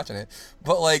started watching it.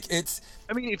 But like, it's...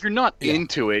 I mean, if you're not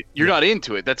into it, you're not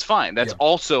into it. That's fine. That's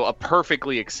also a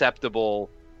perfectly acceptable,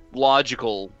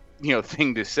 logical,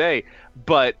 thing to say.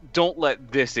 But don't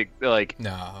let this like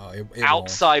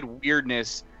outside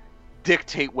weirdness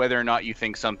dictate whether or not you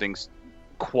think something's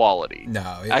quality.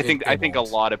 No, I think a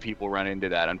lot of people run into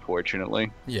that,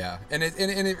 unfortunately. Yeah, and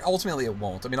it ultimately it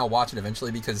won't. I mean, I'll watch it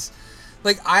eventually because,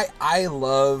 like, I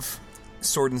love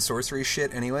sword and sorcery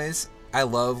shit. Anyways, I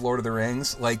love Lord of the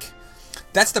Rings. Like,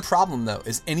 that's the problem though.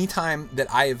 Is anytime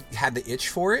that I've had the itch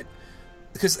for it,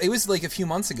 because it was like a few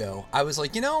months ago, I was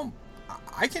like,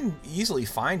 I can easily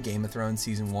find Game of Thrones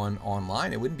season 1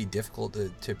 online. It wouldn't be difficult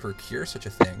to procure such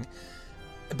a thing.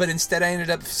 But instead, I ended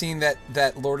up seeing that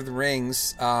Lord of the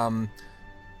Rings, like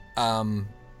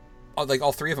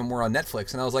all three of them were on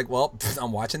Netflix, and I was like, well,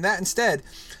 I'm watching that instead,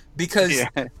 because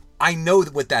I know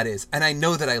what that is, and I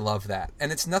know that I love that.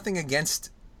 And it's nothing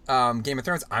against Game of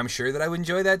Thrones. I'm sure that I would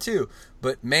enjoy that too.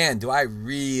 But man, do I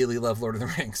really love Lord of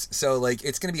the Rings. So like,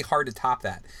 it's going to be hard to top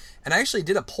that. And I actually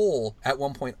did a poll at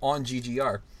one point on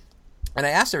GGR. And I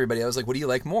asked everybody, I was like, what do you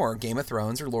like more, Game of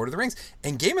Thrones or Lord of the Rings?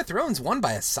 And Game of Thrones won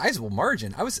by a sizable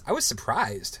margin. I was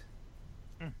surprised.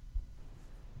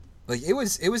 Like, it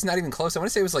was not even close. I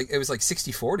want to say it was like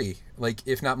 60-40, like,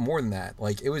 if not more than that.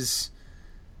 Like, it was,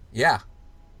 yeah.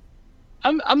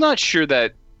 I'm not sure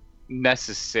that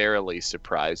necessarily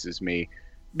surprises me,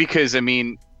 because I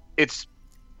mean, it's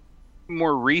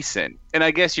more recent, and I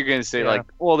guess you're going to say like,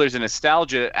 well, there's a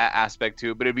nostalgia aspect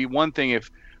to it, but it'd be one thing if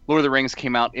Lord of the Rings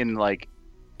came out in like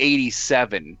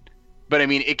 87, but I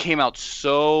mean, it came out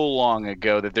so long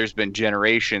ago that there's been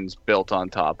generations built on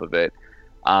top of it.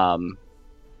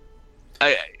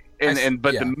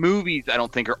 The movies I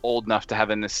don't think are old enough to have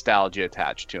a nostalgia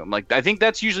attached to them. Like, I think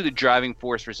that's usually the driving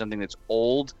force for something that's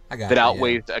old that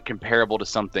outweighs a comparable to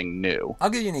something new.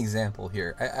 I'll give you an example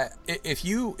here. If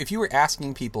you were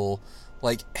asking people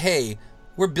like, hey,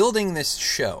 we're building this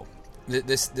show,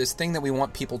 this thing that we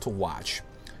want people to watch,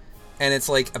 and it's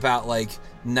like about like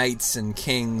knights and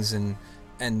kings and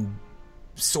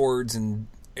swords and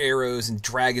arrows and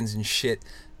dragons and shit,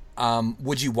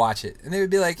 would you watch it? And they would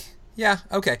be like, yeah,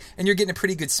 okay. And you're getting a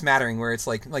pretty good smattering where it's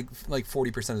like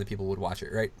 40% of the people would watch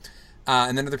it, right?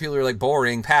 And then other people are like,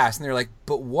 boring, pass. And they're like,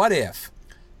 but what if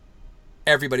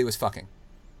everybody was fucking?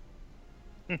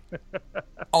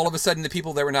 All of a sudden, the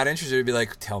people that were not interested would be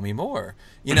like, tell me more.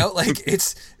 You know, like,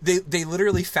 it's they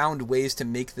literally found ways to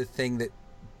make the thing that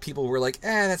people were like,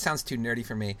 that sounds too nerdy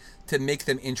for me, to make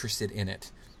them interested in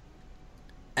it.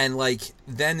 And like,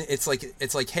 then it's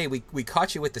like, hey, we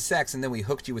caught you with the sex, and then we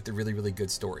hooked you with the really, really good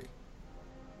story.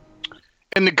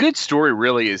 And the good story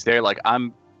really is there. Like,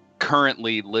 I'm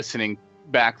currently listening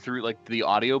back through like the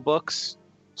audiobooks.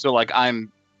 So like,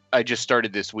 I just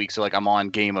started this week. So like, I'm on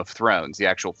Game of Thrones, the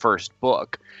actual first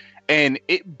book, and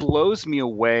it blows me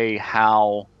away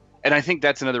how, and I think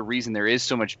that's another reason there is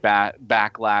so much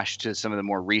backlash to some of the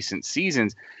more recent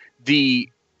seasons.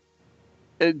 The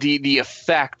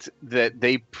effect that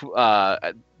they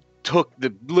took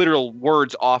the literal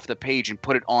words off the page and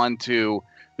put it onto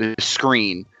the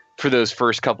screen for those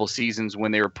first couple seasons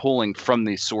when they were pulling from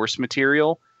the source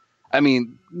material. I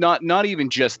mean, not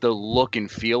even just the look and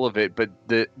feel of it, but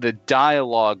the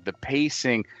dialogue, the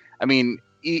pacing. I mean,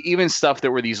 even stuff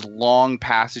that were these long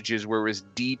passages where it was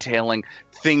detailing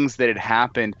things that had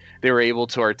happened, they were able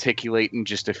to articulate in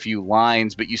just a few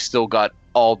lines, but you still got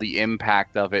all the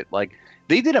impact of it. Like,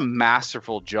 they did a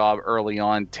masterful job early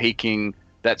on taking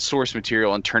that source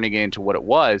material and turning it into what it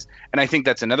was. And I think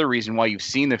that's another reason why you've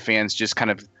seen the fans just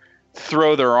kind of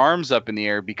throw their arms up in the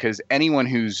air, because anyone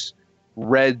who's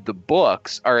read the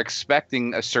books are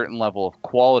expecting a certain level of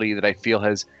quality that I feel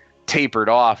has tapered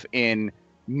off in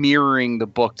mirroring the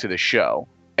book to the show.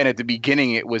 And at the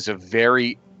beginning, it was a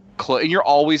very close, and you're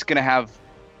always going to have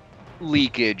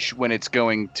leakage when it's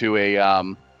going to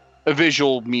a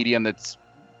visual medium that's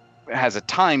has a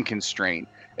time constraint.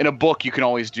 In a book, you can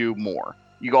always do more.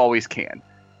 You always can.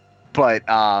 But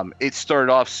it started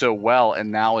off so well,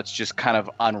 and now it's just kind of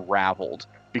unraveled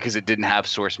because it didn't have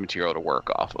source material to work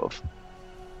off of.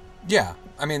 Yeah,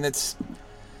 I mean, it's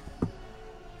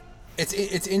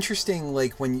interesting.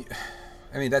 Like, when you,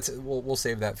 I mean, that's we'll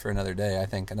save that for another day. I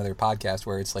think another podcast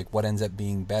where it's like, what ends up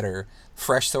being better,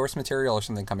 fresh source material or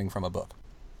something coming from a book?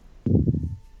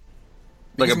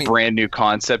 Like brand new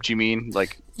concept, you mean?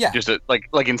 Like, yeah, just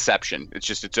like Inception. It's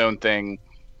just its own thing.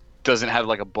 Doesn't have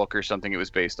like a book or something it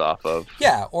was based off of.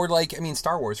 Yeah, or like, I mean,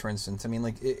 Star Wars, for instance. I mean,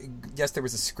 like, yes, there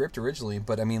was a script originally,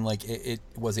 but I mean, like, it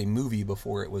was a movie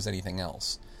before it was anything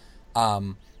else.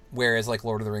 Whereas like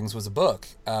Lord of the Rings was a book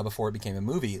before it became a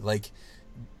movie. Like,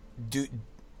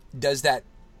 does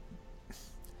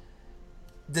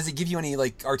it give you any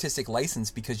like artistic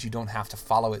license because you don't have to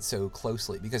follow it so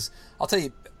closely? Because I'll tell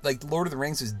you, like, Lord of the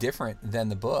Rings is different than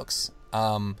the books.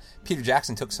 Peter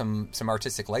Jackson took some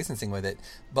artistic licensing with it,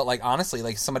 but like, honestly,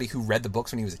 like, somebody who read the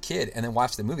books when he was a kid and then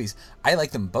watched the movies, I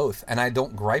like them both, and I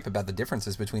don't gripe about the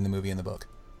differences between the movie and the book.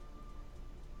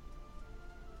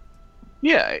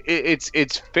 Yeah,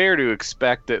 it's fair to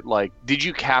expect that. Like, did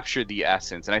you capture the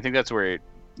essence? And I think that's where,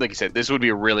 like you said, this would be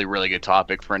a really, really good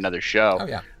topic for another show. Oh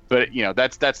yeah. But you know,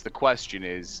 that's the question: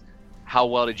 is how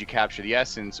well did you capture the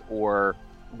essence, or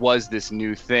was this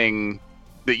new thing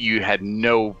that you had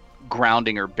no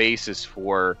grounding or basis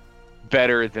for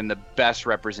better than the best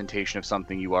representation of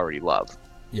something you already love?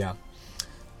 Yeah,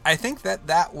 I think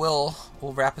that will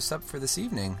we'll wrap us up for this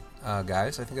evening,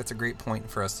 guys. I think that's a great point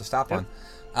for us to stop on.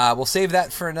 We'll save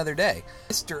that for another day.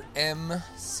 Mr.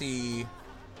 MC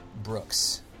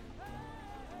Brooks,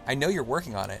 I know you're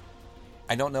working on it.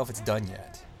 I don't know if it's done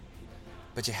yet,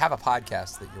 but you have a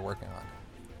podcast that you're working on.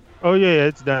 Oh yeah,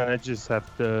 it's done. I just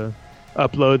have to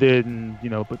upload it and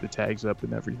put the tags up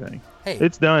and everything. Hey,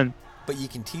 it's done. But you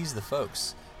can tease the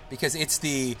folks because it's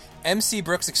the MC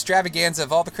Brooks extravaganza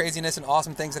of all the craziness and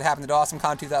awesome things that happened at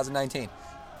AwesomeCon 2019.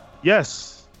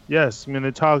 Yes. I'm going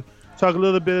to talk a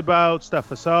little bit about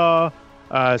stuff I saw,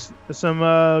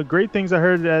 some great things I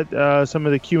heard at some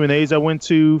of the Q&As I went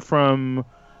to from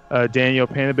Danielle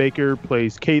Panabaker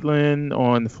plays Caitlin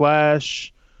on The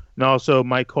Flash, and also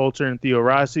Mike Coulter and Theo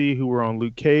Rossi, who were on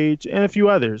Luke Cage, and a few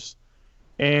others.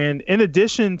 And in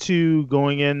addition to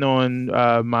going in on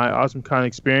my AwesomeCon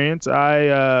experience,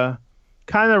 I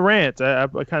kind of rant. I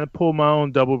kind of pull my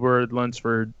own Double Bird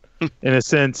Lunsford, in a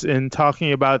sense, in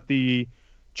talking about the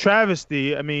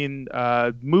travesty,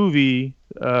 movie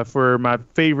for my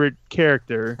favorite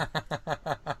character,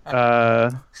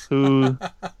 who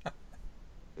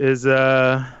is,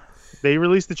 they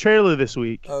released the trailer this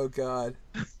week. Oh, God.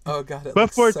 It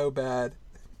looks so bad.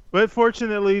 But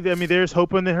fortunately, there's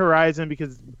hope on the horizon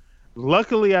because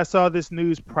luckily I saw this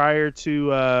news prior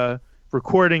to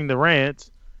recording the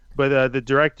rant. But the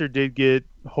director did get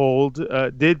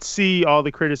did see all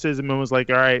the criticism and was like,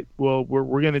 all right, well,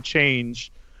 we're going to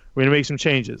change. We're going to make some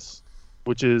changes,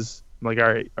 which is like,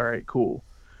 all right, cool.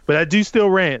 But I do still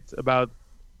rant about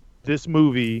this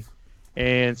movie,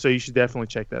 and so you should definitely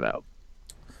check that out.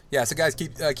 Yeah, so guys,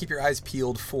 keep your eyes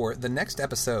peeled for the next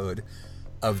episode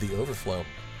of The Overflow.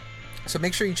 So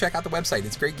make sure you check out the website.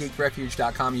 It's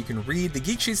greatgeekrefuge.com. You can read the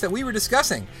geek sheets that we were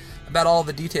discussing about all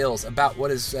the details about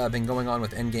what has been going on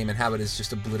with Endgame and how it is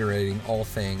just obliterating all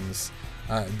things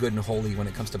good and holy when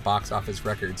it comes to box office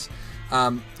records.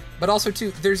 But also,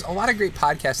 too, there's a lot of great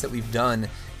podcasts that we've done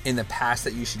in the past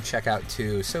that you should check out,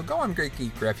 too. So go on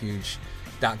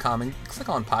greatgeekrefuge.com and click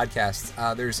on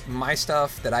podcasts. There's my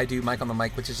stuff that I do, Mike on the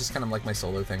Mic, which is just kind of like my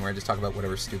solo thing where I just talk about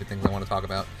whatever stupid things I want to talk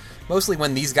about. Mostly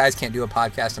when these guys can't do a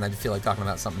podcast and I feel like talking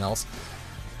about something else.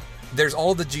 There's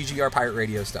all the GGR Pirate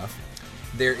Radio stuff.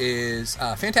 There is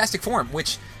Fantastic Forum,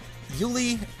 which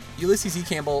Ulysses E.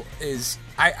 Campbell is...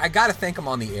 I gotta thank him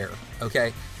on the air,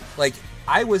 okay? Like,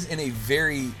 I was in a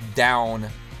very down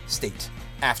state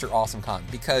after AwesomeCon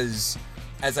because,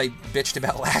 as I bitched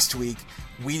about last week,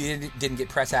 we didn't get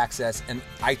press access, and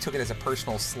I took it as a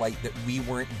personal slight that we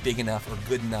weren't big enough or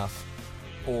good enough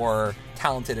or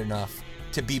talented enough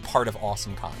to be part of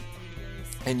AwesomeCon.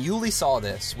 And Yuli saw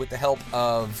this with the help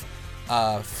of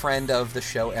a friend of the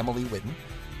show, Emily Whitten,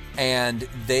 and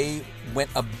they went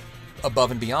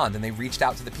above and beyond, and they reached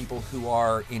out to the people who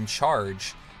are in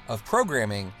charge of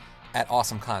programming at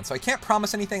AwesomeCon. So I can't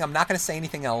promise anything. I'm not going to say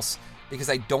anything else because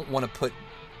I don't want to put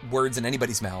words in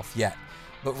anybody's mouth yet.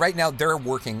 But right now, they're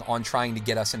working on trying to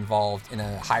get us involved in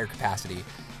a higher capacity.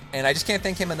 And I just can't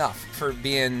thank him enough for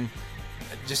being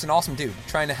just an awesome dude,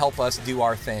 trying to help us do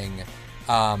our thing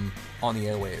on the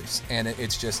airwaves. And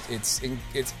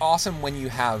it's awesome when you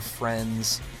have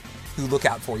friends who look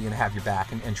out for you and have your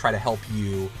back and try to help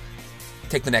you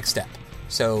take the next step.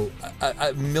 So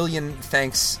a million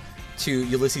thanks to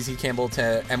Ulysses E. Campbell,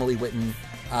 to Emily Whitten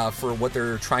for what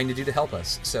they're trying to do to help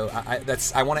us. So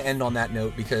I want to end on that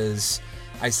note because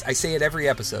I say it every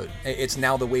episode. It's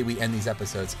now the way we end these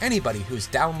episodes. Anybody who's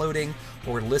downloading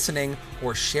or listening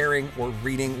or sharing or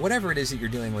reading, whatever it is that you're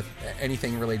doing with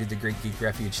anything related to Great Geek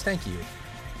Refuge, thank you.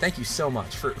 Thank you so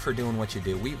much for doing what you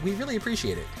do. We really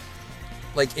appreciate it.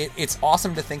 Like, it's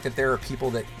awesome to think that there are people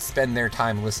that spend their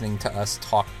time listening to us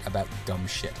talk about dumb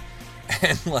shit.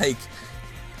 And, like,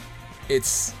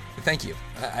 thank you.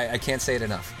 I can't say it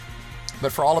enough.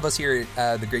 But for all of us here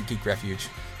at the Great Geek Refuge,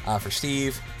 for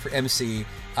Steve, for MC,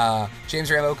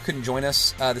 James Rambo couldn't join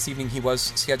us this evening. He was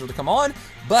scheduled to come on,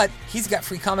 but he's got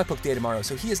free comic book day tomorrow,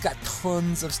 so he has got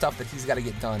tons of stuff that he's got to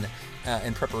get done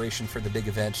in preparation for the big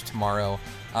event tomorrow.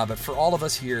 But for all of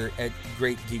us here at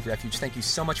Great Geek Refuge, thank you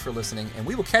so much for listening, and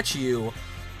we will catch you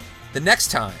the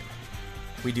next time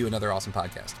we do another awesome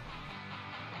podcast.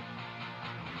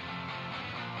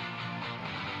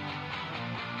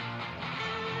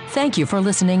 Thank you for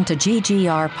listening to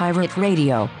GGR Pirate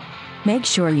Radio. Make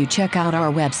sure you check out our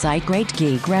website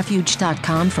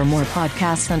greatgeekrefuge.com for more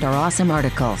podcasts and our awesome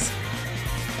articles.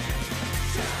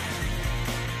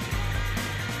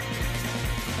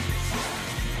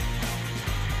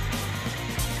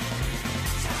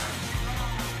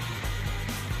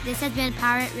 This has been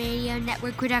Pirate Radio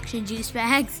Network production, Juice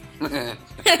Bags.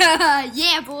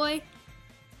 Yeah, boy.